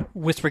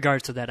with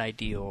regards to that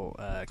ideal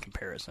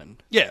comparison.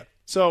 Yeah.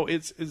 So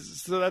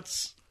so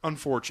that's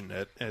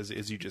unfortunate,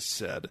 as you just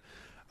said.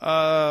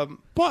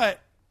 But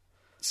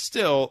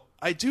still,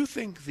 I do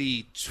think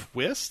the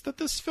twist that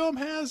this film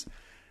has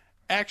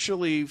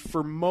actually,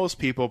 for most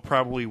people,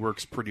 probably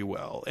works pretty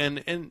well.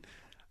 And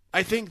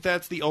I think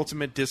that's the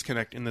ultimate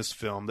disconnect in this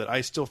film that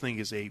I still think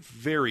is a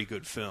very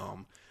good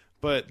film.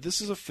 But this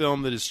is a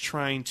film that is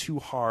trying too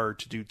hard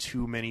to do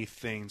too many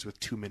things with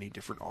too many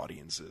different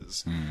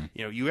audiences.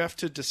 You know, you have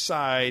to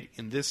decide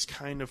in this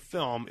kind of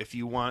film if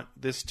you want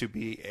this to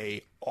be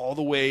a all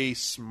the way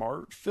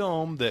smart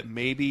film that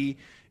maybe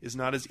is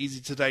not as easy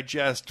to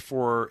digest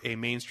for a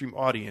mainstream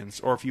audience,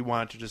 or if you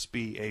want it to just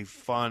be a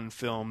fun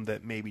film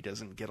that maybe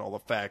doesn't get all the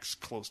facts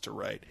close to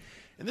right.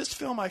 And this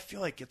film, I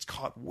feel like, gets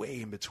caught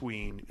way in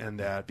between in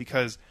that,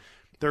 because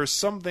there are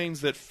some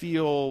things that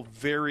feel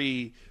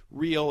very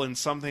real and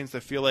some things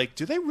that feel like,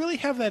 do they really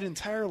have that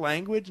entire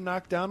language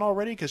knocked down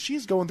already? Because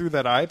she's going through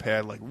that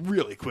iPad like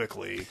really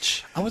quickly.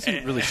 I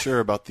wasn't really sure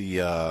about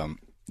the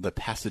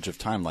passage of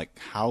time. Like,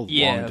 how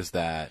long does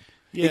that?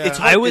 Yeah. It's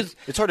hard,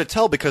 it's hard to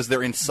tell because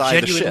they're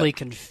inside the genuinely ship.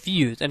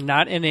 confused, and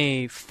not in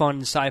a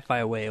fun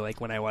sci-fi way,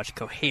 like when I watch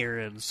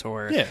Coherence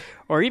or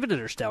even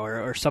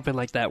Interstellar or something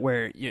like that,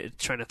 where you're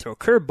trying to throw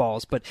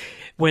curveballs. But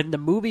when the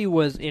movie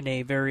was in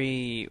a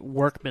very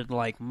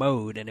workmanlike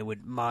mode and it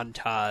would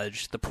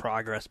montage the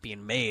progress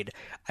being made,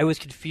 I was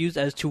confused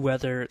as to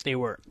whether they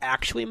were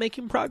actually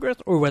making progress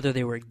or whether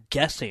they were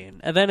guessing.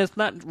 And then it's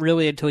not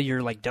really until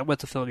you're like done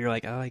with the film, you're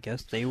like, oh, I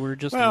guess they were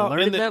just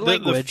learning that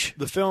language.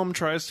 The film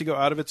tries to go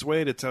out of its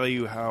way to tell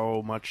you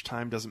how much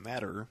time doesn't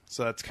matter,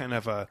 so that's kind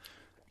of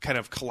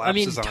collapses. I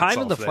mean, on time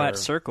itself in the there. flat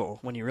circle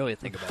when you really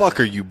think about it.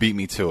 Fucker, you beat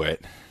me to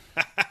it.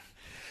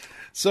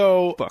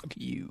 So, Fuck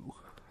you.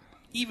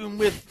 even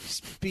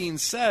with being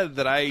said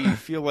that I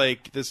feel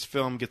like this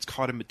film gets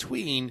caught in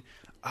between,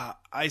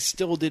 I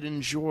still did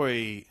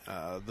enjoy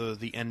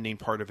the ending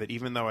part of it,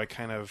 even though I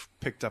kind of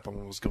picked up on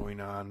what was going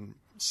on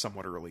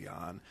somewhat early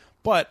on.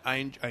 But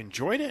I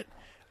enjoyed it.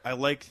 I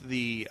liked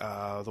the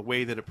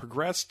way that it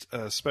progressed,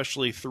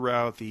 especially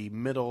throughout the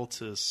middle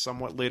to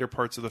somewhat later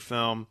parts of the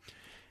film.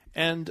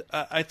 And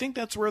I think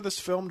that's where this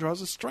film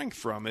draws its strength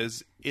from,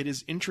 is it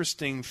is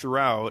interesting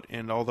throughout,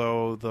 and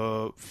although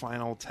the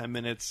final 10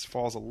 minutes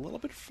falls a little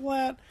bit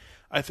flat,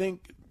 I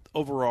think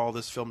overall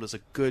this film does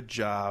a good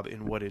job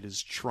in what it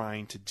is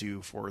trying to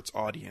do for its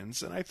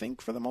audience, and I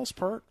think for the most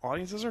part,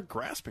 audiences are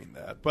grasping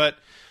that. But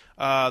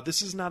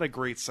this is not a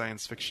great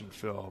science fiction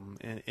film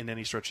in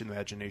any stretch of the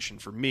imagination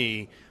for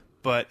me,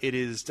 but it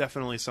is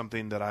definitely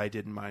something that I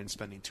didn't mind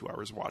spending 2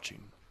 hours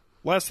watching.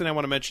 Last thing I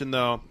want to mention,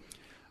 though,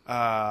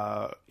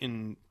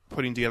 in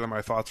putting together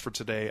my thoughts for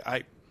today,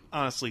 I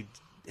honestly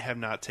have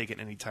not taken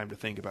any time to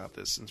think about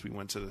this since we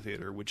went to the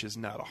theater, which is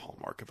not a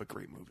hallmark of a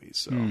great movie.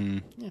 So,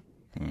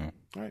 All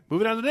right,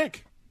 moving on to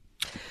Nick.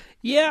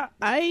 Yeah,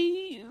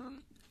 I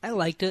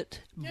liked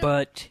it,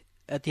 but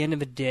at the end of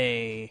the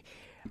day,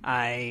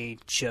 I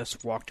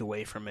just walked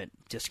away from it,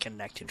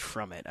 disconnected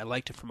from it. I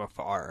liked it from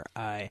afar.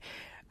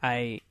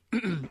 I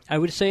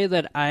would say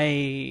that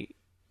I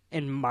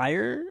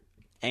admire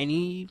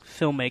any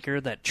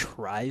filmmaker that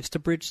tries to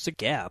bridge the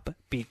gap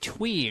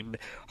between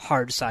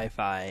hard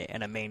sci-fi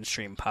and a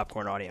mainstream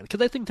popcorn audience,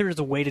 because I think there is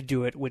a way to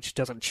do it which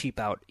doesn't cheap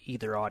out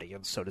either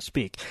audience, so to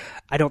speak.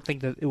 I don't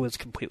think that it was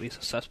completely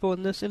successful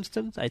in this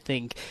instance. I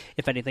think,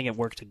 if anything, it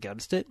worked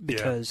against it,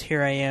 because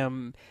here I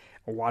am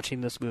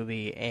watching this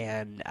movie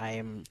and I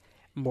am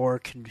more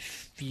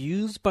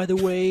confused by the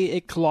way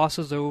it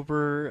glosses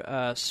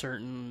over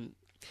certain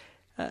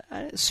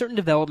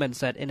developments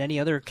that in any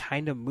other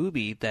kind of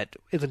movie that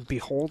isn't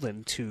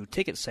beholden to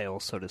ticket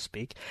sales, so to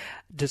speak,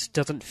 just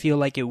doesn't feel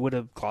like it would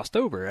have glossed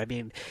over. I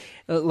mean,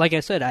 like I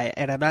said,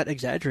 I'm not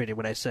exaggerating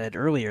when I said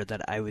earlier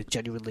that I was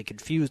genuinely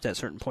confused at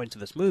certain points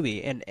of this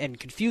movie, and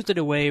confused in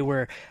a way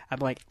where I'm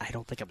like, I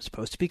don't think I'm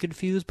supposed to be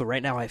confused, but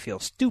right now I feel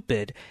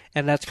stupid,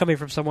 and that's coming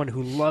from someone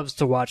who loves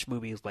to watch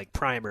movies like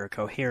Primer,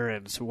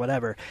 Coherence,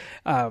 whatever,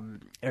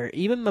 or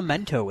even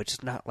Memento, which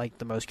is not like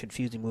the most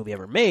confusing movie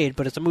ever made,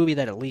 but it's a movie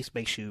that at least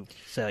makes you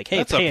say, like,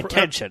 hey, pay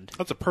attention.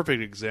 That's a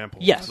perfect example,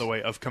 Yes. by the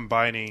way, of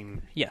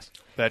combining Yes.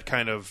 that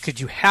kind of. Because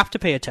you have to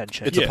pay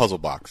attention. It's a puzzle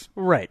box.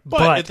 Right.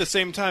 But at the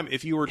same time,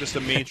 if you were just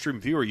a mainstream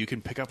viewer, you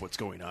can pick up what's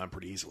going on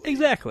pretty easily.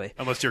 Exactly.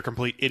 Unless you're a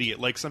complete idiot,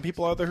 like some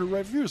people out there who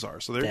write reviews are.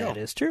 So there you go. That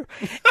is true.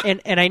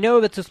 and I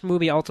know that this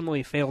movie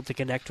ultimately failed to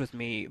connect with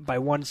me by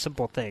one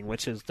simple thing,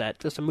 which is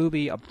that it's a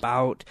movie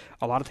about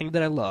a lot of things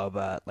that I love,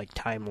 like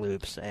time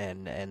loops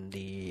and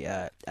the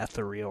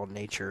ethereal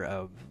nature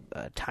of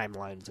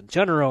timelines in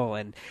general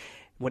and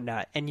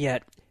whatnot. And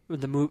yet,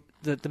 the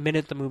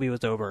minute the movie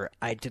was over,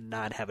 I did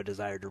not have a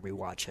desire to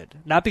rewatch it.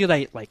 Not because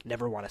I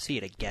never want to see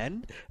it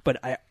again, but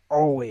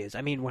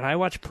when I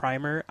watch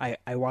Primer,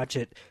 I watch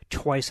it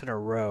twice in a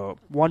row.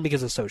 One,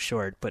 because it's so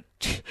short, but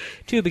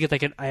two, because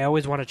I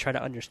always want to try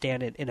to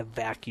understand it in a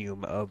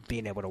vacuum of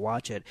being able to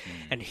watch it.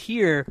 And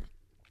here,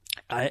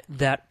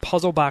 that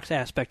puzzle box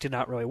aspect did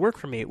not really work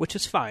for me, which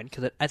is fine,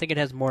 because I think it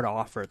has more to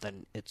offer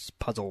than its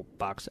puzzle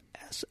box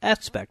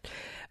aspect.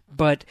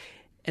 But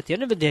at the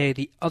end of the day,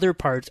 the other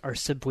parts are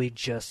simply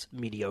just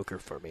mediocre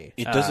for me.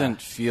 It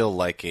doesn't feel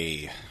like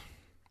the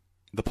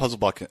puzzle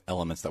box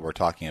elements that we're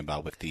talking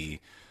about with the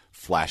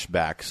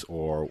flashbacks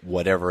or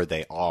whatever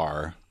they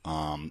are,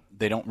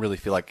 they don't really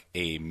feel like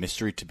a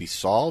mystery to be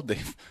solved. They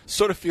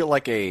sort of feel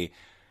like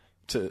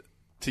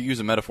to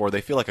use a metaphor,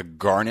 they feel like a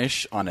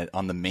garnish on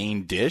the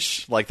main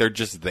dish. Like they're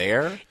just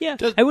there. Yeah,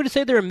 I wouldn't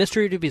say they're a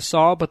mystery to be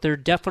solved, but they're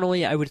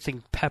definitely, I would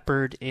think,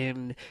 peppered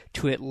in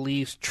to at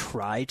least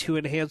try to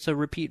enhance a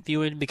repeat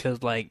viewing, because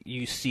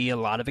you see a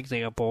lot of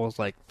examples.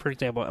 For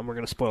example, and we're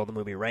going to spoil the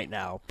movie right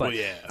now, but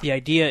the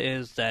idea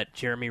is that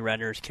Jeremy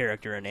Renner's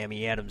character and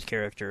Amy Adams'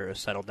 character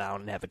settle down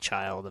and have a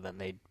child, and then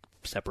they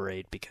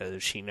separate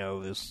because she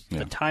knows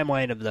the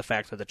timeline of the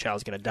fact that the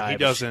child's going to die. He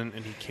doesn't,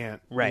 and he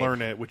can't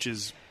learn it, which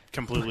is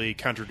completely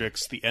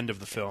contradicts the end of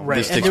the film. Right.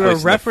 This takes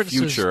place in the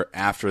future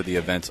after the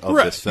events of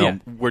this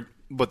film. Yeah.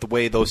 But the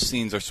way those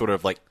scenes are sort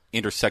of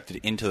intersected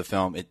into the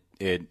film,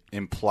 it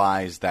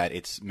implies that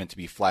it's meant to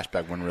be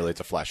flashback when really it's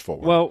a flash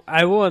forward. Well,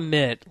 I will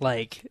admit,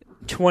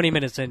 20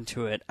 minutes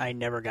into it, I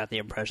never got the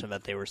impression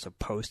that they were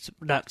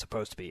not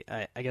supposed to be.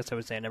 I guess I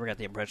would say I never got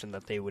the impression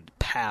that they would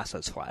pass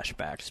as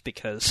flashbacks,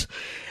 because,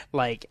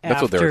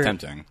 that's what they were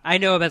attempting. I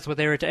know that's what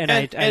they were, and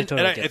I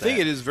totally get that. I think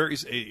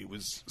it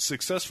was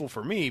successful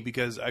for me,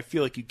 because I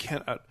feel like you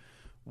can't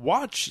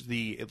watch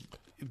the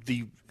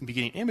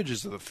beginning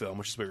images of the film,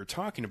 which is what you're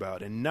talking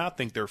about, and not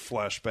think they're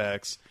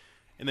flashbacks,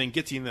 and then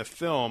get to the end of the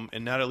film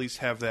and not at least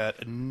have that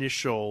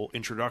initial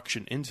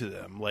introduction into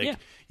them.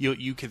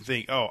 You can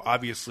think, oh,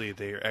 obviously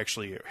they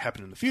actually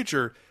happen in the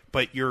future,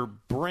 but your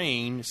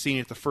brain, seeing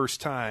it the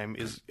first time,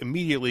 is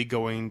immediately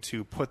going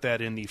to put that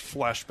in the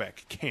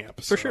flashback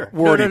camp. For sure.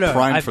 We're already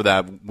primed for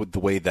that with the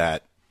way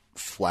that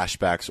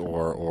flashbacks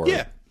or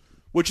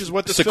which is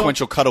what the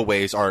sequential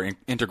cutaways are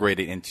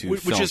integrated into which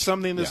films. is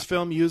something this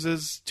film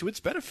uses to its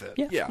benefit.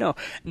 No,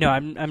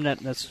 I'm not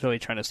necessarily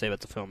trying to say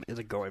that the film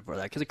isn't going for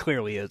that, because it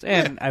clearly is,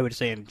 and I would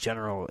say in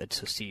general it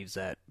succeeds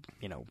at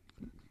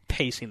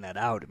pacing that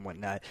out and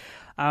whatnot.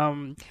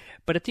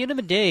 But at the end of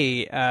the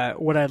day,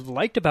 what I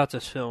liked about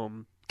this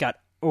film got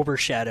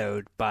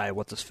overshadowed by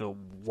what this film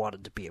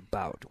wanted to be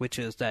about, which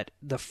is that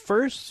the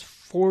first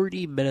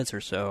 40 minutes or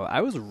so,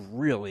 I was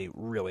really,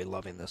 really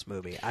loving this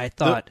movie. I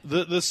thought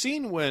the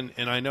scene when,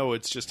 and I know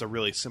it's just a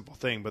really simple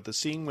thing, but the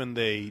scene when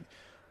they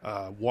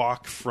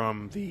walk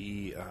from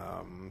the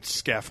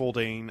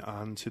scaffolding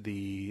onto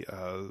the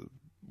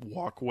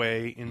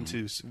walkway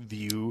into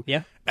view,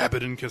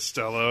 Abbott and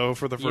Costello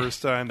for the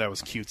first time, that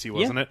was cutesy,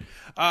 wasn't it?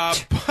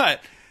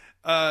 But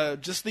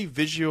just the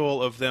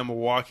visual of them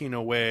walking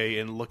away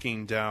and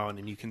looking down,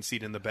 and you can see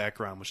it in the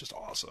background, was just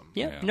awesome.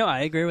 No, I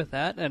agree with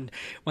that. And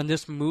when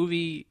this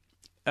movie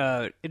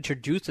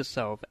introduced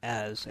itself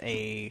as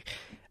a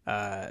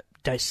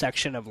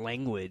dissection of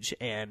language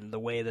and the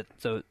way that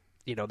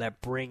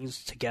that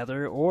brings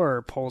together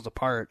or pulls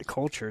apart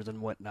cultures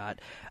and whatnot,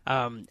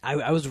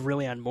 I was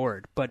really on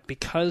board. But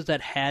because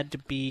that had to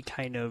be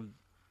kind of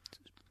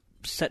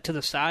set to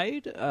the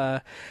side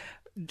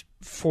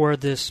for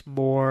this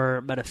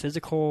more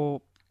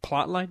metaphysical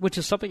plotline, which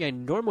is something I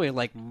normally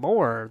like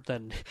more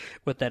than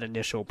what that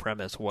initial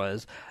premise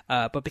was,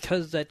 but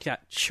because that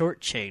got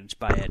shortchanged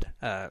by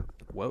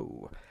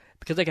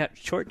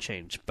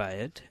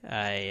it,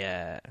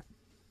 I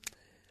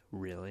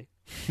really.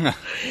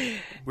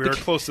 We are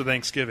close to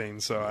Thanksgiving,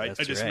 so I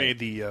just made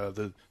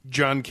the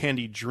John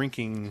Candy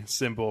drinking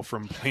symbol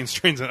from Planes,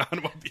 Trains, and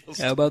Automobiles.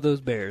 How about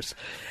those bears?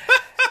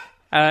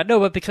 No,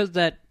 but because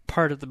that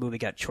part of the movie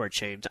got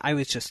shortchanged, I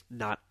was just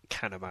not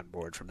kind of on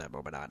board from that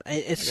moment on.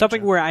 It's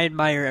something where I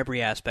admire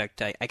every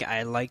aspect.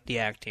 I like the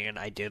acting, and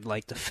I did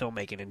like the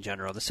filmmaking in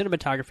general. The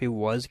cinematography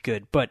was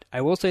good, but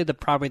I will say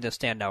probably the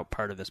standout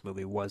part of this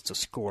movie was the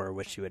score,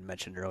 which you had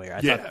mentioned earlier.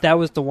 I thought that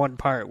was the one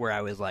part where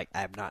I was like,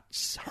 I've not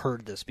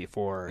heard this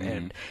before,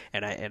 and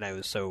I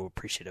was so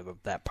appreciative of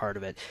that part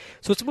of it.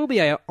 So it's a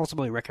movie I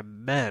ultimately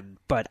recommend,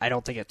 but I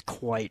don't think it's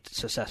quite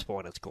successful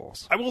in its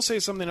goals. I will say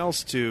something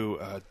else too,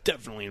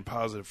 definitely in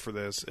positive for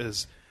this,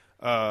 is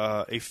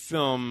a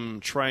film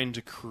trying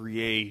to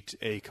create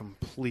a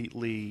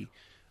completely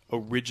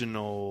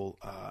original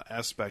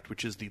aspect,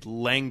 which is the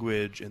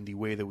language and the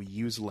way that we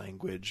use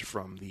language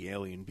from the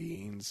alien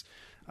beings.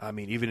 I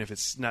mean, even if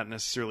it's not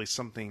necessarily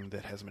something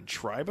that hasn't been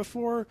tried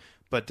before,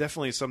 but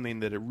definitely something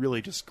that it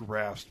really just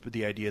grasped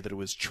the idea that it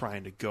was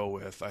trying to go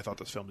with. I thought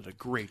this film did a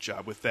great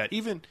job with that,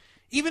 even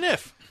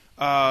if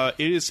it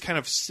is kind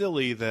of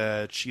silly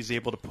that she's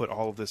able to put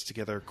all of this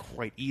together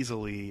quite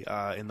easily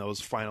in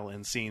those final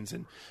end scenes,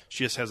 and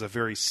she just has a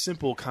very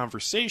simple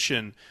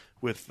conversation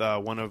with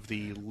one of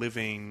the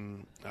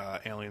living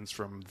aliens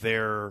from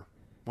their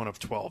one of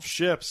 12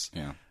 ships.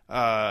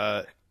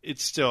 Yeah.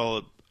 It's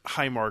still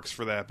high marks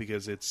for that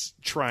because it's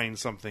trying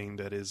something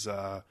that is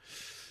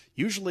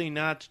usually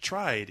not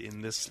tried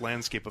in this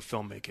landscape of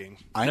filmmaking.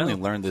 I only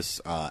learned this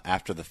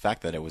after the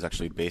fact that it was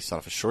actually based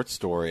off a short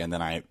story, and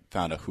then I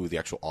found out who the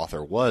actual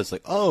author was.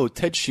 Like, oh,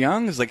 Ted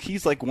Chiang is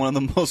he's one of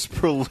the most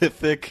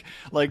prolific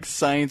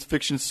science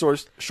fiction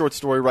short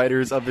story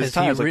writers of his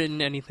time. Has he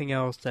written anything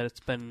else that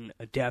it's been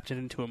adapted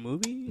into a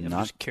movie? I'm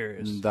just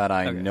curious. That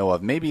I know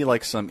of. Maybe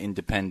some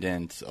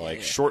independent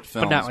short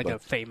films, but not a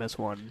famous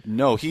one.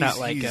 No, he's not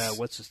he's,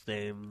 what's his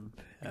name?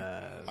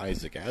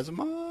 Isaac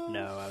Asimov.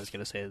 No, I was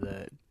gonna say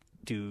the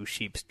Do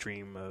Sheep's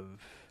Dream of.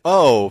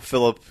 Oh,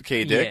 Philip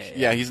K. Dick.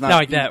 Yeah, he's not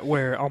like that.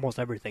 Where almost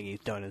everything he's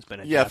done has been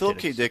adapted. Yeah, Philip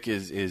K. Dick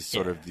is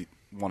sort of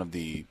one of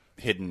the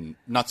hidden,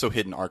 not so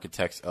hidden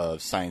architects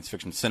of science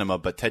fiction cinema.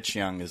 But Ted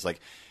Chiang is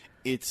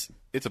it's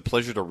a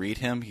pleasure to read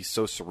him. He's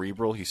so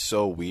cerebral. He's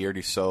so weird.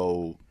 He's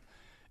so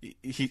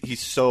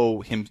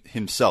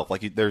himself.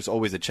 There's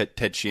always a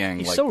Ted Chiang.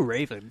 He's so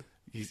Raven.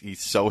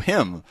 He's so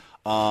him.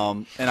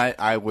 And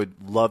I would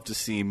love to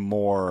see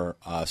more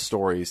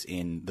stories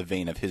in the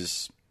vein of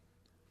his.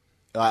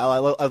 I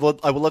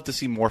would love to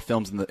see more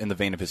films in the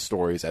vein of his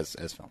stories as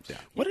films. Yeah.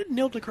 What did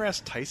Neil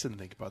deGrasse Tyson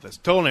think about this?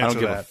 Don't answer I don't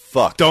give that. a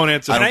fuck. Don't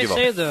answer that. I don't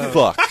give a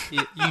fuck.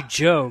 You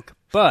joke,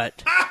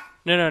 but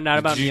no, not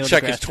about Neil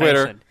check deGrasse his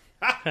Twitter.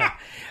 Tyson.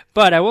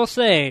 But I will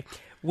say,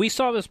 we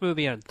saw this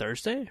movie on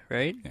Thursday,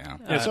 right? Yeah.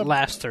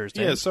 Last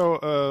Thursday. Yeah,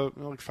 so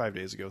 5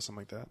 days ago,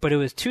 something like that. But it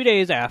was 2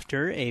 days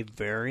after a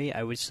very,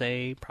 I would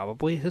say,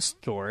 probably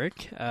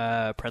historic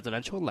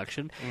presidential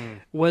election.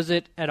 Was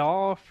it at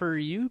all for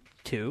you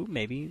two?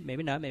 Maybe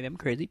not. Maybe I'm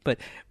crazy. But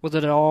was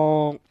it at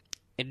all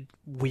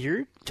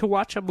weird to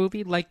watch a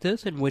movie like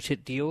this in which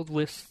it deals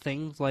with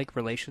things like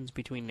relations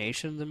between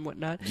nations and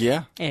whatnot?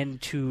 Yeah.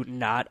 And to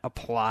not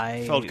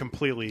apply... Felt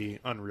completely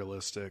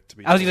unrealistic, to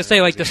be I was going to say,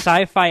 the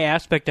sci-fi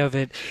aspect of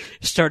it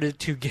started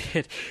to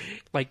get...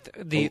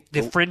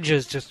 the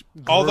fringes just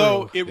grew.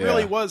 Although it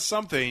really was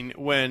something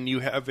when you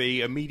have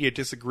a immediate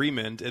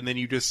disagreement and then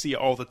you just see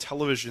all the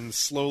television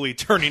slowly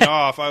turning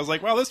off. I was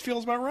like, wow, this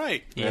feels about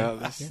right. Yeah,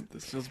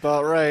 this feels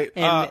about right.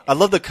 And I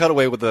love the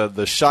cutaway with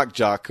the shock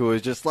jock who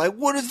is just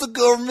what is the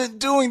government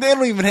doing? They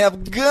don't even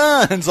have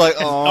guns. We're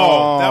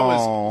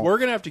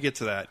going to have to get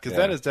to that because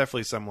that is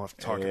definitely something we'll have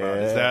to talk about.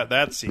 Is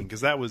that scene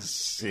because that was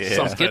something.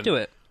 Let's get to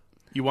it.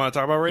 You want to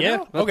talk about it right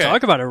now? Let's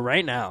talk about it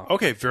right now.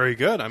 Okay, very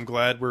good. I'm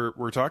glad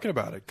we're talking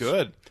about it.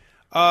 Good.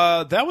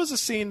 That was a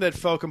scene that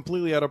felt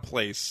completely out of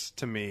place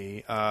to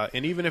me.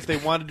 And even if they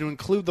wanted to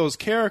include those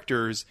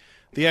characters,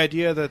 the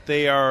idea that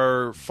they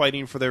are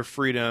fighting for their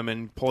freedom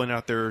and pulling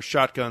out their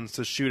shotguns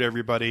to shoot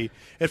everybody,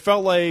 it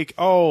felt like,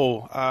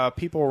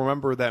 people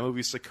remember that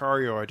movie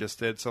Sicario I just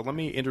did, so let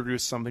me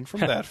introduce something from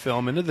that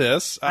film into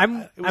this.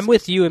 I'm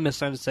with you in the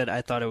sense that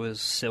I thought it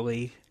was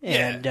silly.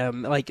 And,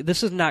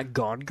 this is not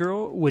Gone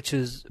Girl, which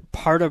is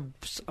part of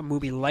a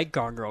movie like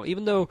Gone Girl.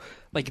 Even though,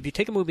 if you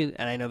take a movie,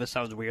 and I know this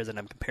sounds weird that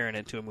I'm comparing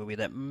it to a movie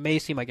that may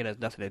seem like it has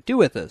nothing to do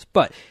with this,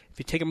 but if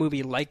you take a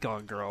movie like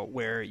Gone Girl,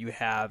 where you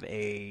have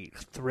a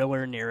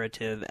thriller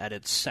narrative at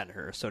its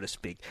center, so to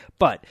speak,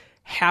 but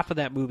half of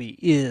that movie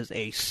is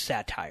a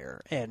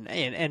satire and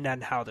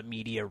on how the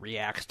media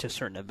reacts to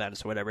certain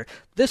events or whatever.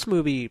 This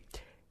movie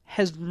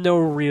has no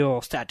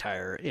real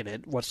satire in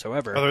it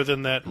whatsoever. Other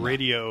than that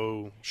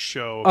radio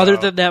show. Other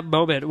than that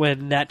moment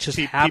when that just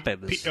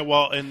happens.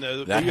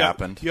 That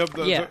happened. You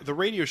have the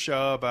radio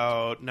show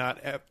about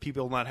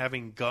people not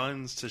having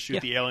guns to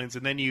shoot the aliens,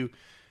 and then you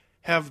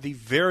have the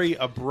very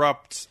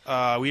abrupt,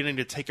 we need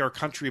to take our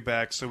country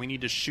back, so we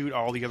need to shoot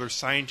all the other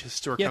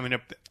scientists who are coming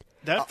up.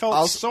 That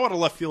felt so out of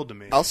left field to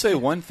me. I'll say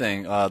one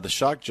thing. The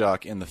shock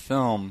jock in the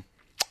film...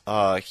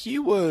 he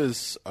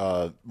was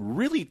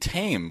really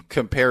tame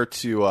compared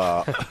to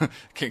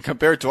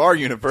our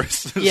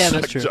universe. Yeah,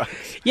 that's true.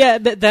 Yeah,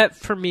 that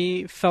for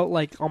me felt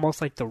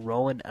almost like the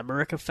Roland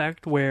Emmerich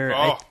effect, where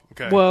I'm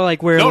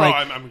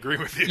agreeing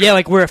with you. Yeah,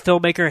 where a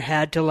filmmaker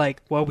had to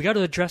we got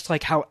to address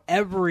how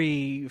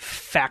every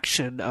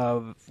faction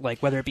of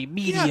whether it be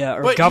media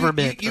or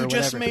government. You or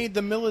just whatever. made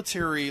the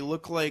military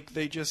look like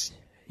they just.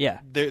 Yeah,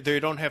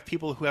 they don't have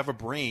people who have a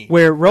brain.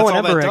 Where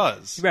Roland Emmerich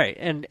does. Right,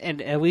 and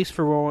at least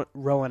for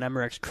Roland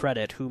Emmerich's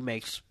credit, who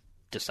makes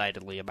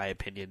decidedly, in my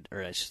opinion,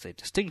 or I should say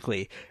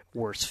distinctly,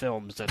 worse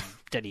films than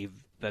Denis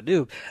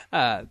Villeneuve.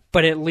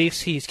 But at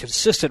least he's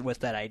consistent with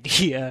that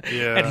idea,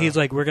 and he's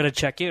we're going to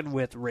check in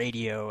with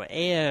radio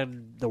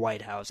and the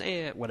White House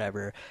and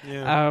whatever.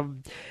 Yeah.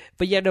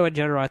 But in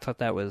general, I thought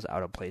that was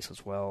out of place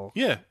as well.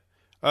 Yeah.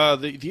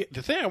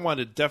 The thing I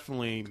wanted to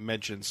definitely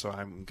mention, so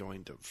I'm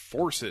going to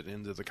force it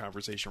into the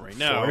conversation right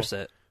now. Force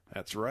it.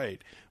 That's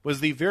right.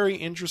 Was the very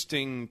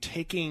interesting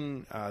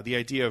taking the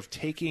idea of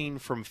taking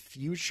from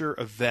future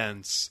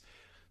events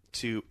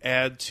to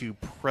add to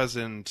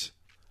present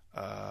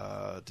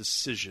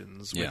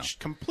decisions, which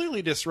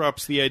completely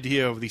disrupts the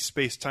idea of the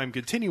space-time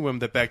continuum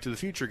that Back to the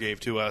Future gave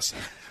to us.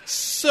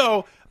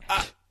 So,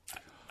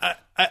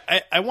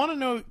 I want to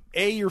know,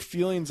 A, your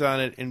feelings on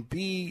it, and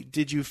B,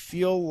 did you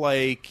feel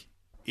like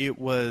it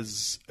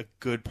was a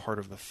good part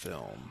of the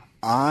film?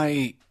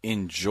 I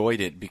enjoyed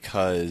it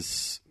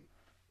because...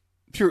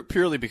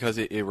 Purely because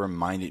it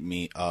reminded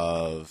me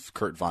of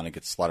Kurt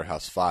Vonnegut's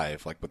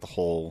Slaughterhouse-5, like with the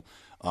whole...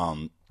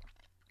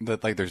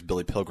 that like there's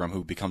Billy Pilgrim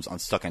who becomes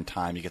unstuck in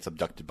time. He gets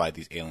abducted by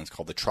these aliens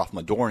called the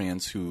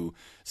Trophmodorians, who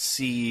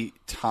see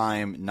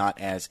time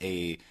not as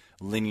a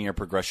linear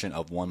progression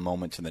of one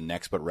moment to the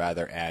next, but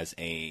rather as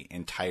a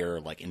entire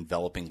like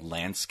enveloping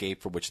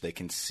landscape for which they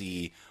can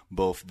see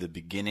both the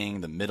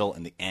beginning, the middle,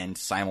 and the end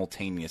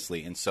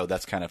simultaneously. And so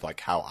that's kind of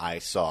like how I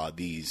saw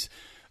these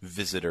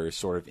visitors,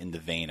 sort of in the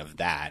vein of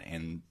that,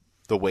 and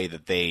the way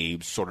that they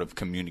sort of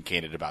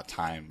communicated about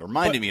time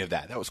reminded me of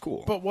that. That was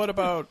cool. But what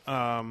about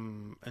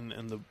and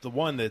the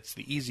one that's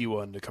the easy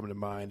one to come to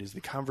mind is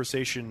the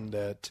conversation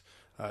that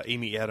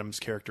Amy Adams'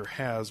 character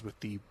has with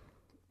the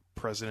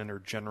president or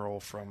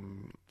general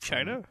from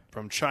China?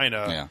 From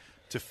China. Yeah.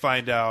 To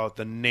find out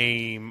the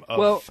name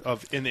of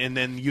and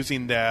then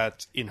using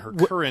that in her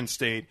current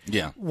state.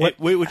 Yeah.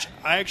 Which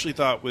I actually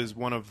thought was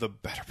one of the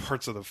better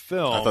parts of the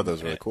film. I thought that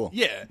was really cool.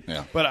 Yeah.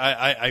 But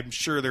I'm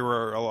sure there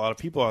were a lot of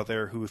people out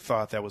there who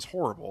thought that was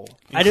horrible.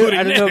 I don't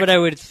know that I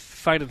would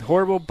find it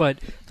horrible, but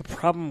the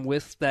problem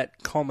with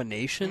that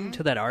culmination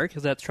to that arc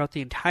is that throughout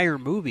the entire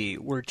movie,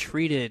 we're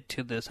treated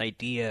to this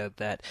idea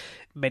that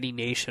many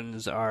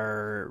nations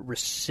are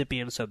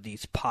recipients of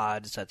these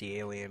pods that the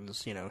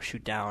aliens,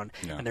 shoot down,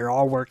 and they're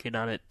all working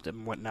on it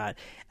and whatnot.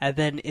 And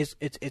then it's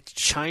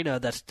China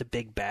that's the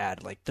big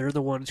bad. Like, they're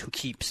the ones who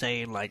keep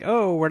saying, like,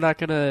 oh, we're not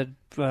going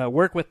to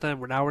work with them.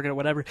 We're going to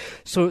whatever.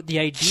 So the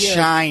idea...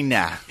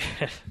 China.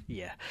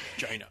 Yeah.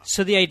 China.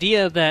 So the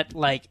idea that,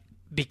 like,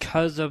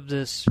 because of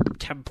this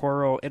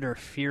temporal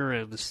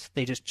interference,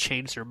 they just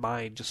changed their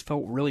mind just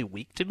felt really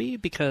weak to me,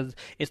 because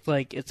it's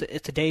like it's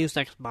a Deus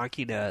Ex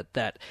Machina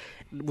that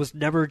was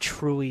never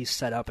truly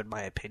set up, in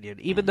my opinion.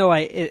 Even though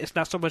it's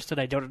not so much that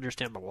I don't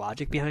understand the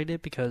logic behind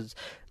it, because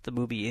the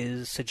movie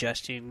is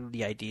suggesting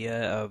the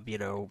idea of the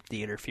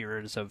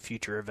interference of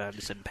future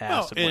events and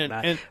past and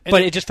whatnot.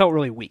 But it just felt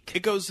really weak.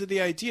 It goes to the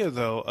idea,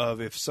 though,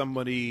 of if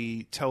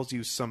somebody tells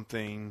you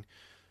something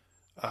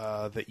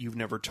that you've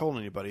never told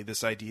anybody.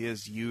 This idea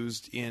is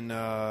used in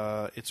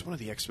it's one of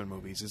the X-Men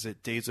movies. Is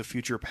it Days of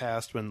Future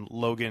Past, when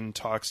Logan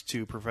talks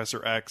to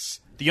Professor X,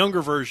 the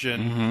younger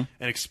version,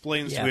 and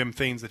explains to him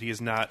things that he has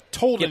not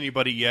told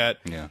anybody yet,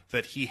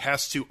 that he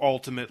has to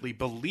ultimately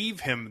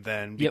believe him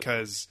then,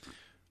 because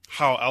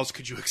how else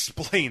could you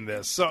explain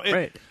this? So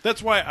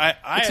that's why I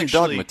it's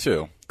actually in Dogma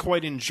too.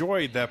 Quite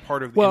enjoyed that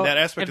part of in that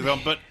aspect of the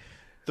film. But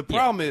the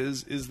problem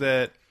is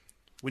that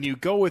when you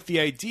go with the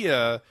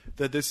idea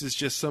that this is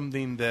just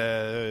something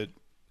that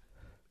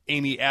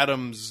Amy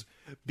Adams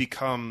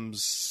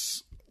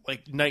becomes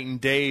like night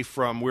and day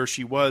from where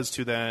she was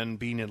to then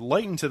being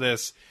enlightened to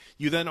this,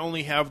 you then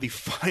only have the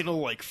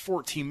final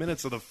 14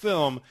 minutes of the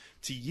film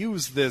to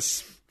use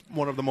this,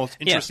 one of the most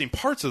interesting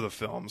parts of the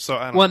film. So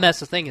I don't know. And that's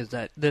the thing, is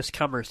that this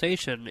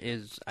conversation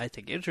is, I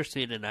think,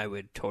 interesting, and I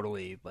would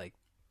totally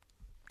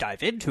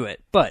dive into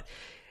it, but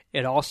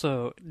it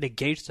also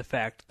negates the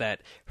fact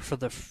that for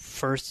the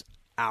first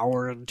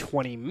hour and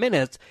 20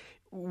 minutes,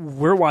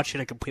 we're watching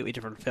a completely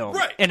different film,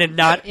 right? And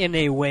not in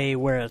a way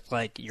where it's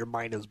like your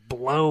mind is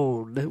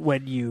blown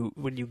when you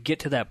get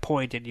to that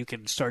point and you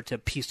can start to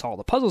piece all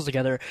the puzzles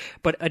together,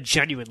 but a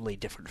genuinely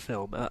different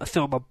film, a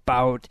film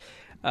about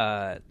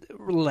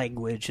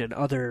language and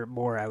other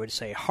more, I would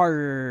say,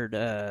 hard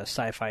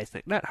sci-fi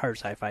thing, not hard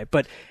sci-fi,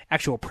 but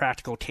actual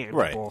practical,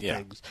 tangible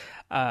things.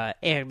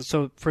 And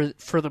so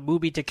for the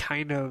movie to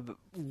kind of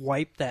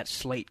wipe that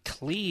slate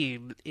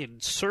clean in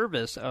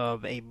service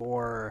of a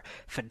more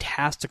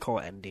fantastical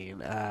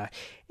ending,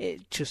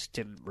 it just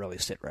didn't really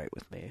sit right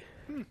with me.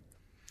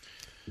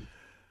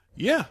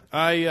 Yeah,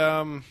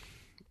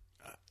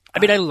 I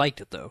mean, I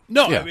liked it, though.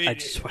 No, I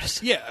just want to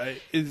say.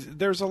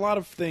 There's a lot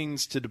of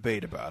things to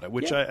debate about it,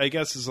 which I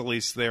guess is at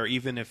least there,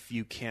 even if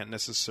you can't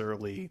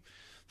necessarily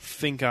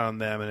think on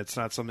them, and it's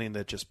not something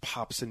that just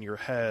pops in your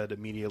head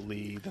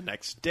immediately the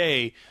next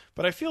day.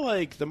 But I feel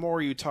like the more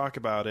you talk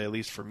about it, at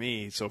least for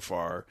me so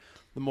far,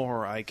 the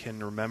more I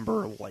can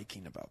remember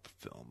liking about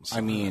the film. So,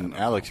 I mean,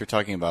 Alex, you're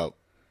talking about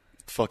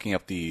fucking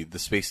up the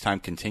space-time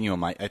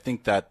continuum. I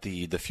think that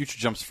the future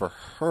jumps for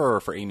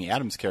Amy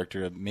Adams'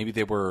 character, maybe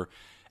they were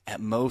at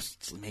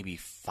most maybe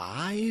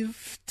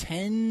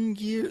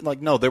 5-10 years.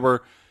 No, they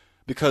were,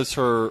 because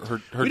her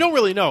we don't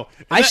really know.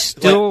 I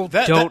still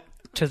don't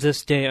to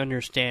this day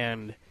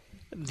understand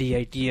the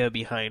idea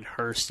behind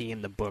her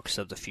seeing the books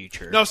of the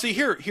future. No, see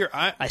here,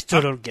 I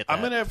still don't get that.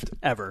 I'm gonna have to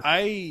ever.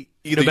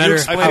 Either matter you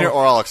explain it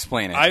or I'll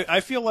explain it.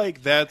 I feel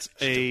like that's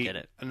get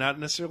it. not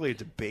necessarily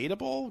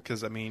debatable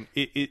because I mean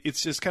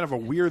it's just kind of a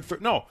weird.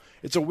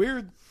 It's a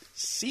weird,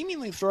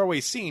 seemingly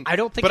throwaway scene. I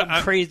don't think but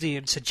I'm crazy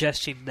in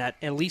suggesting that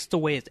at least the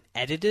way it's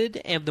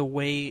edited and the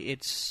way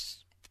it's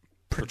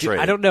Portrayed.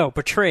 I don't know,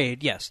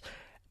 portrayed, yes.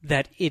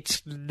 That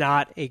it's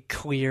not a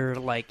clear,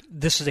 like,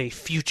 this is a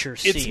future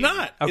scene. It's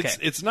not. Okay.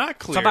 It's not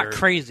clear. So I'm not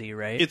crazy,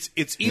 right? It's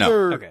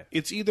either Okay.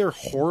 it's either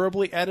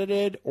horribly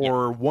edited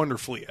or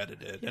wonderfully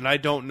edited, and I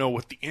don't know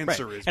what the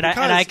answer is. And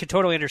I can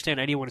totally understand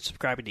anyone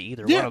subscribing to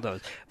either one of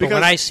those. But because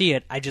when I see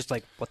it, I just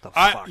like, what the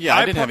fuck? yeah,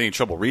 I didn't have any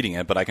trouble reading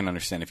it, but I can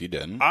understand if you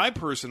didn't. I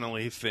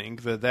personally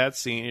think that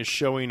scene is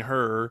showing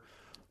her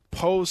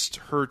post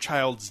her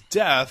child's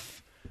death,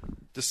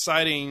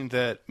 deciding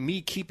that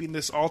me keeping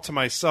this all to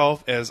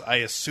myself, as I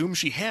assume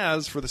she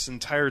has for this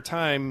entire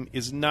time,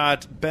 is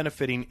not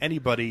benefiting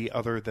anybody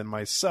other than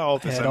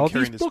myself. I As had I'm all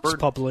carrying these this books burden.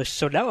 published,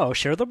 so now I'll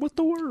share them with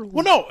the world.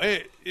 Well, no,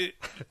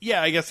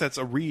 yeah, I guess that's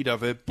a read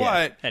of it,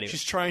 but anyway.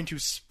 she's trying to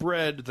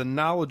spread the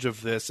knowledge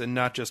of this and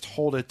not just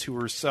hold it to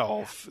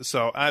herself.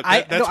 So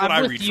that's no, what I'm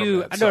I with read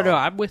you. from that. No, so.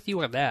 I'm with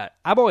you on that.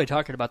 I'm only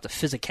talking about the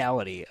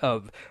physicality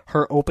of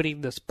her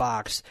opening this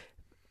box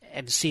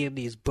and seeing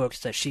these books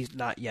that she's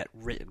not yet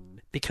written,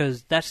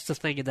 because that's the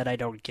thing that I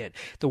don't get.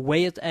 The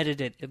way it's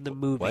edited in the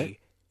movie. What?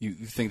 You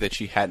think that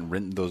she hadn't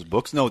written those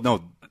books?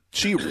 No,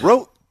 she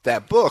wrote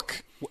that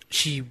book.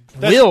 She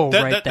will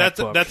write that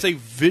book. That's a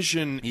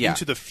vision Yeah.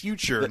 into the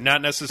future,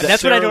 not necessarily. And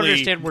that's what I don't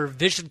understand where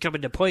Vision come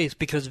into place,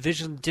 because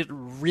Vision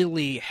didn't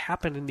really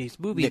happen in these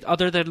movies,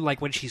 other than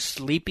like when she's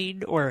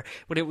sleeping or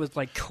when it was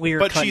like clear.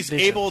 But cut she's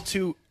vision.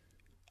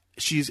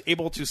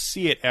 able to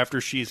see it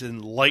after she's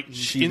enlightened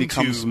She into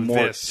becomes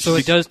more- this. So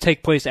it does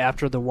take place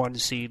after the one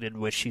scene in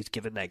which she's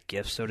given that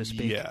gift, so to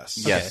speak. Yes.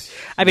 Okay. Yes.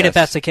 I mean, Yes. if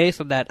that's the case,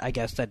 then that I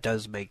guess that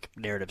does make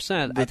narrative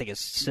sense. I think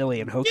it's silly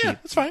and hokey. Yeah,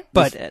 that's fine.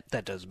 But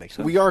that does make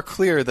sense. We are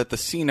clear that the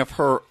scene of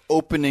her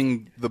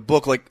opening the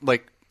book,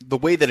 like the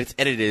way that it's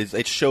edited, is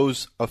it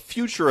shows a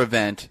future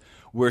event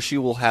where she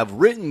will have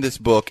written this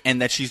book,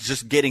 and that she's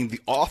just getting the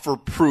offer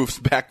proofs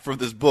back from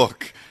this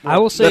book. I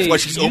will say, that's why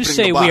she's you opening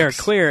say the we are box.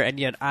 clear, and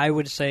yet I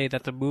would say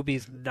that the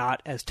movie's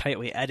not as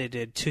tightly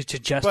edited to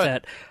suggest But-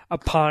 that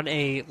upon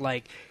a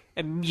like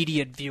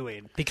immediate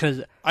viewing.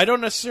 Because I don't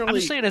necessarily. I'm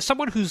just saying, as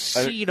someone who's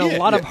seen yeah, a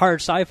lot of yeah.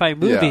 hard sci-fi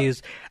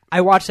movies,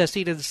 I watched that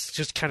scene and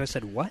just kind of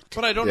said, "What?"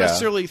 But I don't Yeah.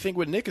 necessarily think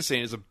what Nick is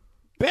saying is a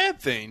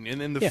bad thing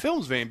in the Yeah.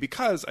 film's vein,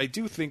 because I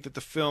do think that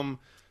the film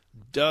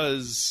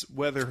does,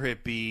 whether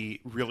it be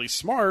really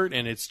smart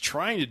and it's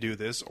trying to do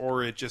this,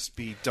 or it just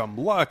be dumb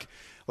luck,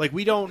 like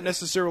we don't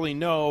necessarily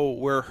know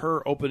where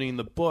her opening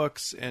the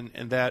books and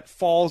that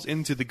falls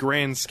into the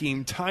grand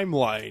scheme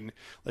timeline.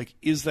 Like,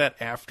 is that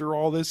after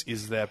all this?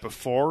 Is that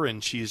before?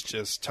 And she's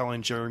just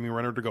telling Jeremy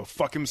Renner to go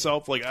fuck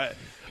himself? Like, I don't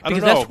Because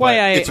know. that's why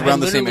but- It's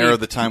around the same literally- era of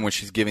the time when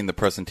she's giving the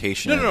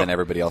presentation, No, and no. then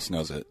everybody else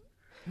knows it.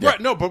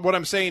 Right, no, but what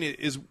I'm saying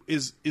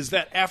is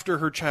that after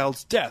her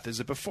child's death? Is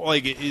it before?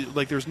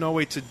 Like there's no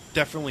way to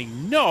definitely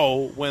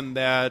know when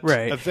that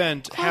Right.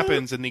 event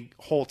happens in the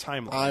whole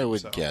timeline. I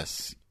would so.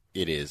 guess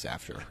it is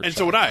after her. And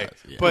so would I, child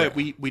dies, yeah. but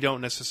we don't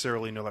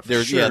necessarily know that for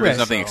There's sure. there's Right.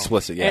 nothing so-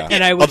 explicit, yeah.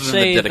 And I would other than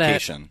say the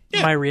dedication.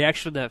 that my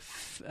reaction to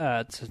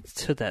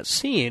that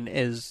scene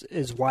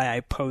is why I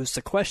posed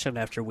the question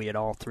after we had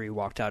all three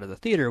walked out of the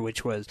theater,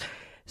 which was,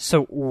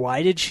 so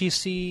why did she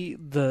see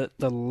the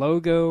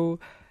logo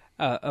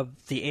of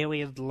the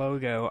Aliens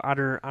logo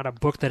on a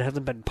book that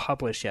hasn't been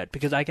published yet?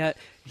 Because I got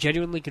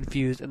genuinely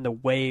confused in the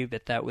way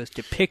that was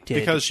depicted.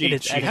 Because in she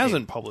its editing.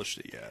 hasn't published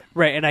it yet.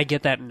 Right, and I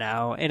get that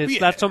now, and it's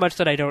Yeah. not so much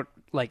that I don't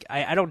like.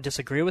 I don't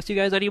disagree with you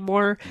guys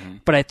anymore, Mm-hmm.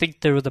 but I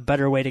think there was a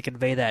better way to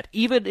convey that,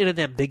 even in an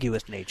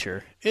ambiguous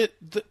nature.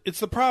 It's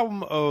the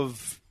problem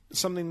of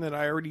something that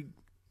I already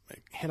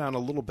hit on a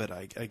little bit,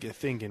 I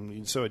think,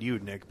 and so had you,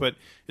 Nick. But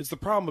it's the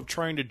problem of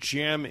trying to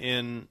jam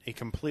in a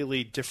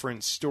completely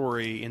different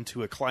story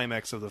into a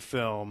climax of the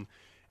film,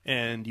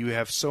 and you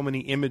have so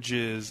many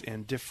images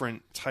and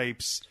different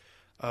types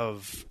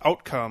of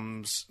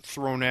outcomes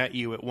thrown at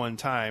you at one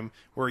time,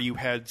 where you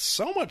had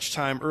so much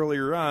time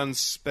earlier on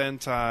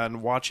spent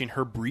on watching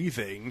her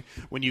breathing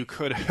when you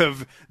could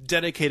have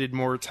dedicated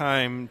more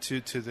time to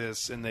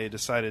this, and they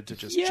decided to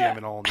just jam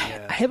it all in the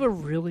end. I have a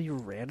really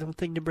random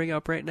thing to bring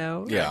up right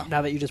now. Yeah.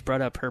 Now that you just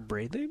brought up her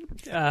breathing,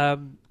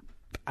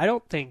 I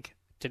don't think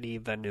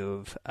Denis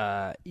Villeneuve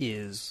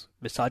is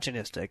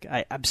misogynistic.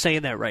 I'm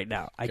saying that right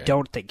now. I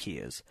don't think he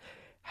is.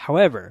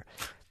 However,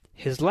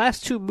 his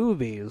last two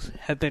movies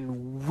have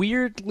been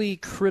weirdly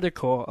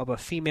critical of a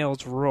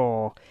female's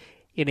role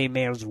in a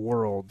man's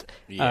world.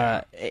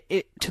 Yeah.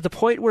 To the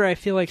point where I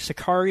feel like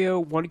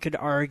Sicario, one could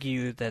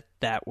argue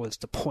that was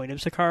the point of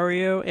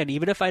Sicario, and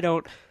even if I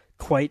don't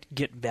quite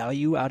get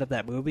value out of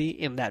that movie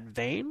in that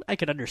vein, I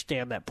can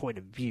understand that point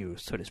of view,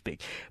 so to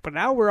speak. But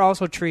now we're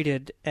also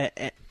treated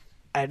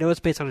I know it's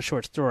based on a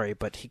short story,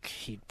 but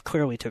he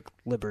clearly took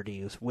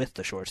liberties with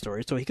the short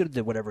story, so he could have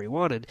did whatever he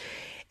wanted.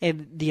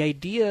 And the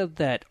idea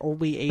that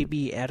only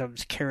Amy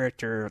Adams'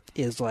 character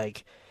is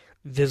like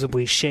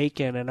visibly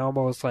shaken and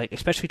almost like,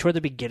 especially toward the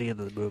beginning of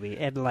the movie,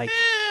 and like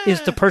is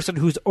the person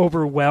who's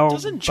overwhelmed.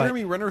 Doesn't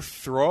Jeremy Renner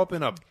throw up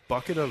in a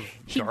bucket of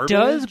garbage? He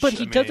does, but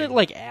he does it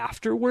like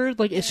afterward.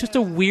 Like it's just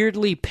a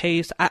weirdly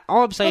paced.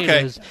 All I'm saying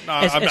is,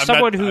 as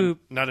someone who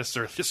I'm not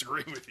necessarily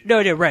disagreeing with you.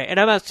 No, right, and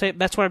I'm not saying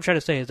that's what I'm trying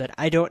to say is that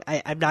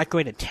I'm not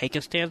going to take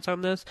a stance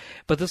on this,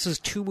 but this is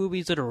 2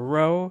 movies in a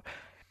row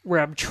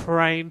where I'm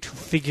trying to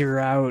figure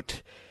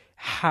out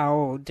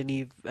how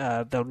Denis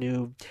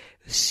Villeneuve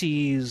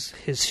sees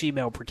his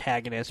female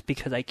protagonist,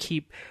 because I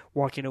keep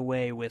walking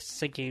away with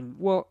thinking,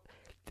 well,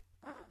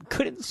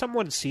 couldn't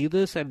someone see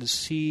this and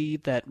see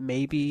that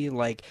maybe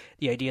like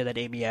the idea that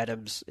Amy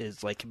Adams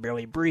is like can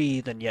barely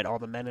breathe, and yet all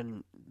the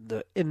men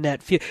in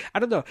that field, I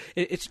don't know.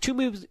 It's two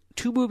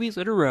movies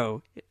in a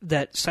row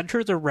that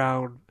centers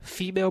around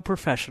female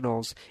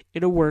professionals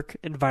in a work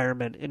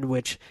environment in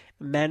which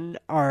men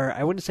are,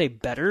 I wouldn't say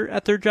better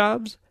at their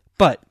jobs,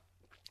 but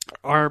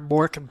are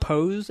more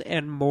composed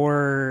and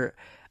more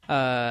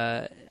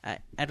I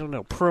don't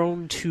know,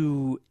 prone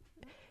to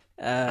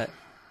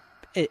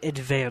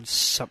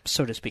advance,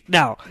 so to speak.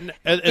 Now,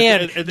 and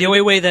the only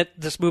way that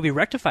this movie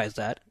rectifies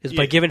that is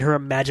by giving her a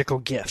magical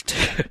gift.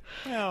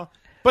 Well,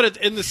 but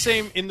in the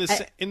same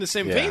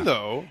vein,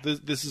 though,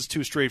 this is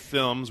 2 straight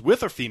films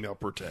with a female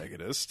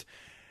protagonist,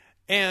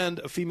 and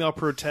a female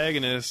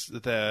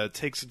protagonist that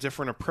takes a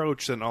different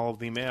approach than all of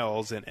the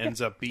males, and ends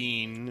up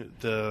being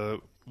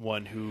the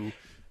one who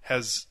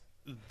has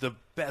the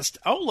best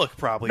outlook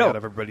probably out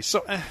of everybody. So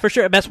for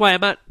sure, and that's why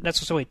I'm not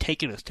necessarily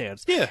taking a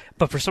stance. Yeah.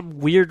 But for some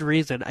weird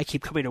reason, I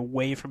keep coming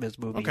away from his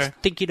movies,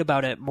 thinking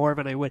about it more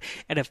than I would.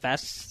 And if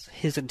that's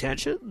his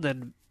intention,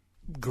 then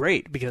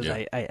great, because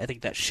I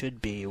think that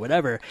should be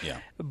whatever. Yeah.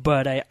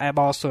 But I'm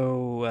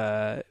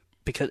also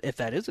because if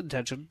that is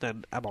intention,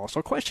 then I'm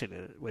also questioning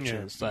it, which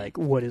is like,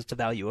 what is the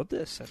value of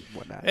this and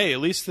whatnot? Hey, at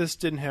least this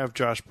didn't have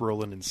Josh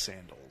Brolin in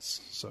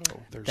sandals. So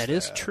there's that.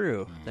 Is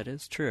true. That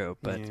is true.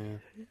 But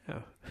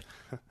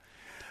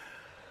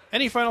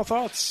any final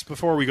thoughts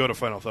before we go to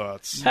final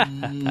thoughts?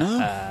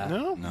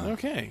 No?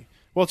 Okay.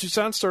 Well,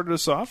 Toussaint started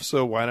us off,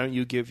 so why don't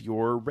you give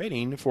your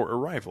rating for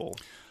Arrival?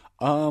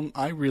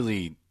 I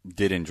really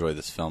did enjoy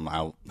this film.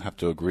 I'll have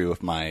to agree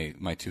with my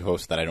 2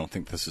 hosts that I don't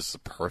think this is a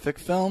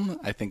perfect film.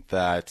 I think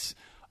that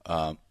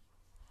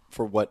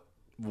for what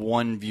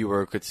one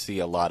viewer could see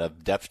a lot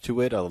of depth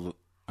to it,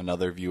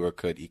 another viewer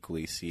could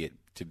equally see it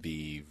to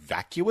be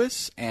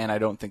vacuous, and I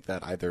don't think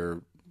that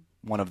either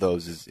one of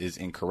those is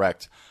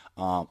incorrect.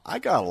 I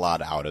got a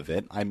lot out of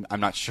it. I'm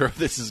not sure if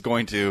this is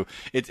going to.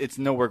 It's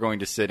nowhere going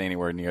to sit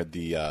anywhere near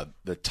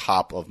the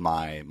top of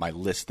my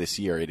list this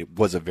year. It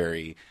was a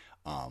very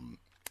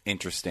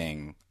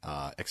interesting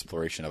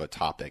exploration of a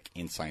topic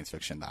in science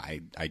fiction that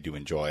I do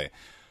enjoy.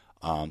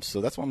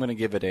 So that's why I'm going to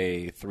give it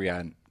a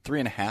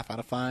 3.5 out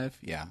of 5.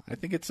 Yeah, I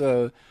think it's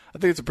a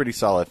pretty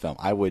solid film.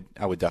 I would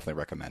definitely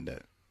recommend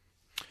it.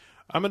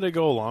 I'm going to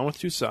go along with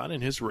Toussaint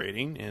in his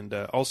rating and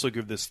also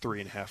give this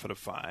 3.5 out of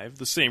 5,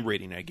 the same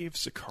rating I gave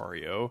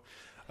Sicario.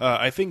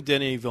 I think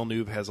Denis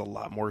Villeneuve has a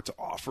lot more to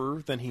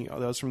offer than he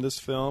does from this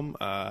film.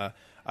 I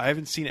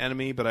haven't seen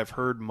Enemy, but I've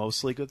heard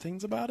mostly good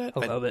things about it.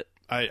 I love it.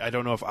 I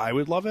don't know if I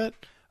would love it,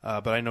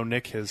 but I know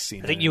Nick has seen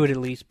it. I think you would at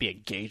least be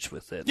engaged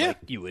with it. Yeah. Like,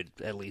 you would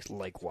at least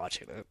like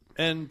watching it.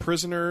 And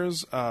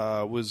Prisoners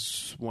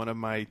was one of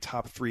my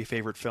top 3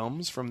 favorite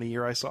films from the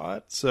year I saw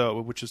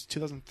it, which is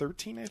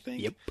 2013, I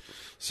think. Yep.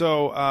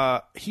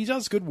 So he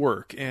does good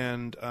work,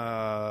 and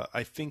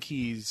I think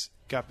he's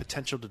got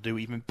potential to do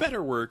even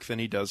better work than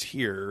he does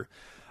here.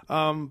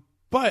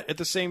 But at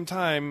the same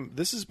time,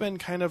 this has been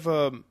kind of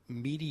a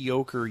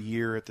mediocre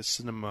year at the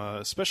cinema,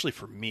 especially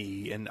for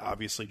me, and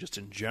obviously just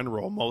in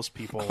general, most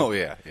people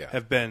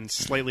have been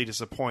slightly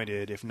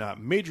disappointed, if not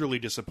majorly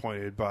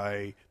disappointed,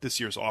 by this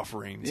year's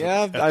offerings.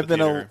 Yeah, I've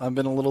been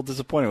a little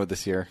disappointed with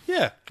this year.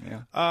 Yeah.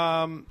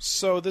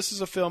 So this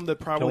is a film that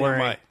probably Don't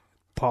worry.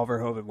 Paul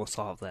Verhoeven will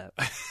solve that.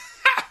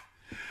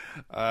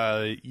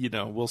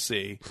 We'll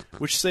see.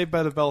 Which Saved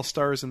by the Bell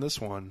stars in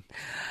this one?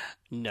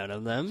 None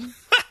of them.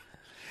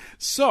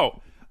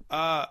 So,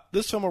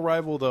 this film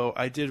Arrival, though,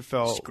 I did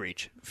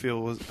Screech.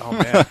 Oh,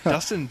 man.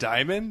 Dustin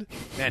Diamond?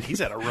 Man, he's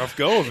had a rough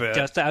go of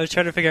it. I was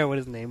trying to figure out what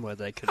his name was.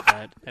 I could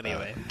not.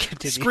 Anyway.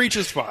 Screech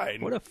is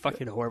fine. What a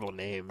fucking horrible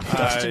name.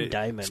 Dustin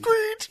Diamond.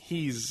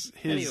 Screech!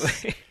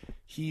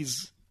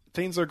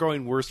 Things are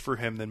going worse for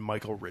him than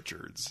Michael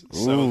Richards.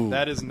 So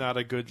that is not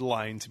a good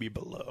line to be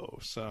below.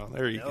 So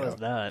there you go. No, it's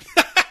not.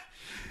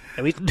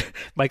 At least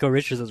Michael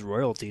Richards has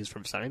royalties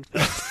from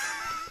Seinfeld.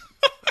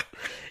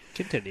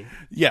 Continue.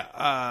 Yeah,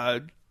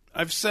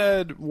 I've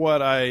said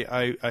what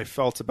I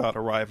felt about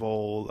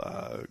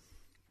Arrival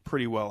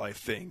pretty well, I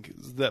think.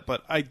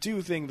 But I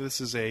do think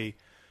this is a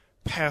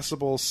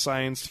passable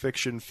science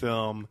fiction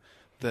film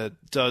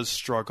that does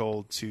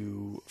struggle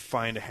to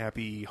find a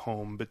happy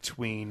home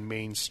between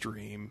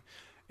mainstream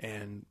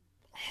and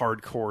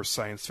hardcore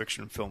science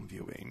fiction film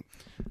viewing.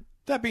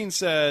 That being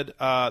said,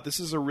 this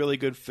is a really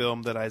good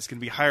film that is going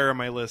to be higher on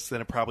my list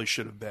than it probably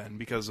should have been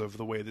because of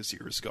the way this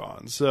year has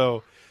gone.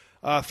 So,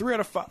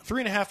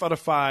 3.5 out of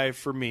 5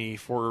 for me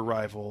for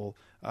Arrival.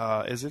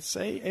 Is it's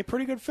a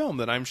pretty good film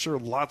that I'm sure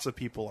lots of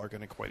people are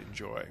going to quite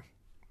enjoy.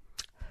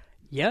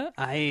 Yeah,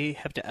 I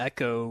have to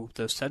echo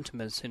those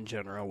sentiments in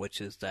general, which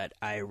is that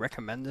I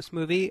recommend this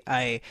movie.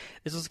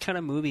 This is the kind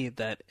of movie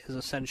that is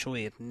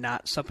essentially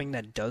not something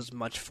that does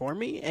much for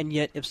me, and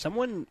yet if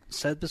someone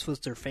said this was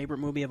their favorite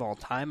movie of all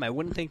time, I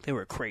wouldn't think they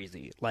were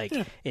crazy. Like,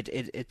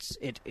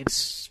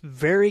 it's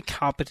very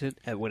competent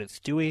at what it's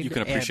doing. You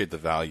can appreciate the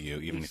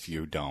value even if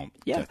you don't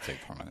take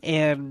from it.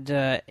 And,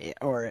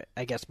 or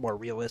I guess more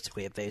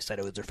realistically, if they said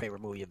it was their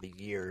favorite movie of the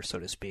year, so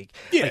to speak,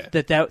 Yeah.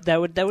 like,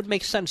 that would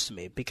make sense to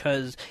me,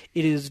 because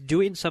it is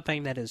doing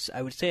something that is,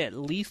 I would say, at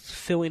least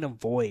filling a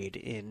void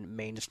in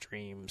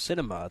mainstream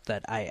cinema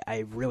that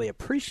I really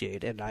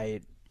appreciate, and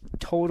I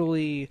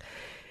totally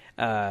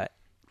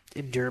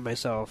endear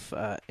myself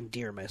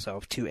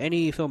to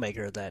any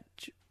filmmaker that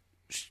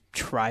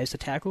tries to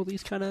tackle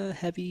these kind of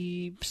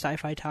heavy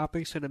sci-fi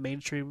topics in a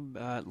mainstream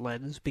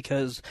lens,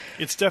 because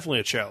It's definitely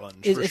a challenge.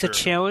 it's a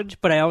challenge,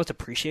 but I always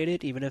appreciate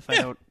it, even if I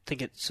don't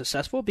think it's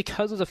successful,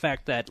 because of the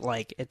fact that,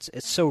 like, it's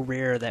so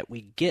rare that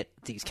we get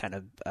these kind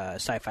of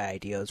sci-fi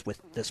ideas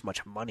with this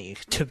much money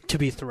to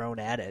be thrown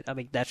at it. I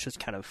mean, that's just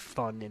kind of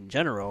fun in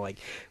general, like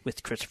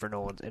with Christopher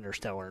Nolan's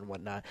Interstellar and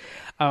whatnot.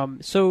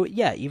 So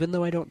yeah, even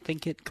though I don't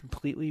think it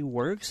completely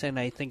works, and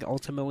I think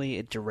ultimately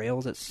it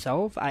derails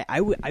itself,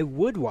 I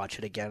would watch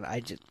it again. I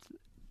just,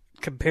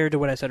 compared to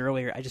what I said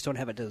earlier, I just don't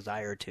have a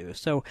desire to.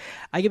 So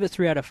I give it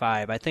 3 out of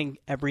 5. I think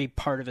every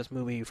part of this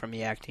movie, from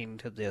the acting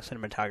to the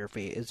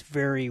cinematography, is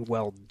very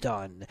well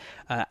done.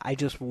 I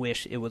just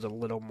wish it was a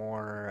little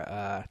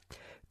more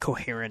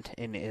coherent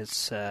in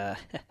its shall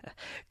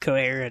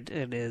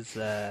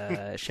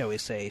we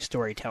say,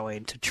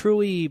 storytelling, to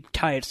truly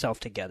tie itself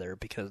together,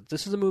 because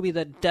this is a movie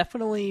that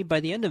definitely, by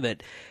the end of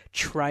it,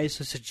 tries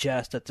to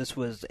suggest that this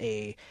was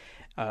a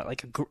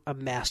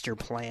master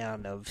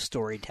plan of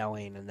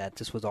storytelling, and that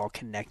this was all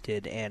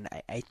connected, and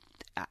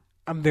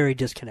I'm very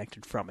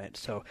disconnected from it.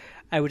 So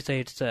I would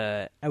say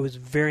I was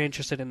very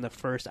interested in the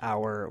first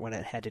hour when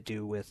it had to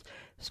do with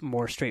some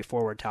more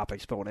straightforward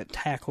topics, but when it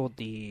tackled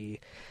the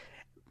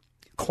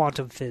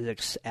quantum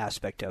physics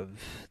aspect of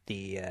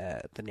the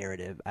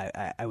narrative,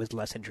 I was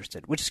less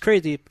interested, which is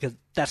crazy, because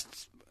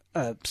that's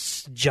a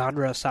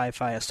genre,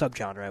 sci-fi, a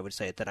subgenre, I would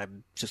say, that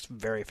I'm just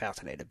very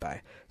fascinated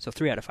by. So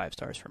 3 out of 5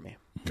 stars for me.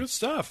 Good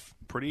stuff.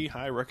 Pretty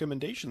high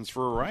recommendations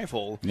for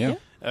Arrival. Yeah.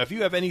 If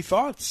you have any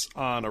thoughts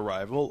on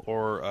Arrival,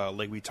 or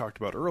like we talked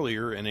about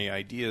earlier, any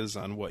ideas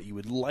on what you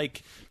would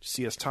like to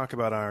see us talk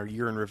about our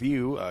year in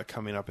review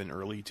coming up in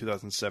early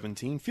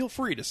 2017, feel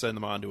free to send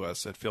them on to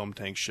us at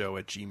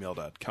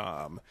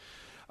filmtankshow@gmail.com.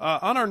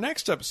 On our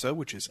next episode,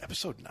 which is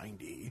episode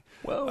 90,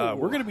 we're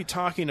going to be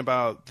talking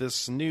about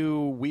this new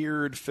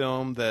weird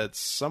film that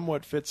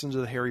somewhat fits into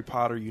the Harry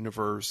Potter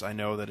universe. I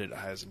know that it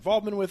has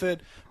involvement with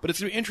it, but it's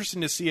going to be interesting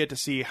to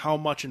see how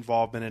much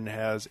involvement it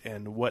has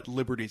and what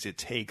liberties it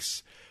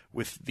takes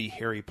with the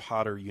Harry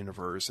Potter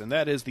universe. And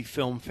that is the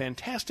film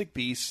Fantastic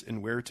Beasts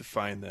and Where to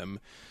Find Them,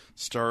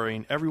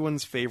 starring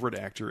everyone's favorite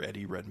actor,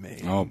 Eddie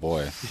Redmayne. Oh,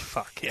 boy.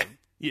 Fuck Yeah.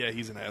 Yeah,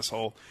 he's an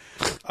asshole.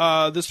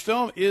 This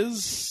film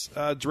is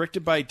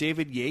directed by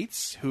David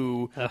Yates,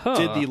 who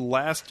did the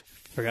last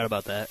Forgot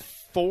about that.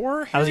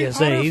 4 I was Harry going to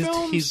say, Potter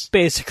films. he's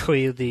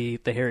basically the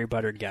Harry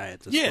Potter guy at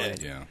this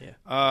point. Yeah.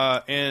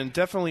 And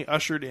definitely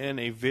ushered in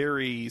a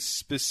very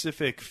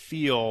specific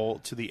feel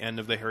to the end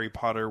of the Harry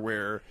Potter,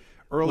 where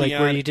early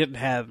on, where you didn't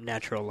have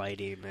natural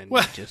lighting and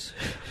just...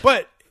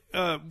 But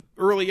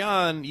early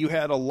on, you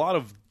had a lot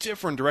of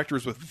different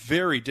directors with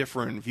very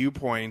different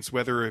viewpoints,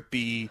 whether it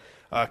be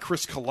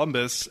Chris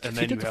Columbus, and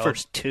then did you the had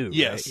first 2,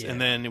 yes, right? Yeah.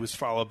 and then it was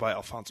followed by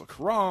Alfonso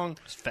Cuarón.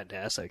 It's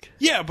fantastic.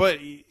 Yeah, but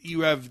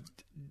you have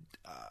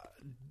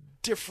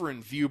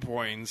different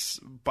viewpoints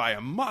by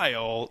a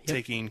mile,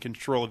 taking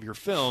control of your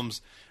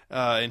films,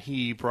 and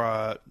he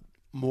brought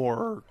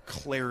more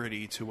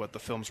clarity to what the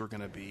films were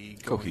going to be,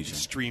 Cohesion.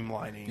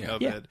 streamlining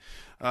of Yeah. it.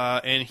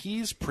 And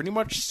he's pretty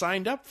much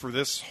signed up for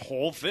this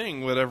whole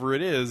thing, whatever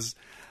it is.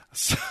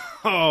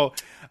 So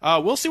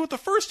we'll see what the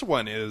first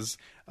one is,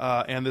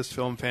 and this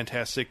film,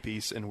 Fantastic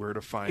Beasts and Where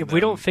to Find Them. If we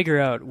don't figure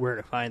out where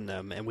to find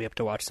them, and we have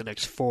to watch the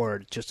next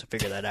 4 just to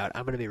figure that out,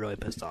 I'm going to be really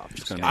pissed off.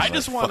 It's gonna be I like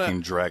just wanna-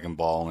 fucking Dragon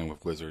Balling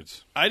with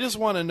wizards. I just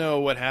want to know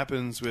what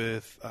happens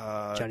with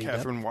Johnny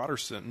Catherine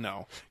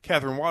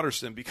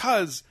Watterson,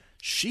 because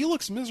she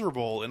looks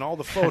miserable in all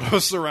the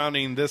photos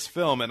surrounding this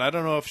film, and I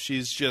don't know if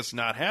she's just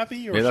not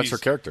happy or Yeah, if that's she's her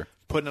character.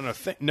 putting on a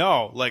thing.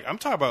 No, like I'm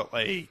talking about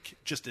like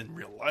just in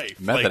real life,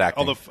 Method like,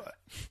 acting. all the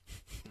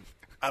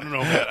I don't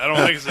know, man. I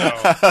don't think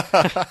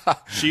so.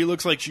 She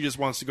looks like she just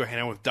wants to go hang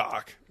out with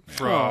Doc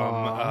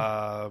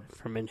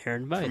from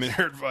Inherent Vice. From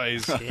Inherent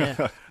Vice.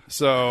 Yeah.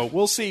 So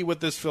we'll see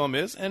what this film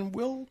is, and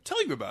we'll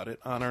tell you about it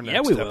on our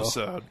next we will.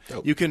 episode.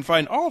 You can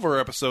find all of our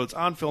episodes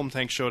on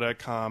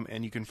FilmTankShow.com,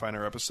 and you can find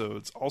our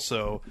episodes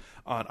also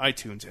on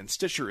iTunes and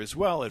Stitcher as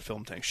well at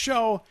Film Tank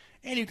Show.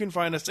 And you can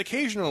find us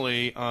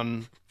occasionally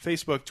on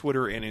Facebook,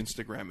 Twitter, and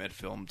Instagram at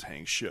Film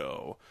Tank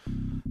Show.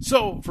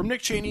 So, from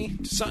Nick Cheney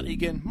to Son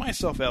Egan,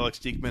 myself, Alex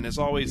Diekman, as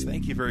always,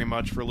 thank you very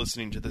much for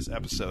listening to this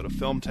episode of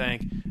Film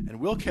Tank, and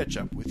we'll catch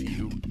up with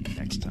you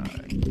next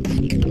time.